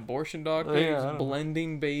being like an abortion doctor, Yeah, I just don't know.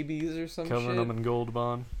 blending babies or some Covering shit. them in Gold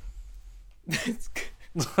Bond.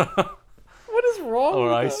 What is wrong Or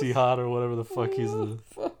with Icy us? Hot, or whatever the fuck he's the...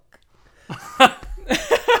 Fuck.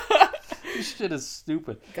 This shit is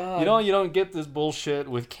stupid. God. You don't get this bullshit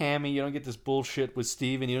with Cammy. You don't get this bullshit with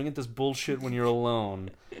Steven. You don't get this bullshit when you're alone.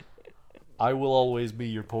 I will always be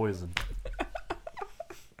your poison.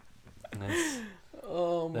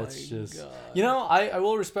 Oh my That's just... god. You know, I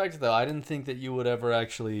will respect it, though. I didn't think that you would ever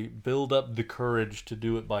actually build up the courage to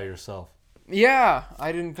do it by yourself. Yeah,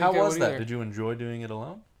 I didn't think How I was would that? either. Did you enjoy doing it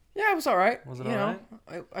alone? Yeah, it was alright. Was it you alright?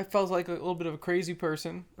 know, I felt like a little bit of a crazy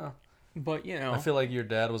person. Oh. But, you know. I feel like your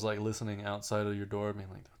dad was like listening outside of your door, being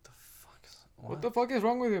like, "What the fuck? What the fuck is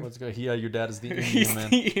wrong with him? What's going? Yeah, your dad is the He's Indian man.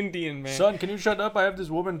 the Indian man. Son, can you shut up? I have this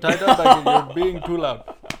woman tied up. You're being too loud.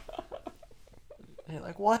 And you're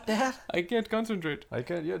like, what, Dad? I can't concentrate. I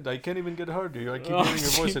can't. Yeah, I can't even get hard. I keep Oh, hearing your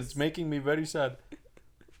voice. jeez. It's making me very sad.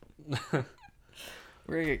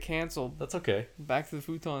 We're gonna get canceled. That's okay. Back to the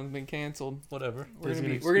Futon's been canceled. Whatever. We're Gives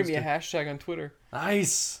gonna you be an we're gonna be a excuse hashtag on Twitter. to-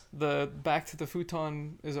 Nice. The Back to the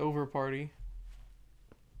Futon is over party.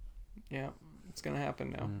 Yeah, it's gonna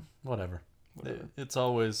happen now. Whatever. Whatever. It's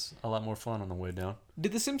always a lot more fun on the way down.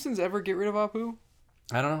 Did the Simpsons ever get rid of Apu?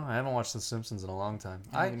 I don't know. I haven't watched The Simpsons in a long time.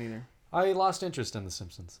 I haven't either. I lost interest in The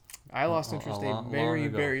Simpsons. I lost a interest long- a very, long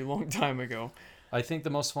ago. very long time ago. I think the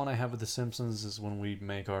most fun I have with The Simpsons is when we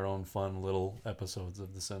make our own fun little episodes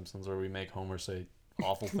of The Simpsons where we make Homer say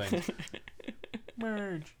awful things.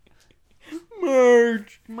 Marge.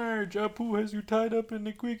 Merge! Marge, Apu has you tied up in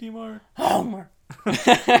the Quickie Mart. Homer!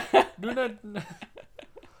 Do not...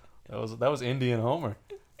 That was Indian Homer.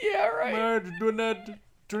 Yeah, right. Marge, do not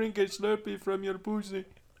drink a Slurpee from your pussy.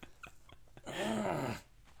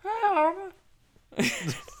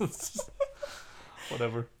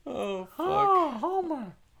 Whatever. Oh, fuck. Oh,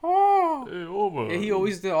 Homer. Oh. Hey, Homer. Yeah, he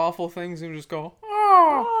always did awful things and would just go,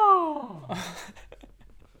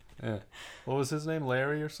 Yeah. What was his name?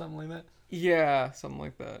 Larry or something like that? yeah, something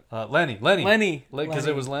like that. Lenny. Lenny. Because Lenny.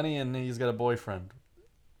 it was Lenny and he's got a boyfriend.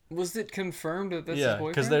 Was it confirmed that that's his Yeah,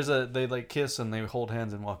 boyfriend? because they like kiss and they hold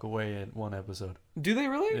hands and walk away in one episode. Do they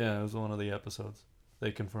really? Yeah, it was one of the episodes.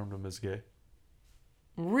 They confirmed him as gay.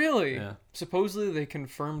 Really? Yeah. Supposedly they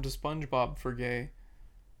confirmed SpongeBob for gay.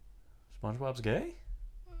 SpongeBob's gay?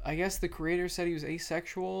 I guess the creator said he was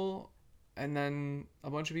asexual, and then a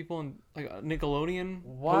bunch of people in like Nickelodeon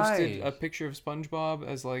posted Why? a picture of SpongeBob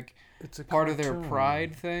as like It's a part of their cartoon.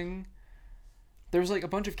 pride thing. There was like a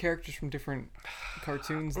bunch of characters from different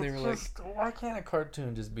cartoons. They were like, why can't a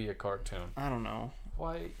cartoon just be a cartoon? I don't know.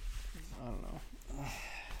 Why? I don't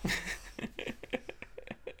know.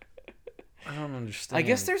 I don't understand. I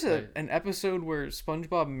guess there's Like- an episode where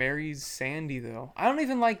SpongeBob marries Sandy though. I don't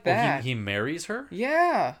even like Oh, that. he marries her?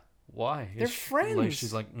 Yeah. Why? They're Like friends.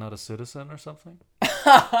 she's like not a citizen or something?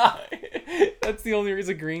 That's the only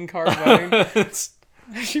reason green card wedding.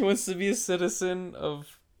 She wants to be a citizen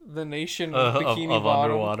of the nation of Bikini of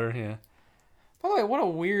Bottom. underwater, yeah. By the way, what a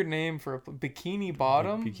weird name for a Bikini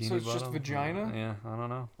Bottom. Bikini So it's just Bottom? vagina. Yeah, I don't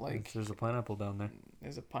know. Like- There's a pineapple down there.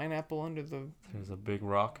 There's a pineapple under the, There's a big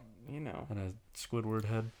rock you know. and a Squidward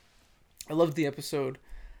head. I loved the episode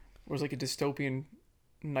where it's like a dystopian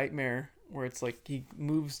nightmare where it's like he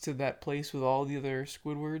moves to that place with all the other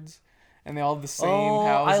Squidwards and they all have the same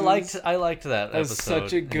houses. I liked that That was episode.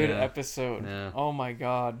 such a good Yeah. episode. Yeah. Oh my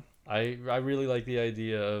god. I really like the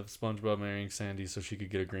idea of SpongeBob marrying Sandy so she could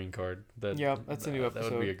get a green card. That's a new That would be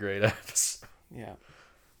episode. a great episode. Yeah.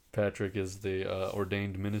 Patrick is the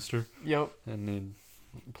ordained minister, Yep. and then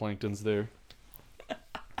Plankton's there.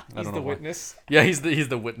 He's the witness. Yeah, he's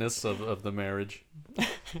the witness of the marriage.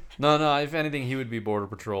 No. If anything, he would be Border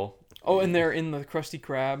Patrol. Oh, and they're in the Krusty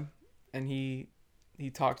Krab, and he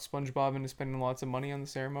talked SpongeBob into spending lots of money on the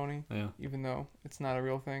ceremony, Yeah. even though it's not a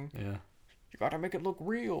real thing. Yeah. You gotta make it look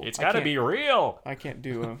real. It's I got to can't- be real. I can't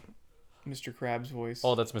do a Mr. Krabs voice.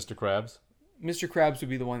 Oh, that's Mr. Krabs. Mr. Krabs would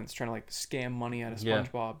be the one that's trying to like scam money out of Yeah.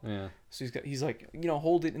 SpongeBob. Yeah. So he's like,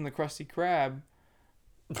 hold it in the Krusty Krab,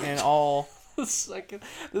 and I'll This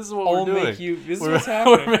is what we're doing. make you. This is we're, what's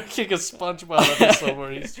happening. we're making a SpongeBob episode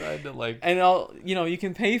where he's trying to like. And I'll, you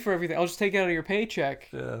can pay for everything. I'll just take it out of your paycheck.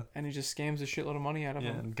 Yeah. And he just scams a shitload of money out of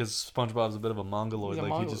Yeah, him. because SpongeBob's a bit of a mongoloid. He's a Like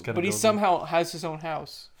Mongol. he just kind of. But he somehow has his own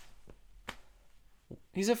house.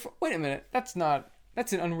 Wait a minute. That's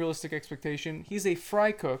an unrealistic expectation. He's a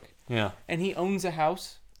fry cook, Yeah. and he owns a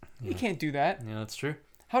house. He can't do that. Yeah, that's true.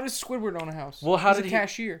 How does Squidward own a house? Well, how He's did a he-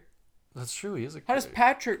 cashier? That's true. He is a. How does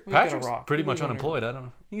Patrick? He's got a Patrick's rock. pretty He much lives under- unemployed. I don't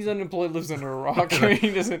know. He's unemployed, lives under a rock.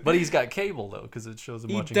 He doesn't. But he's got cable though, because it shows him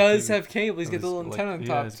He watching. does TV. have cable. He's got the little like- antenna on yeah,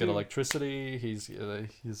 top he's too. got electricity.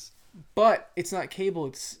 He's. But it's not cable.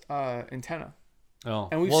 It's antenna. Oh,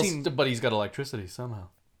 And we've well, seen- but he's got electricity somehow.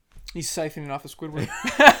 He's siphoning off of Squidward.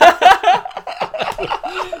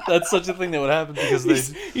 That's such a thing that would happen because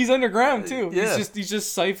he's underground too. Yeah. He's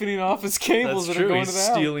just siphoning off his cables That's that true. are going He's to the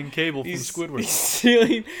house. stealing cable from He's Squidward.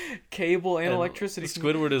 stealing cable and electricity.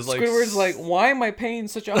 Squidward is like. Squidward's like, why am I paying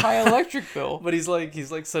such a high electric bill? But he's like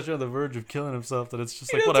such on the verge of killing himself that it's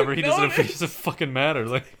just He like doesn't whatever. He notice. doesn't fucking matter.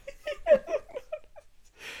 Like,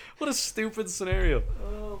 what a stupid scenario.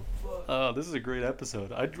 Oh, this is a great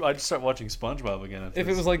episode. I'd start watching SpongeBob again If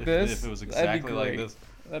it was like this, If it was that'd be exactly like great. this.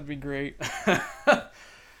 That'd be great.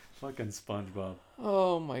 Fucking SpongeBob.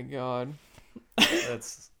 Oh my god,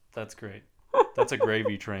 That's great. That's a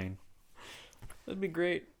gravy train. that'd be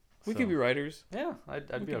great. We So- could be writers. Yeah, I'd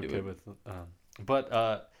We be can do okay it. with.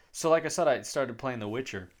 But so like I said, I started playing The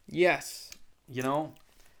Witcher. Yes. You know,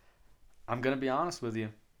 I'm gonna be honest with you.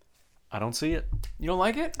 I don't see it. You don't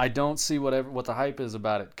like it? I don't see what the hype is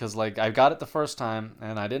about it, because like I got it the first time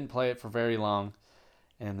and I didn't play it for very long,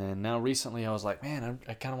 and then now recently I was like, man,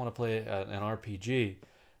 I kind of want to play an RPG,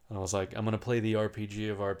 and I was like, I'm gonna play the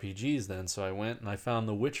RPG of RPGs then. So I went and I found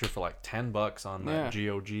The Witcher for like $10 on that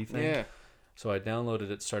GOG thing. Yeah. So I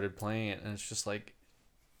downloaded it, started playing it, and it's just like,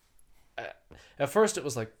 at first it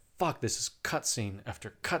was like, fuck, this is cutscene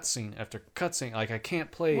after cutscene after cutscene. Like I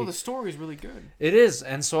can't play. Well, the story's really good. It is,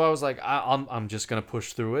 and so I was like, I'm just gonna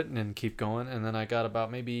push through it and keep going. And then I got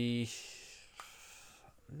about maybe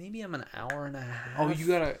I'm an hour and a half. Oh, you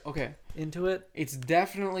gotta okay. into it. It's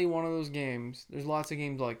definitely one of those games. There's lots of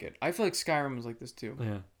games like it. I feel like Skyrim is like this too.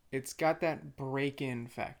 Yeah, It's got that break-in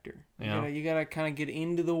factor. Yeah. You gotta kind of get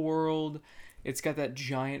into the world. It's got that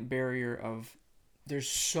giant barrier of there's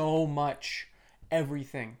so much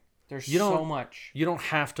everything. There's You don't- so much. you don't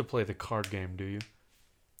have to play the card game, do you?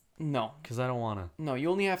 No, Because I don't wanna. no. You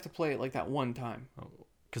only have to play it like that one time.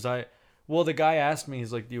 Because well, the guy asked me,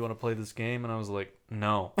 he's like, do you want to play this game? And I was like,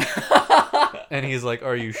 no. And he's like,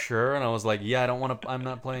 are you sure? And I was like, yeah, I'm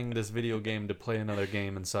not playing this video game to play another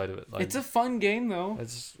game inside of it. Like, It's a fun game though.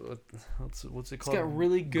 it's what's it It's called? got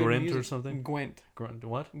really good Gwent music. or something? Gwent.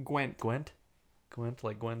 What? Gwent. Gwent,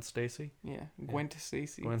 like Gwen Stacy? Yeah. Gwent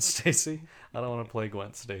Stacy. Gwen Stacy? I don't want to play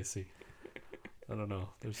Gwen Stacy. I don't know.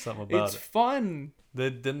 There's something about It's it. fun.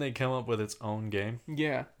 Didn't they come up with its own game?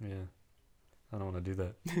 Yeah. Yeah. I don't want to do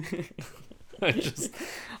that.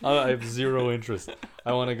 I have zero interest.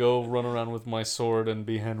 I want to go run around with my sword and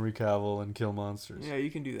be Henry Cavill and kill monsters. Yeah, you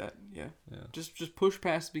can do that. Yeah. Yeah. Just push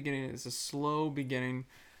past the beginning. It's a slow beginning,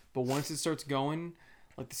 but once it starts going,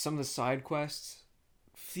 like some of the side quests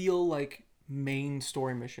feel like main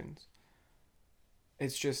story missions.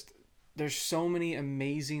 It's just there's so many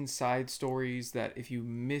amazing side stories that if you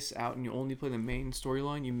miss out and you only play the main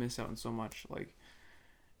storyline, you miss out on so much. Like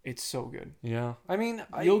it's so good. Yeah. I mean,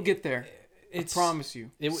 You'll get there. I it's promise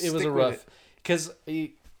you. It was Stick a with rough because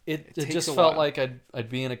it takes just a felt while. like I'd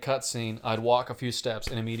be in a cutscene, I'd walk a few steps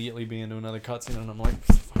and immediately be into another cutscene, and I'm like,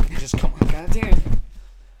 fucking just come on. God damn.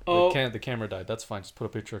 Oh, The camera died. That's fine. Just put a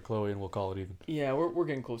picture of Chloe and we'll call it even. yeah, we're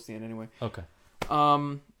getting close to the end anyway. Okay.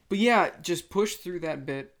 But yeah, just push through that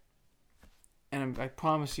bit, and I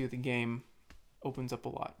promise you, the game opens up a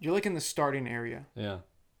lot. You're like in the starting area. Yeah.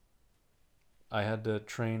 I had to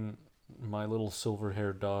train my little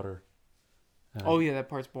silver-haired daughter. And Oh yeah, that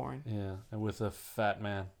part's boring. yeah, and with a fat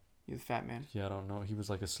man. You're the fat man. Yeah, I don't know. He was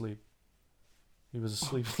like asleep. He was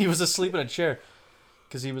asleep. He was asleep in a chair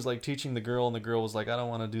because he was like teaching the girl, and the girl was like, "I don't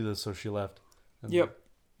want to do this," so she left. And, Yep.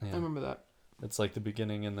 Yeah. I remember that. It's like the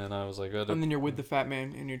beginning, and then I was like, And then you're with the fat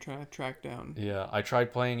man, and you're trying to track down. yeah, I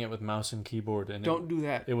tried playing it with mouse and keyboard, and Don't do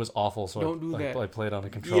that. it was awful. So Don't do that. I played on a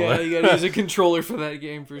controller. Yeah, you gotta use a controller for that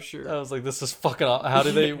game for sure. I was like, this is fucking. How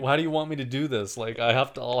do you want me to do this? Like, I'll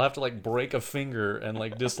have to like break a finger and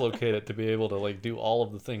like dislocate it to be able to like do all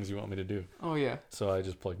of the things you want me to do. Oh yeah. So I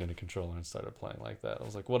just plugged in a controller and started playing like that. I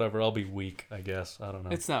was like, whatever, I'll be weak, I guess. I don't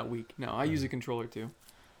know. It's not weak. No, I use a controller too.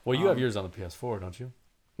 Well, you have yours on the PS4, don't you?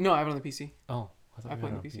 No, I have it on the PC. Oh, I thought I you play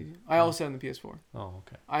had on the it PC. I also have it on the PS4. Oh,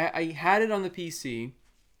 okay. I had it on the PC,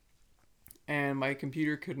 and my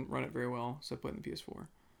computer couldn't run it very well, so I put it in the PS4.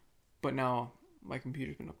 But now my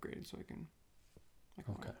computer's been upgraded, so I can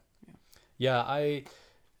Okay. run it. Yeah, I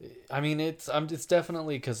mean, it's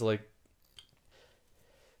definitely because like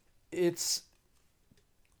it's.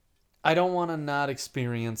 I don't want to not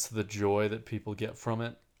experience the joy that people get from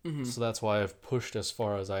it. Mm-hmm. So that's why I've pushed as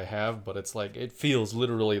far as I have, but it's like it feels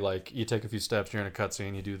literally like you take a few steps, you're in a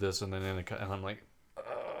cutscene, you do this, and then in a cut, and I'm like,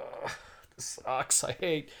 this sucks.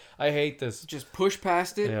 I hate this. Just push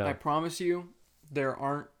past it. Yeah. I promise you, there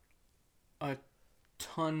aren't a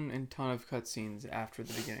ton of cutscenes after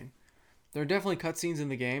the beginning. There are definitely cutscenes in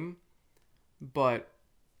the game, but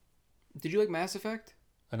did you like Mass Effect?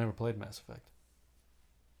 I never played Mass Effect.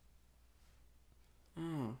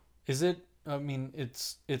 Oh. Is it? I mean,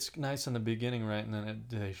 it's nice in the beginning, right? And then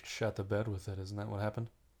they shut the bed with it. Isn't that what happened?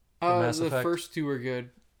 Mass The Effect? first two were good,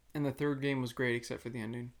 and the third game was great except for the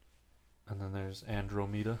ending. And then there's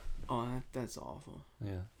Andromeda. Oh, that's awful.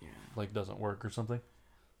 Yeah. Yeah. Like doesn't work or something.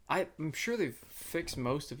 I'm sure they've fixed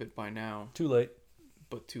most of it by now, Too late.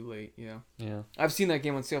 but too late. Yeah. Yeah. I've seen that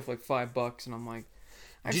game on sale for like $5, and I'm like,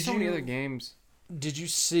 I have Did so many you- other games. Did you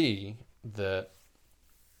see that?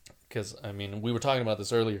 Because I mean, we were talking about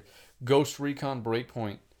this earlier. Ghost Recon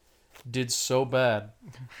Breakpoint did so bad,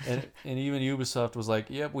 and even Ubisoft was like,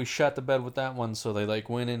 "Yep, we shut the bed with that one." So they like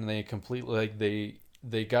went in and they completely like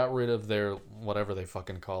they got rid of their whatever they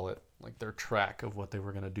fucking call it, like their track of what they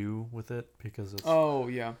were gonna do with it because it's Oh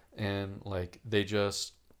yeah. and like they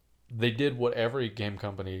did what every game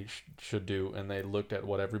company should do, and they looked at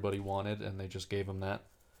what everybody wanted and they just gave them that.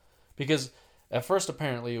 Because at first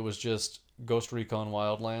apparently it was just Ghost Recon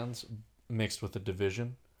Wildlands mixed with the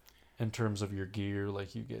Division in terms of your gear,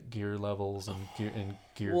 like you get gear levels and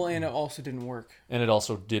gear. Well, and it also didn't work, and it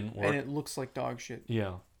also didn't work. and it looks like dog shit.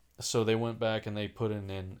 Yeah. So they went back and they put in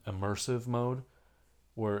an immersive mode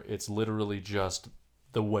where it's literally just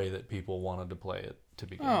the way that people wanted to play it to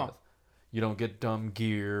begin with. You don't get dumb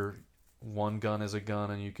gear. One gun is a gun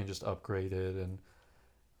and you can just upgrade it, and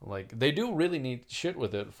like they do really neat shit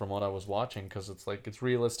with it from what I was watching, because it's like it's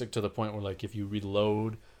realistic to the point where like if you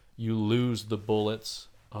reload, you lose the bullets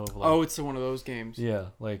of like Oh, it's one of those games. yeah,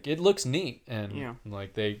 like it looks neat, and Yeah.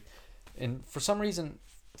 like and for some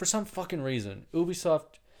fucking reason,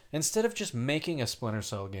 Ubisoft, instead of just making a Splinter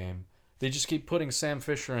Cell game, they just keep putting Sam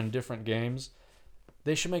Fisher in different games.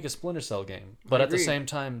 They should make a Splinter Cell game, but I at the agree. same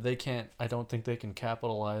time, they can't. I don't think they can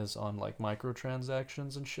capitalize on like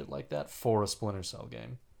microtransactions and shit like that for a Splinter Cell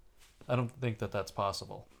game. I don't think that that's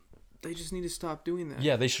possible. They just need to stop doing that.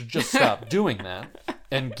 Yeah, they should just stop doing that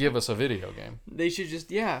and give us a video game. They should just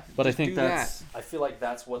But I just think do that's. I feel like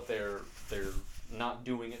that's what they're not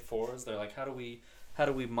doing it for. Is they're like, how do we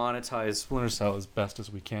monetize Splinter Cell as best as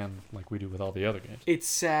we can, like we do with all the other games? It's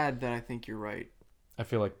sad that I think you're right. I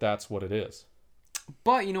feel like that's what it is.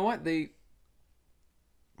 But you know what? Yeah,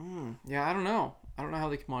 I don't know. I don't know how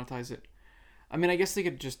they can monetize it. I mean, I guess they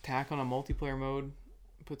could just tack on a multiplayer mode,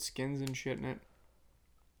 put skins and shit in it.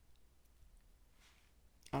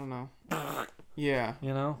 I don't know. Yeah.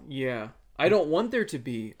 You know. Yeah. I don't want there to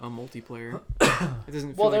be a multiplayer. It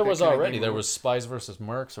doesn't feel Well, like there that was kind of already. game There would- was Spies versus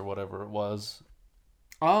Mercs or whatever it was.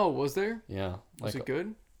 Oh, was there? Yeah. Was it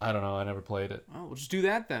good? I don't know. I never played it. Oh, we'll just do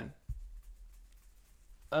that then.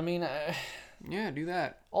 I mean, Yeah, do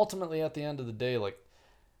that. ultimately, at the end of the day, like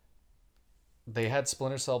they had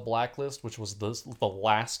Splinter Cell Blacklist, which was the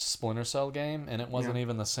last Splinter Cell game, and it wasn't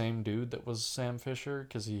even the same dude that was Sam Fisher,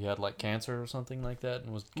 because he had like cancer or something like that,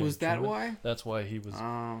 and was getting Was that treatment. why? That's why he was.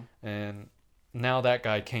 Oh. And now that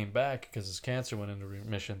guy came back because his cancer went into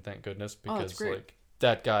remission. Thank goodness, Oh, that's because great. like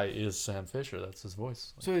that guy is Sam Fisher. That's his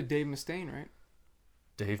voice. So did Dave Mustaine, right?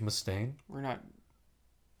 Dave Mustaine. We're not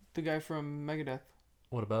the guy from Megadeth.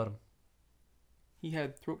 What about him? He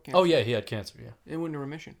had throat cancer. Oh yeah, he had cancer. Yeah. It went into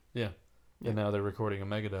remission. Yeah. Yeah. And now they're recording a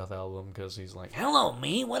Megadeth album because he's like, Hello,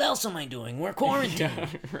 me. What else am I doing? We're quarantined. Yeah,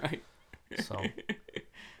 right. so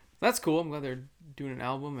That's cool. I'm glad they're doing an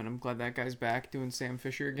album, and I'm glad that guy's back doing Sam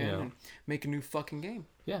Fisher again Yeah. and make a new fucking game.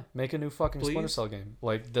 Yeah, make a new fucking Please? Splinter Cell game.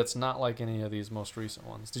 Like, that's not like any of these most recent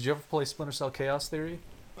ones. Did you ever play Splinter Cell Chaos Theory?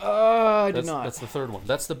 I did not. That's the third one.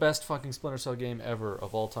 That's the best fucking Splinter Cell game ever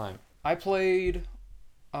of all time. I played,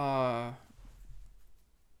 whatever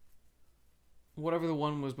the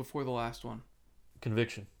one was before the last one.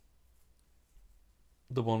 Conviction.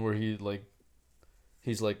 The one where he's like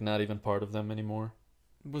not even part of them anymore.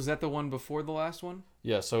 Was that the one before the last one?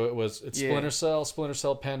 Yeah, so it's Yeah. Splinter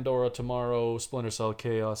Cell Pandora Tomorrow, Splinter Cell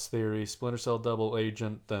Chaos Theory, Splinter Cell Double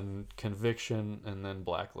Agent, then Conviction, and then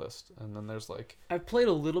Blacklist. And then there's like... I've played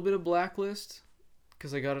a little bit of Blacklist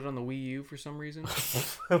because I got it on the Wii U for some reason.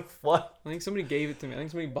 What? I think somebody gave it to me. I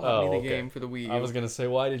think somebody bought me the okay. game for the Wii U. I was going to say,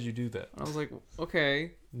 why did you do that? I was like,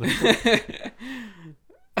 okay.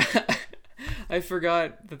 I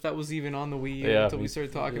forgot that was even on the Wii U until we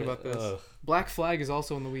started talking about this. Black Flag is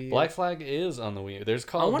also on the Wii U. Black Flag is on the Wii U. There's I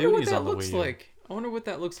Call of wonder what Duty's that on the looks Wii U. like. I wonder what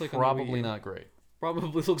that looks like on Probably the Wii U. not great.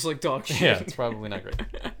 Probably looks like dog shit. Yeah, it's probably not great.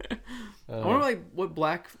 I wonder like what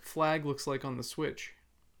Black Flag looks like on the Switch.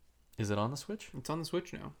 Is it on the Switch? It's on the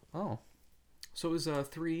Switch now. Oh. So is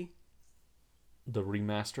 3. The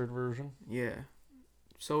remastered version? Yeah.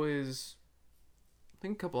 So is I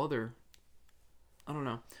think a couple other. I don't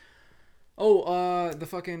know. Oh, the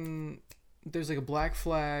fucking there's like a Black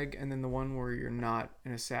Flag, and then the one where you're not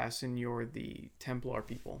an assassin, you're the Templar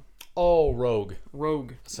people. Oh, Rogue.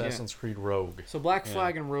 Rogue. Assassin's Creed Rogue. Yeah. So Black Yeah.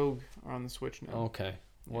 Flag and Rogue are on the Switch now. Okay.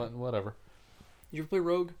 Whatever. You ever play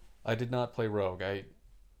Rogue? I did not play Rogue.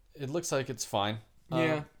 It looks like it's fine.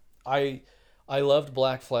 Yeah. I loved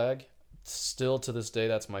Black Flag. Still to this day,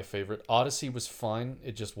 that's my favorite. Odyssey was fine.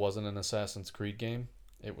 It just wasn't an Assassin's Creed game.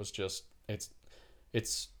 It was just it's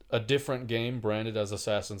a different game branded as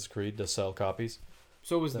Assassin's Creed to sell copies.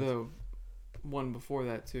 So was the one before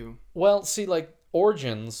that too. Well, see, like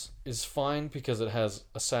Origins is fine because it has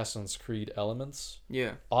Assassin's Creed elements.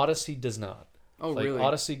 Yeah. Odyssey does not. Oh, Like, really?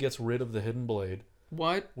 Odyssey gets rid of the hidden blade,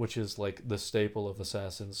 What? which is like the staple of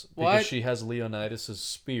Assassins. What? Because she has Leonidas'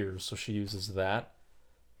 spear, so she uses that.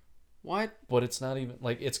 What? But it's not even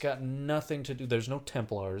like it's got nothing to do. There's no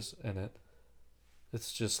Templars in it.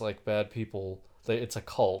 It's just like bad people. It's a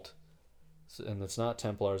cult, and it's not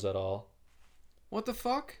Templars at all. What the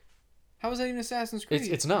fuck? How is that even Assassin's Creed?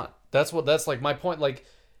 It's not. That's like my point. Like,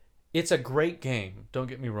 it's a great game. Don't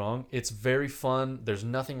get me wrong. It's very fun. There's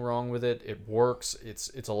nothing wrong with it. It works. It's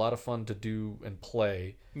a lot of fun to do and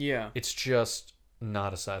play. Yeah. It's just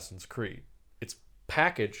not Assassin's Creed. It's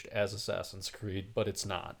packaged as Assassin's Creed, but it's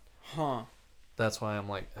not. Huh. That's why I'm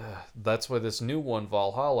like, ugh. That's why this new one,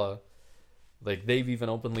 Valhalla, like they've even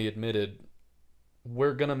openly admitted,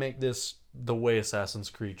 we're gonna make this the way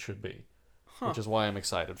Assassin's Creed should be, which is why I'm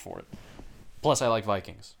excited for it. Plus, I like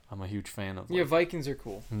Vikings. I'm a huge fan of Yeah, Vikings are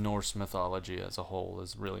cool. Norse mythology as a whole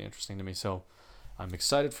is really interesting to me. So I'm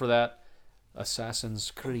excited for that.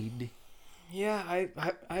 Assassin's Creed. Yeah, I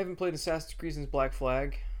haven't played Assassin's Creed since Black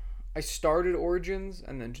Flag. I started Origins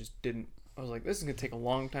and then just didn't. I was like, this is gonna take a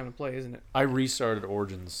long time to play, isn't it? I restarted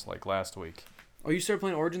Origins like last week. Oh, you started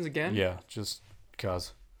playing Origins again? Yeah, just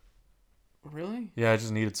because. Really? Yeah, I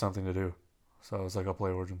just needed something to do. So I was like, I'll play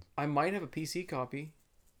Origins. I might have a PC copy.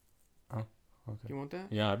 Oh, okay. You want that?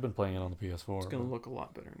 Yeah, I've been playing it on the PS4. It's gonna but look a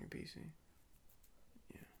lot better on your PC.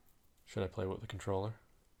 should I play with the controller?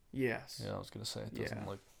 Yes. Yeah, I was gonna say it doesn't Yeah.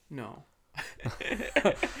 look. No.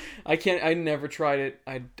 I can't. I never tried it.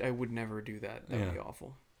 I would never do that. That would be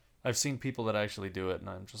awful. I've seen people that actually do it, and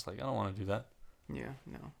I'm just like, I don't want to do that. Yeah.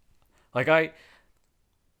 No. Like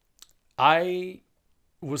I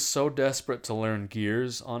was so desperate to learn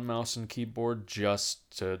Gears on mouse and keyboard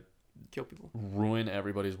just to Kill people. ruin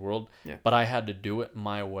everybody's world. Yeah. But I had to do it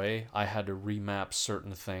my way. I had to remap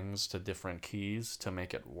certain things to different keys to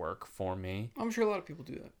make it work for me. I'm sure a lot of people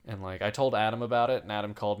do that. And like I told Adam about it, and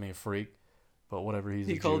Adam called me a freak. But whatever, he's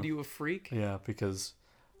He a called Jew. you a freak? Yeah, because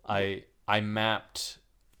I mapped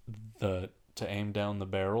to aim down the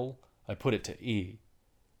barrel. I put it to E.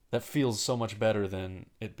 That feels so much better than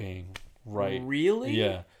it being right. Really?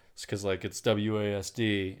 Yeah. It's because like it's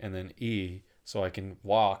WASD and then E, so I can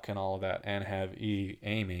walk and all of that and have E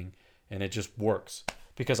aiming, and it just works.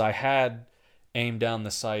 Because I had aim down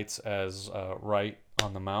the sights as right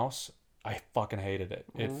on the mouse. I fucking hated it.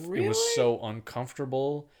 It was so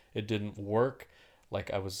uncomfortable. It didn't work. Like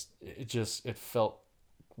it felt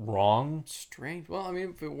wrong. Strange. Well, I mean,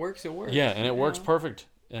 if it works, it works. Yeah, and it works perfect.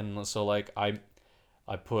 And so like I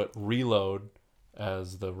put reload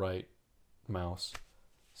as the right mouse.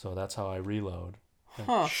 So that's how I reload.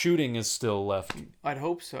 Huh. Shooting is still left. I'd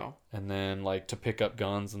hope so. And then, like, to pick up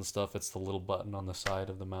guns and stuff, it's the little button on the side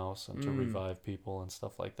of the mouse and to revive people and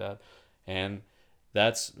stuff like that. And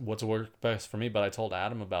that's what's worked best for me. But I told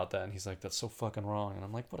Adam about that, and he's like, that's so fucking wrong. And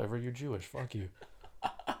I'm like, whatever, you're Jewish. Fuck you.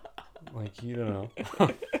 Like, you don't know.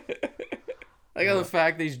 I got the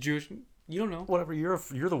fact that he's Jewish. You don't know. Whatever, you're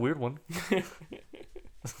the weird one.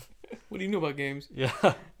 What do you know about games? Yeah.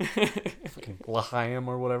 Fucking L'chaim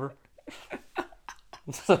or whatever.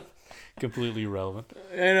 Completely irrelevant.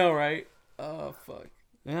 I know, right? Oh, fuck.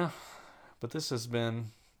 Yeah. But this has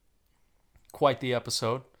been quite the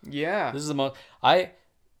episode. Yeah. This is the most... Like,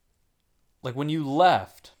 when you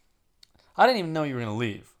left, I didn't even know you were going to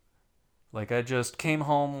leave. Like, I just came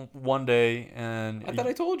home one day and... I thought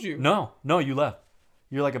I told you. No, you left.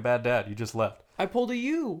 You're like a bad dad. You just left. I pulled a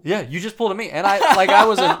you. Yeah, you just pulled a me. And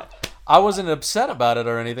I wasn't upset about it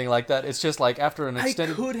or anything like that. It's just like after an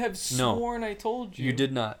extended... I could have sworn I told you. You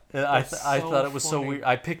did not. I thought it was so funny. weird.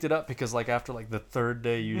 I picked it up because like after like the third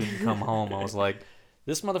day you didn't come home, I was like,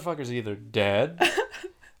 this motherfucker's either dead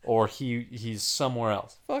or he's somewhere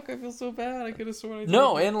else. Fuck, I feel so bad. I could have sworn I told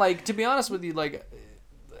No, you. and like to be honest with you, like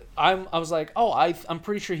I was like, oh, I'm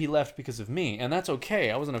pretty sure he left because of me, and that's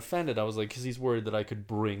okay. I wasn't offended. I was like, because he's worried that I could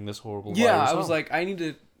bring this horrible virus I was home. like, I need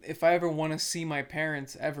to... If I ever want to see my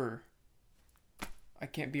parents ever, I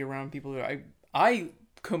can't be around people that I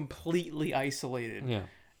completely isolated Yeah.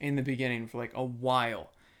 in the beginning for like a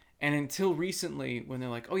while. And until recently when they're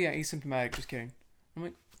like, oh yeah, asymptomatic, just kidding. I'm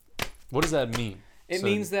like, What does that mean? it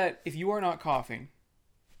means that if you are not coughing,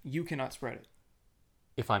 you cannot spread it.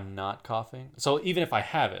 If I'm not coughing, so even if I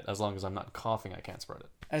have it, as long as I'm not coughing, I can't spread it.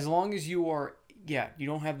 As long as you are, you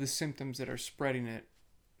don't have the symptoms that are spreading it,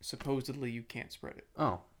 supposedly you can't spread it.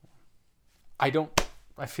 Oh. I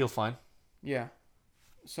feel fine. Yeah.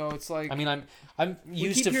 So it's like, I mean, I'm we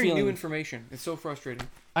used keep to hearing feeling new information. It's so frustrating.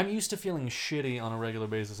 I'm used to feeling shitty on a regular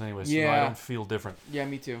basis anyway, so Yeah. I don't feel different. Yeah,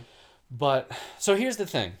 me too. But so here's the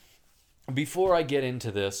thing. Before I get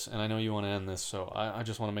into this, and I know you want to end this, so I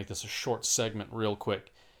just want to make this a short segment real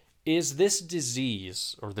quick. Is this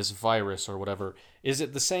disease or this virus or whatever, is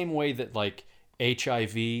it the same way that like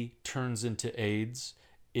HIV turns into AIDS?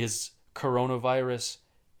 Is coronavirus,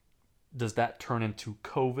 does that turn into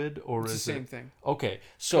COVID or It's is the same it thing. Okay.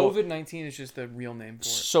 So COVID-19 is just the real name for it.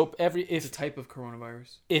 so It's a type of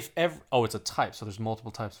coronavirus. it's a type, so there's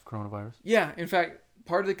multiple types of coronavirus. Yeah, in fact,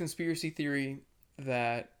 part of the conspiracy theory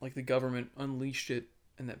that like the government unleashed it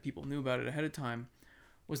and that people knew about it ahead of time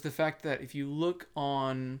was the fact that if you look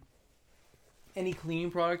on any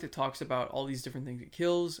cleaning product, it talks about all these different things it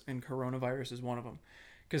kills, and coronavirus is one of them.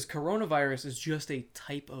 Because coronavirus is just a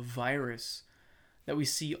type of virus that we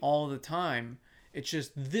see all the time. It's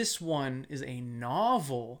just this one is a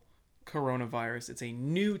novel coronavirus. It's a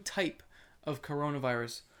new type of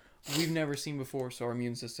coronavirus we've never seen before, so our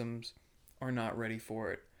immune systems are not ready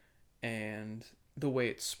for it. And the way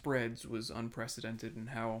it spreads was unprecedented, and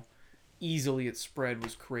how easily it spread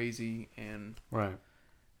was crazy, and Right.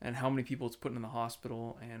 how many people it's putting in the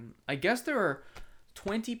hospital. And I guess there are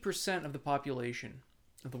 20% of the population,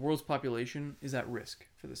 of the world's population, is at risk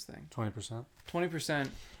for this thing. 20%. 20%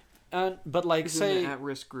 But like is in say the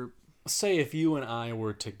at-risk group. say if you and I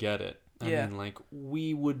were to get it, I Yeah. mean, like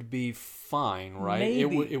we would be fine, right?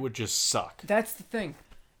 Maybe. It would just suck. That's the thing.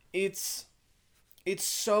 It's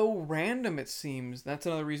so random, it seems. That's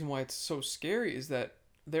another reason why it's so scary, is that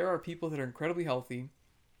there are people that are incredibly healthy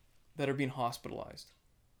that are being hospitalized.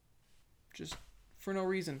 Just for no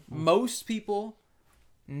reason. Most people,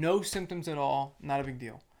 no symptoms at all, not a big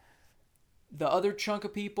deal. The other chunk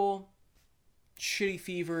of people, shitty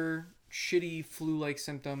fever, shitty flu-like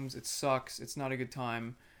symptoms, it sucks, it's not a good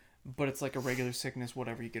time, but it's like a regular sickness,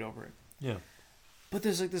 whatever, you get over it. Yeah. But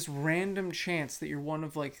there's like this random chance that you're one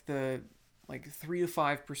of like the 3 to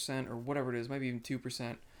 5% or whatever it is, maybe even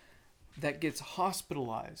 2%, that gets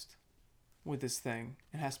hospitalized with this thing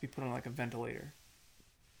and has to be put on like a ventilator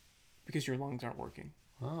because your lungs aren't working.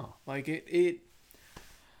 Oh. Like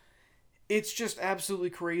it's just absolutely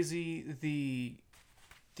crazy, the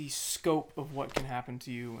scope of what can happen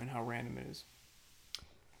to you and how random it is.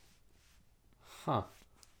 Huh.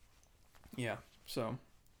 Yeah. So,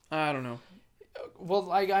 I don't know. Well,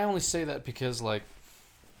 like I only say that because like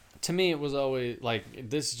to me it was always like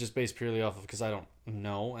this is just based purely off of because I don't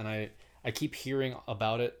know, and I keep hearing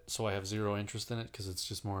about it, so I have zero interest in it because it's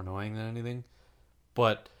just more annoying than anything.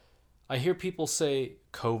 But I hear people say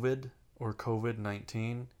COVID or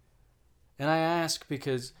COVID-19, and I ask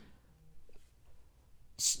because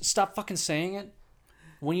stop fucking saying it.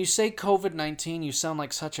 when you say COVID-19, you sound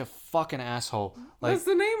like such a fucking asshole. Like, That's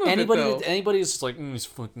the name of anybody, it, though. anybody is just like, it's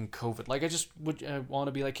fucking COVID. Like, I just would want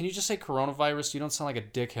to be like, can you just say coronavirus? You don't sound like a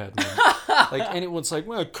dickhead, man. Like, anyone's like,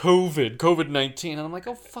 well, COVID-19. And I'm like,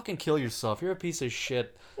 oh, fucking kill yourself. You're a piece of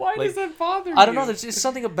shit. Why Like, does that bother you? I don't know. There's just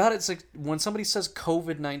something about it. It's like when somebody says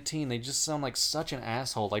COVID-19, they just sound like such an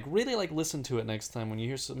asshole. Like, really, like, listen to it next time when you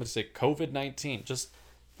hear somebody say COVID-19. Just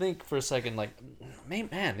think for a second, like,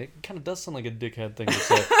 man, it kind of does sound like a dickhead thing to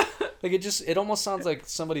say. Like, it almost sounds like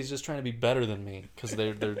somebody's just trying to be better than me because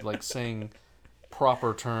they're like saying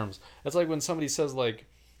proper terms. It's like when somebody says like,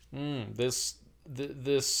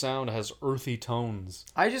 this sound has earthy tones.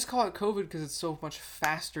 I just call it COVID because it's so much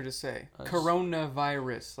faster to say.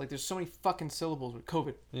 Coronavirus. Like, there's so many fucking syllables with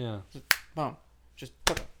COVID. Yeah. Boom. Just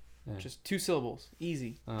 2 syllables.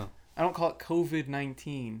 Easy. Oh. I don't call it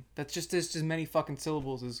COVID-19. That's just as many fucking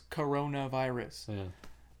syllables as coronavirus. Yeah.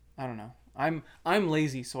 I don't know. I'm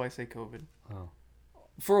lazy, so I say COVID. Oh.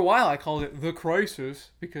 For a while, I called it the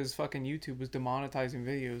crisis because fucking YouTube was demonetizing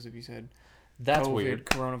videos if you said That's COVID, weird.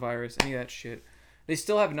 coronavirus, any of that shit. They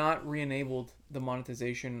still have not re-enabled the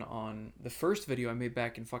monetization on the first video I made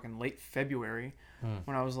back in fucking late February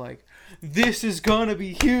when I was like, this is gonna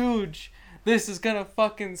be huge. This is gonna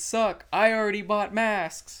fucking suck. I already bought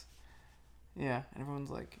masks. Yeah, and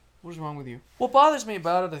everyone's like, what is wrong with you? What bothers me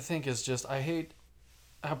about it, I think, is just I hate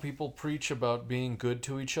how people preach about being good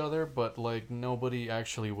to each other, but like nobody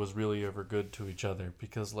actually was really ever good to each other.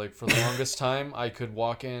 Because like for the longest time, I could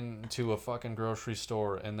walk into a fucking grocery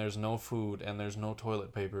store and there's no food and there's no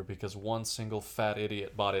toilet paper because one single fat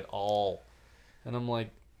idiot bought it all, and I'm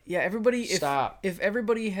like, Yeah, everybody. Stop. If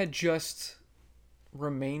everybody had just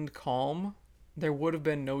remained calm, there would have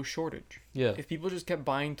been no shortage. yeah, If people just kept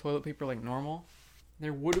buying toilet paper like normal,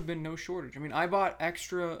 there would have been no shortage. I mean, I bought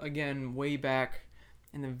extra again way back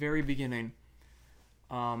in the very beginning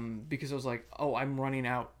because I was like, oh, I'm running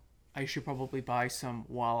out. I should probably buy some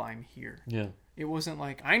while I'm here. yeah, It wasn't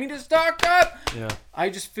like, I need to stock up. yeah. I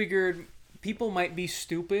just figured people might be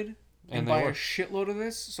stupid and And they buy were. a shitload of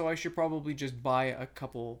this, so I should probably just buy a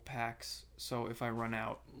couple packs. So if I run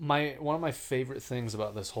out, One of my favorite things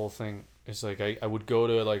about this whole thing is like I would go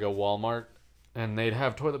to like a Walmart and they'd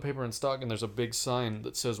have toilet paper in stock and there's a big sign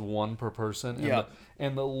that says 1 per person, and Yeah.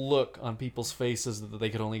 and the look on people's faces that they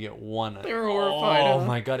could only get one. They were horrified, Oh huh?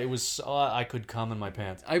 my god, it was so, I could come in my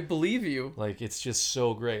pants. I believe you. Like, it's just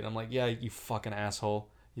so great. I'm like, yeah, you fucking asshole.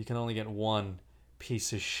 You can only get 1,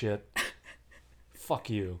 piece of shit. Fuck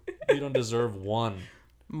you. You don't deserve 1. March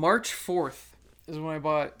March 4th is when I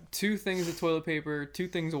bought 2 things of toilet paper, 2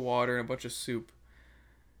 things of water, and a bunch of soup.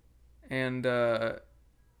 And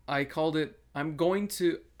I called it, I'm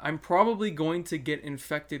probably going to get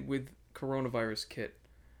infected with coronavirus kit.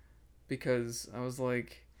 Because I was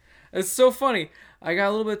like, it's so funny. I got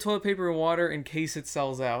a little bit of toilet paper and water in case it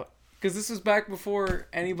sells out. Because this was back before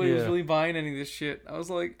anybody was Yeah. really buying any of this shit. I was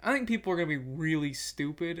like, I think people are going to be really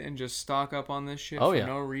stupid and just stock up on this shit Oh, for yeah.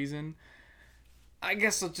 no reason. I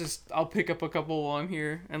guess I'll pick up a couple while I'm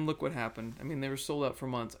here and look what happened. I mean, they were sold out for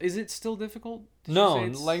months. Is it still difficult? Did you No, say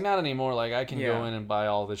it's- like, not anymore. Like, I can Yeah. go in and buy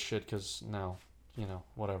all this shit because now,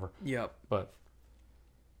 whatever. Yep. But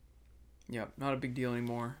Yep. Not a big deal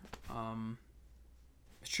anymore.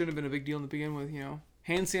 It shouldn't have been a big deal to begin with,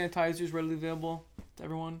 Hand sanitizers readily available to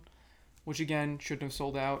everyone, which again shouldn't have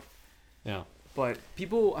sold out. yeah. But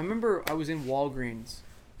people, I remember I was in Walgreens.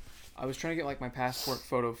 I was trying to get like my passport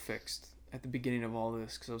photo fixed at the beginning of all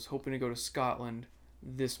this because I was hoping to go to Scotland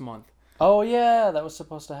this month. Oh yeah, that was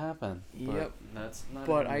supposed to happen. But Yep. That's not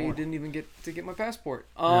But anymore. I didn't even get to get my passport.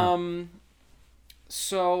 Yeah.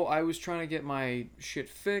 So I was trying to get my shit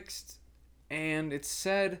fixed, and it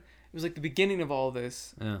said it was like the beginning of all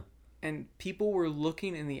this, Yeah. and people were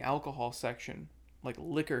looking in the alcohol section, like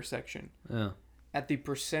liquor section, Yeah. at the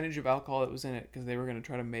percentage of alcohol that was in it because they were going to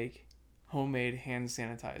try to make homemade hand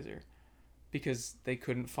sanitizer because they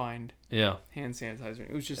couldn't find Yeah. hand sanitizer.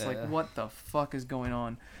 It was just like, what the fuck is going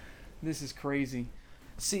on? This is crazy.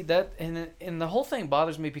 See that, and the whole thing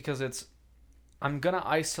bothers me because I'm gonna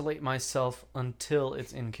isolate myself until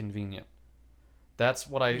it's inconvenient. That's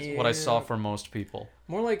what I saw Yeah. for most people.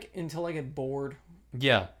 More like until I get bored.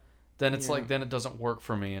 Yeah. Then it's Yeah. like, then it doesn't work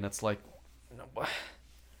for me, and it's like, no,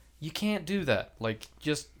 you can't do that. Like,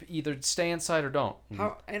 just either stay inside or don't.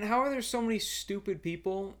 How are there so many stupid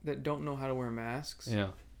people that don't know how to wear masks? Yeah.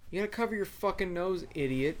 You gotta cover your fucking nose,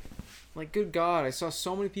 idiot. Like, good God, I saw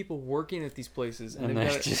so many people working at these places, and And they've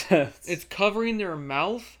they got just it's covering their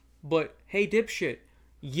mouth, but hey, dipshit,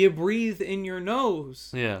 you breathe in your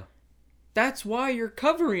nose. yeah. That's why you're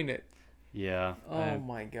covering it. Yeah. Oh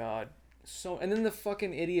my God. And then the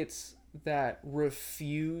fucking idiots that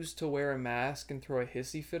refuse to wear a mask and throw a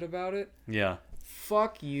hissy fit about it, Yeah.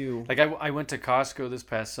 fuck you. Like I went to Costco this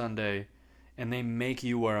past Sunday, and they make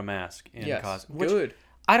you wear a mask in Yes, Costco. Which good.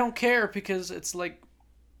 I don't care because it's like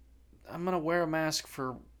I'm gonna wear a mask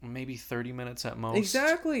for maybe 30 minutes at most.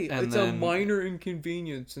 Exactly. And It's then, a minor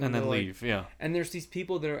inconvenience. and then they're like- leave. Yeah. And there's these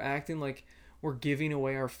people that are acting like we're giving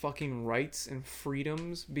away our fucking rights and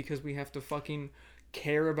freedoms because we have to fucking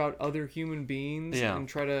care about other human beings Yeah. and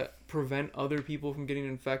try to prevent other people from getting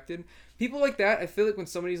infected. People like that, I feel like when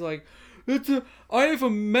somebody's like, I have a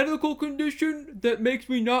medical condition that makes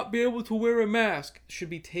me not be able to wear a mask, should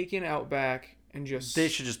be taken out back and just... They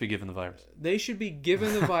should just be given the virus. They should be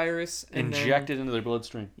given the virus and Injected into their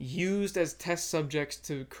bloodstream. used as test subjects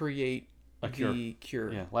to create A the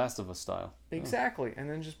cure. Yeah, Last of Us style. Exactly, and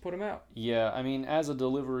then just put them out. Yeah, I mean, as a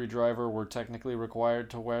delivery driver, we're technically required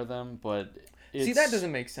to wear them, but See, that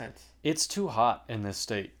doesn't make sense. It's too hot in this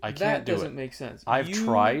state. I That can't do doesn't it. make sense. I've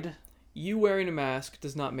tried. You wearing a mask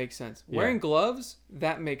does not make sense. Yeah. Wearing gloves,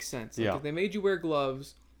 that makes sense. Like Yeah. if they made you wear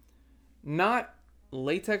gloves, not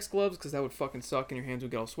latex gloves, because that would fucking suck and your hands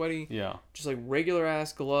would get all sweaty. Yeah. Just like regular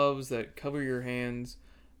ass gloves that cover your hands.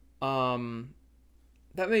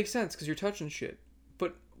 That makes sense because you're touching shit.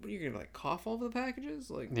 But what, you're gonna like cough all over the packages?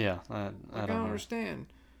 Like, Yeah. I I don't don't know. understand.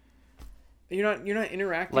 You're not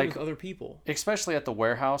interacting Like- with other people. Especially at the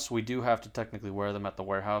warehouse, we do have to technically wear them at the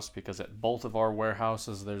warehouse because at both of our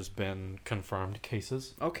warehouses, there's been confirmed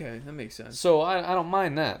cases. Okay, that makes sense. So I don't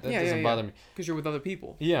mind that. That Yeah, doesn't yeah, bother me. Because you're with other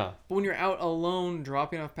people. Yeah. But when you're out alone,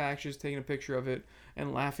 dropping off packages, taking a picture of it,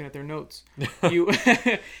 and laughing at their notes,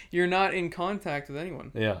 you're not in contact with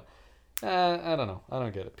anyone. Yeah. I don't know. I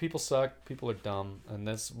don't get it. People suck. People are dumb. And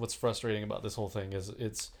that's what's frustrating about this whole thing is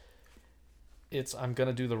it's I'm going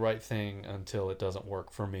to do the right thing until it doesn't work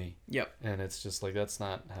for me. Yep. And it's just like, that's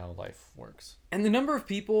not how life works. And the number of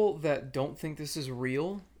people that don't think this is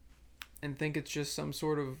real and think it's just some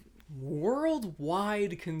sort of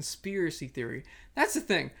worldwide conspiracy theory. That's the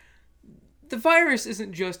thing. The virus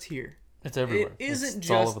isn't just here. It's everywhere. It isn't it's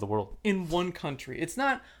just all over the world. in one country. It's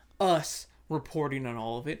not us reporting on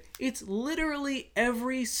all of it. It's literally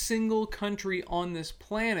every single country on this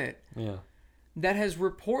planet Yeah. that has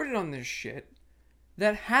reported on this shit,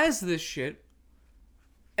 that has this shit,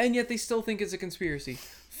 and yet they still think it's a conspiracy.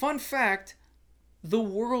 Fun fact, the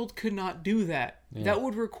world could not do that. Yeah. That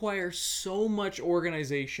would require so much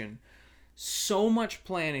organization, so much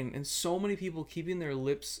planning, and so many people keeping their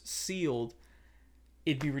lips sealed.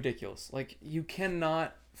 It'd be ridiculous. Like, you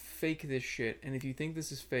cannot fake this shit, and if you think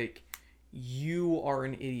this is fake, you are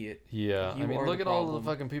an idiot. Yeah. You I mean, are look the at all problem. the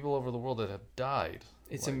fucking people over the world that have died.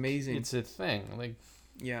 It's Like, amazing. It's a thing. Like,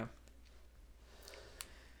 Yeah.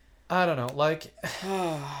 I don't know. Like,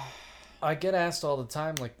 I get asked all the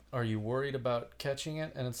time, like, are you worried about catching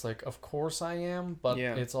it? And it's like, of course I am, but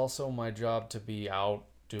Yeah. it's also my job to be out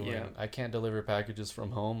doing. Yeah. I can't deliver packages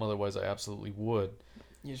from home, otherwise I absolutely would.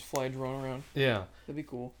 You just fly a drone around. Yeah. That'd be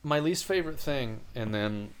cool. My least favorite thing, and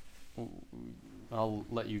then I'll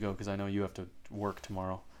let you go because I know you have to work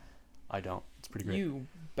tomorrow. I don't. It's pretty great. You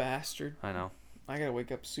bastard. I know. I gotta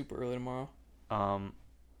wake up super early tomorrow.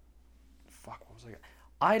 Fuck, what was I?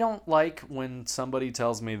 I don't like when somebody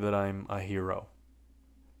tells me that I'm a hero.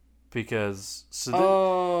 Because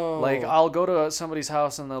like I'll go to somebody's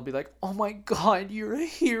house and they'll be like, "Oh my god, you're a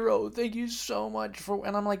hero! Thank you so much for."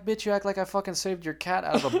 And I'm like, "Bitch, you act like I fucking saved your cat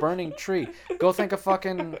out of a burning tree. Go think a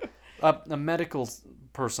fucking a medical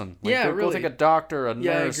person. Like, Yeah, go really. think a doctor, a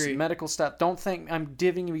Yeah, I nurse, agree. medical staff. Don't think I'm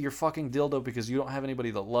giving you your fucking dildo because you don't have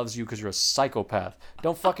anybody that loves you because you're a psychopath.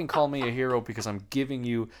 Don't fucking call me a hero because I'm giving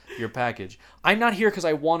you your package. I'm not here because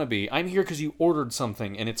I want to be. I'm here because you ordered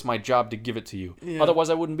something and it's my job to give it to you. Yeah. Otherwise,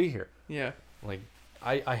 I wouldn't be here. Yeah, Like,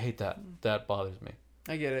 I hate that. That bothers me.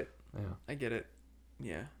 I get it. Yeah. I get it.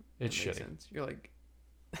 Yeah. It's that makes shitty. sense. You're like,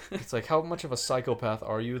 It's like, how much of a psychopath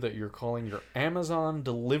are you that you're calling your Amazon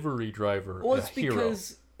delivery driver well, a it's hero?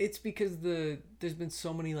 because there's been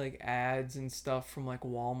so many like ads and stuff from like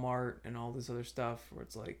Walmart and all this other stuff where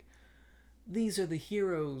it's like, these are the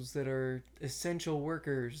heroes that are essential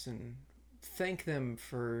workers and thank them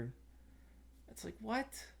for. It's like, what?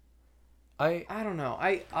 I don't know.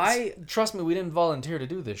 I Trust me, we didn't volunteer to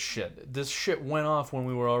do this shit. This shit went off when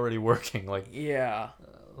we were already working. yeah.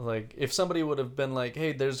 Like if somebody would have been like,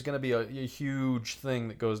 "Hey, there's gonna be a huge thing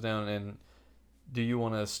that goes down, and do you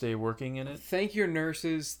want to stay working in it?" Thank your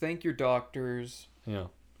nurses. Thank your doctors. Yeah.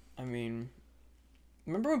 I mean,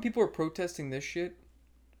 remember when people were protesting this shit?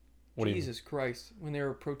 What do you mean? Jesus Christ. When they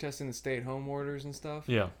were protesting the stay-at-home orders and stuff?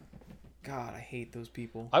 Yeah. God, I hate those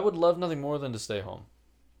people. I would love nothing more than to stay home.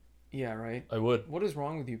 Yeah, right? I would. What is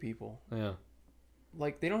wrong with you people? Yeah.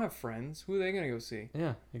 like they don't have friends. Who are they gonna go see?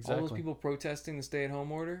 Yeah, exactly. All those people protesting the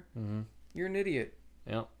stay-at-home order. Mm-hmm. You're an idiot.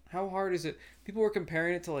 Yeah. How hard is it? People were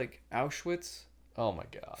comparing it to like Auschwitz. Oh my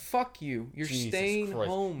God. Fuck you. You're Jesus staying Christ.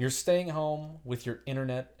 home. You're staying home with your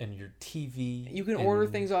internet and your TV. You can order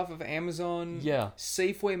things off of Amazon. Yeah.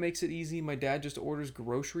 Safeway makes it easy. My dad just orders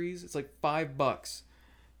groceries. It's like $5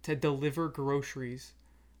 to deliver groceries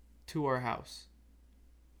to our house.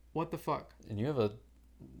 What the fuck? And you have a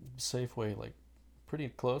Safeway like pretty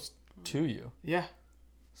close to you. Yeah.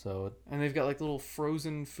 So. And they've got like little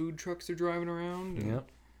frozen food trucks they're driving around. And Yep.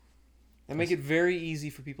 They make it very easy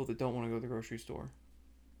for people that don't want to go to the grocery store.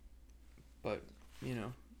 But,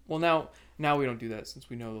 well, now we don't do that since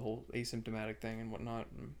we know the whole asymptomatic thing and whatnot.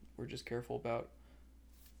 And we're just careful about.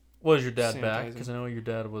 Was your dad back? Sanitizing. Because I know your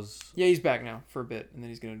dad was. Yeah, he's back now for a bit, and then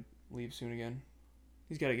he's gonna leave soon again.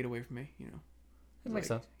 He's got to get away from me, It makes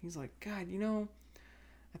sense. He's like, God,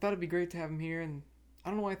 I thought it'd be great to have him here, and I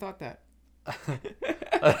don't know why I thought that. I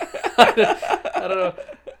don't know.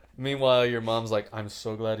 Meanwhile, your mom's like, I'm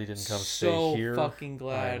so glad he didn't come stay here. So fucking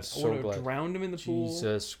glad. I'm so I would have glad. drowned him in the pool.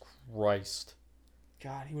 Jesus Christ.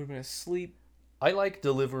 God, he would have been asleep. I like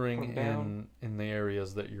delivering Put 'em down. in the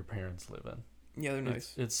areas that your parents live in. Yeah, they're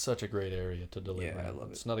nice. It's such a great area to deliver. Yeah, I in. love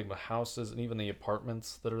it. It's nothing but houses and even the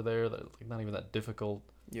apartments that are there. That like not even that difficult.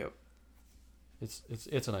 Yep.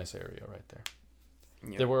 It's a nice area right there.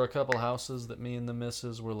 Yep. There were a couple houses that me and the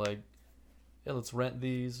missus were like, yeah, let's rent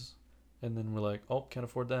these, and then we're like, oh, can't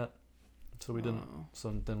afford that, so we didn't. Oh.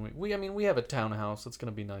 So then we have a townhouse. It's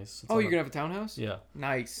gonna be nice. It's Oh, on you're a- gonna have a townhouse? Yeah.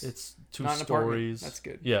 Nice. It's two Not an apartment. stories. That's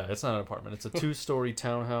good. Yeah, it's not an apartment. It's a 2-story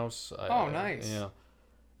townhouse. Nice. Yeah.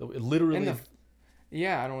 It literally. And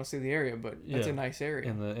yeah, I don't want to say the area, but that's Yeah. a nice area.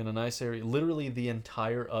 in a nice area. Literally, the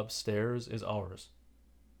entire upstairs is ours.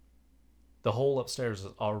 The whole upstairs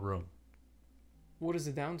is our room. What is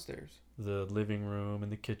the downstairs? The living room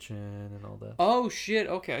and the kitchen and all that. Oh shit!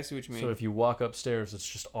 Okay, I see what you mean. So if you walk upstairs, it's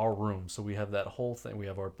just our room. So we have that whole thing. We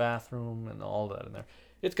have our bathroom and all that in there.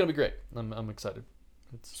 It's gonna be great. I'm excited.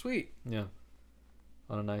 It's Sweet. yeah,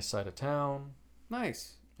 on a nice side of town.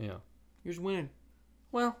 Nice. Yeah. You're just winning.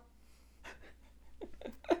 Well,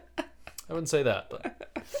 I wouldn't say that, but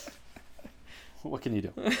what can you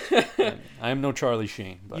do? I am no Charlie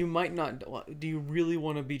Sheen, but You might not. Do you really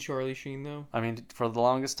want to be Charlie Sheen though? I mean, for the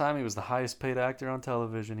longest time, he was the highest paid actor on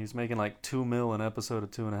television. He's making like $2 million an episode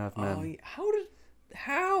of 2.5 Men.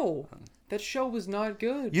 How? That show was not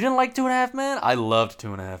good. You didn't like 2.5 Men? I loved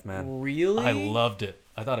 2.5 Men. Really? I loved it.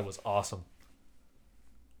 I thought it was awesome.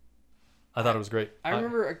 I thought it was great. I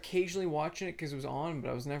remember occasionally watching it because it was on, but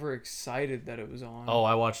I was never excited that it was on. Oh,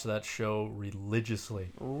 I watched that show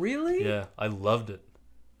religiously. Really? Yeah, I loved it.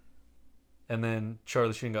 And then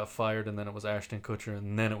Charlie Sheen got fired, and then it was Ashton Kutcher,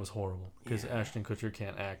 and then it was horrible because Yeah. Ashton Kutcher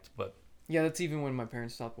can't act. But Yeah, that's even when my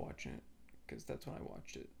parents stopped watching it, because that's when I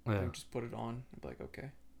watched it. Yeah. They just put it on. I'd be like,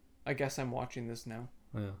 okay, I guess I'm watching this now.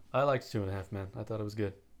 yeah, I liked 2.5 Men. I thought it was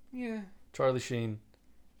good. Yeah. Charlie Sheen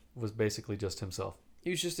was basically just himself. He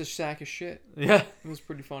was just a sack of shit. Yeah, It was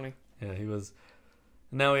pretty funny. yeah, he was.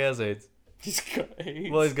 Now he has AIDS. He's got AIDS.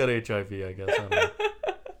 Well, he's got HIV, I guess. I don't know.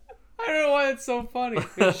 I don't know why it's so funny.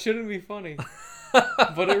 It shouldn't be funny,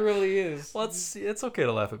 but it really is. Well, it's okay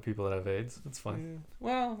to laugh at people that have AIDS. It's fine. Yeah.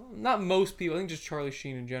 Well, not most people. I think just Charlie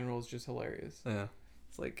Sheen in general is just hilarious. Yeah.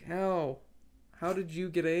 It's like, how did you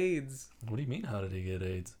get AIDS? What do you mean? How did he get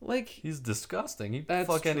AIDS? Like, He's disgusting. He'd that's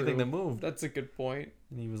fuck anything true. that moved. That's a good point.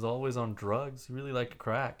 And he was always on drugs. He really liked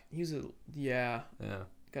crack. Yeah. Yeah.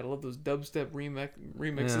 Gotta love those dubstep remixes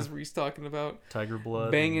Yeah. where he's talking about Tiger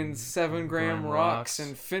Blood. banging and 7-gram rocks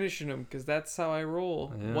and finishing them, because that's how I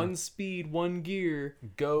roll. Yeah. One speed, one gear.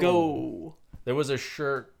 go. Go. There was a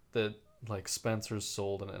shirt that like Spencer's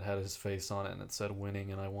sold, and it had his face on it, and it said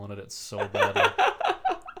 "winning," and I wanted it so badly.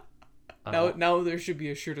 Now there should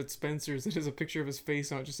be a shirt at Spencer's that has a picture of his face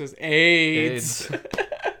on it. It just says AIDS.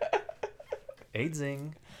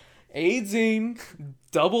 AIDSing. AIDSing.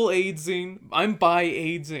 Double AIDSing. I'm by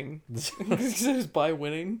AIDSing. It says by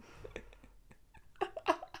winning.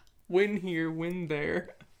 Win here, win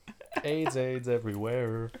there. AIDS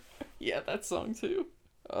everywhere. Yeah, that song too.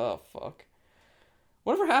 Oh, fuck.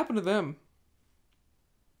 Whatever happened to them?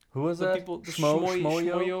 Who was The that? people, the Schmoyo?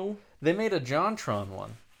 Schmoyo? They made a JonTron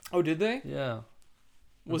one. Oh, did they? Yeah.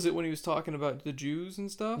 Was it when he was talking about the Jews and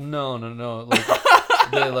stuff? No.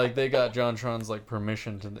 They got JonTron's like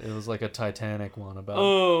permission to. It was like a Titanic one about.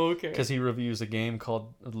 Oh, okay. Because he reviews a game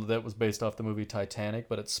that was based off the movie Titanic,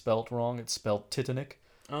 but it's spelt wrong. It's spelled Titanic.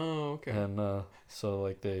 Oh, okay. And so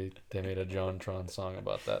like they made a JonTron song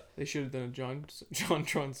about that. They should have done a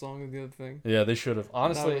JonTron song of the other thing. Yeah, they should have.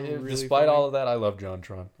 Honestly, That would've been really despite funny. all of that, I love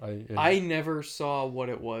JonTron. I never saw what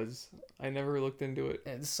it was. I never looked into it.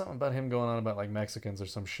 It's something about him going on about like Mexicans or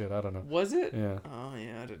some shit. I don't know. Was it? Yeah. Oh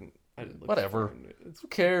yeah, I didn't look Whatever. far into it. Who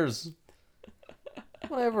cares?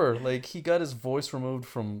 Whatever. Like he got his voice removed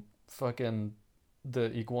from fucking the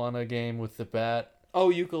iguana game with the bat. Oh,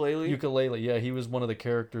 ukulele. Ukulele. Yeah, he was one of the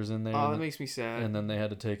characters in there. Oh, that makes me sad. And then they had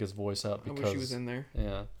to take his voice out I because wish he was in there.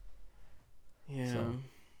 Yeah. Yeah. So,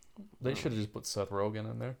 they should have just put Seth Rogen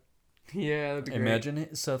in there. Yeah, that'd be great.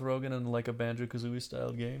 Imagine Seth Rogen in like a Banjo-Kazooie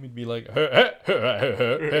style game. He'd be like, Yeah,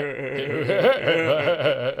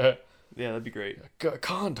 that'd be great.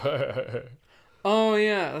 can't. Oh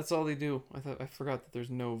yeah, that's all they do. I forgot that there's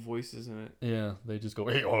no voices in it. Yeah, they just go.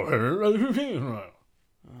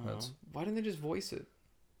 That's- Why didn't they just voice it?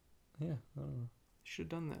 Yeah, I don't know. Should have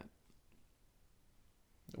done that.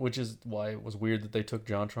 Which is why it was weird that they took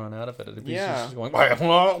JonTron out of it. He's Yeah. just going, like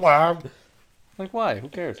why? Who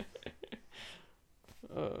cares?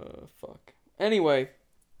 Fuck. Anyway,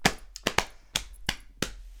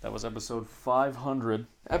 That was episode 500.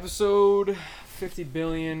 episode 50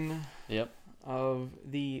 billion Yep. of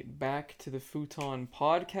the Back to the Futon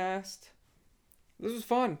podcast. This was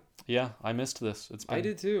fun. Yeah, I missed this. I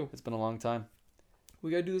did too. It's been a long time.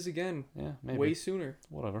 We gotta do this again. Yeah, maybe. Way sooner.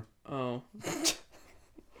 Whatever. Oh.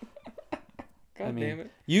 God I mean, damn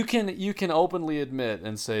it. You can openly admit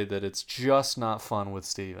and say that it's just not fun with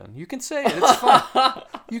Steven. You can say it. It's fun.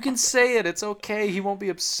 You can say it. It's okay. He won't be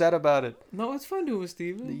upset about it. No, it's fun doing with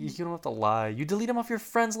Steven. You don't have to lie. You delete him off your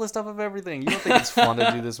friends list of everything. You don't think it's fun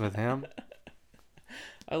to do this with him?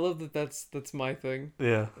 I love that that's my thing.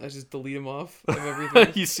 Yeah. I just delete him off of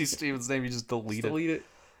everything. You see Steven's name, you just delete it. Delete it.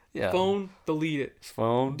 Yeah. Phone, delete it.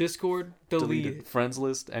 Phone. Discord, delete it. Friends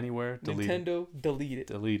list, anywhere, delete it. Nintendo, delete it.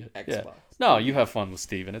 Delete it. Yeah. Xbox. No, you have fun with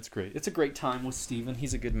Steven. It's great. It's a great time with Steven.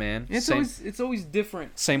 He's a good man. It's always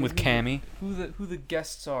different. Same with Cammy. Who the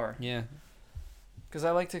guests are. Yeah. Because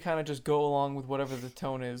I like to kind of just go along with whatever the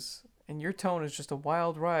tone is. And your tone is just a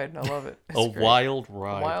wild ride, and I love it. It's great. Wild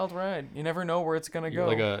ride. A wild ride. You never know where it's going to go.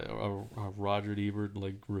 Like a Roger Ebert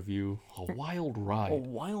like review. A wild ride. A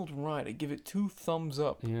wild ride. I give it 2 thumbs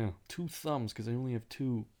up. Yeah. 2 thumbs because I only have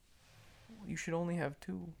 2. You should only have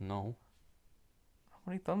 2. No. How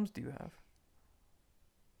many thumbs do you have?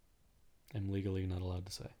 I'm legally not allowed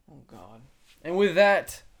to say. Oh, God. And with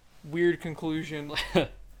that weird conclusion,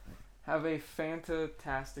 have a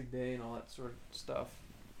fantastic day and all that sort of stuff.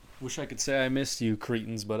 Wish I could say I missed you,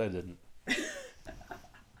 cretins, but I didn't.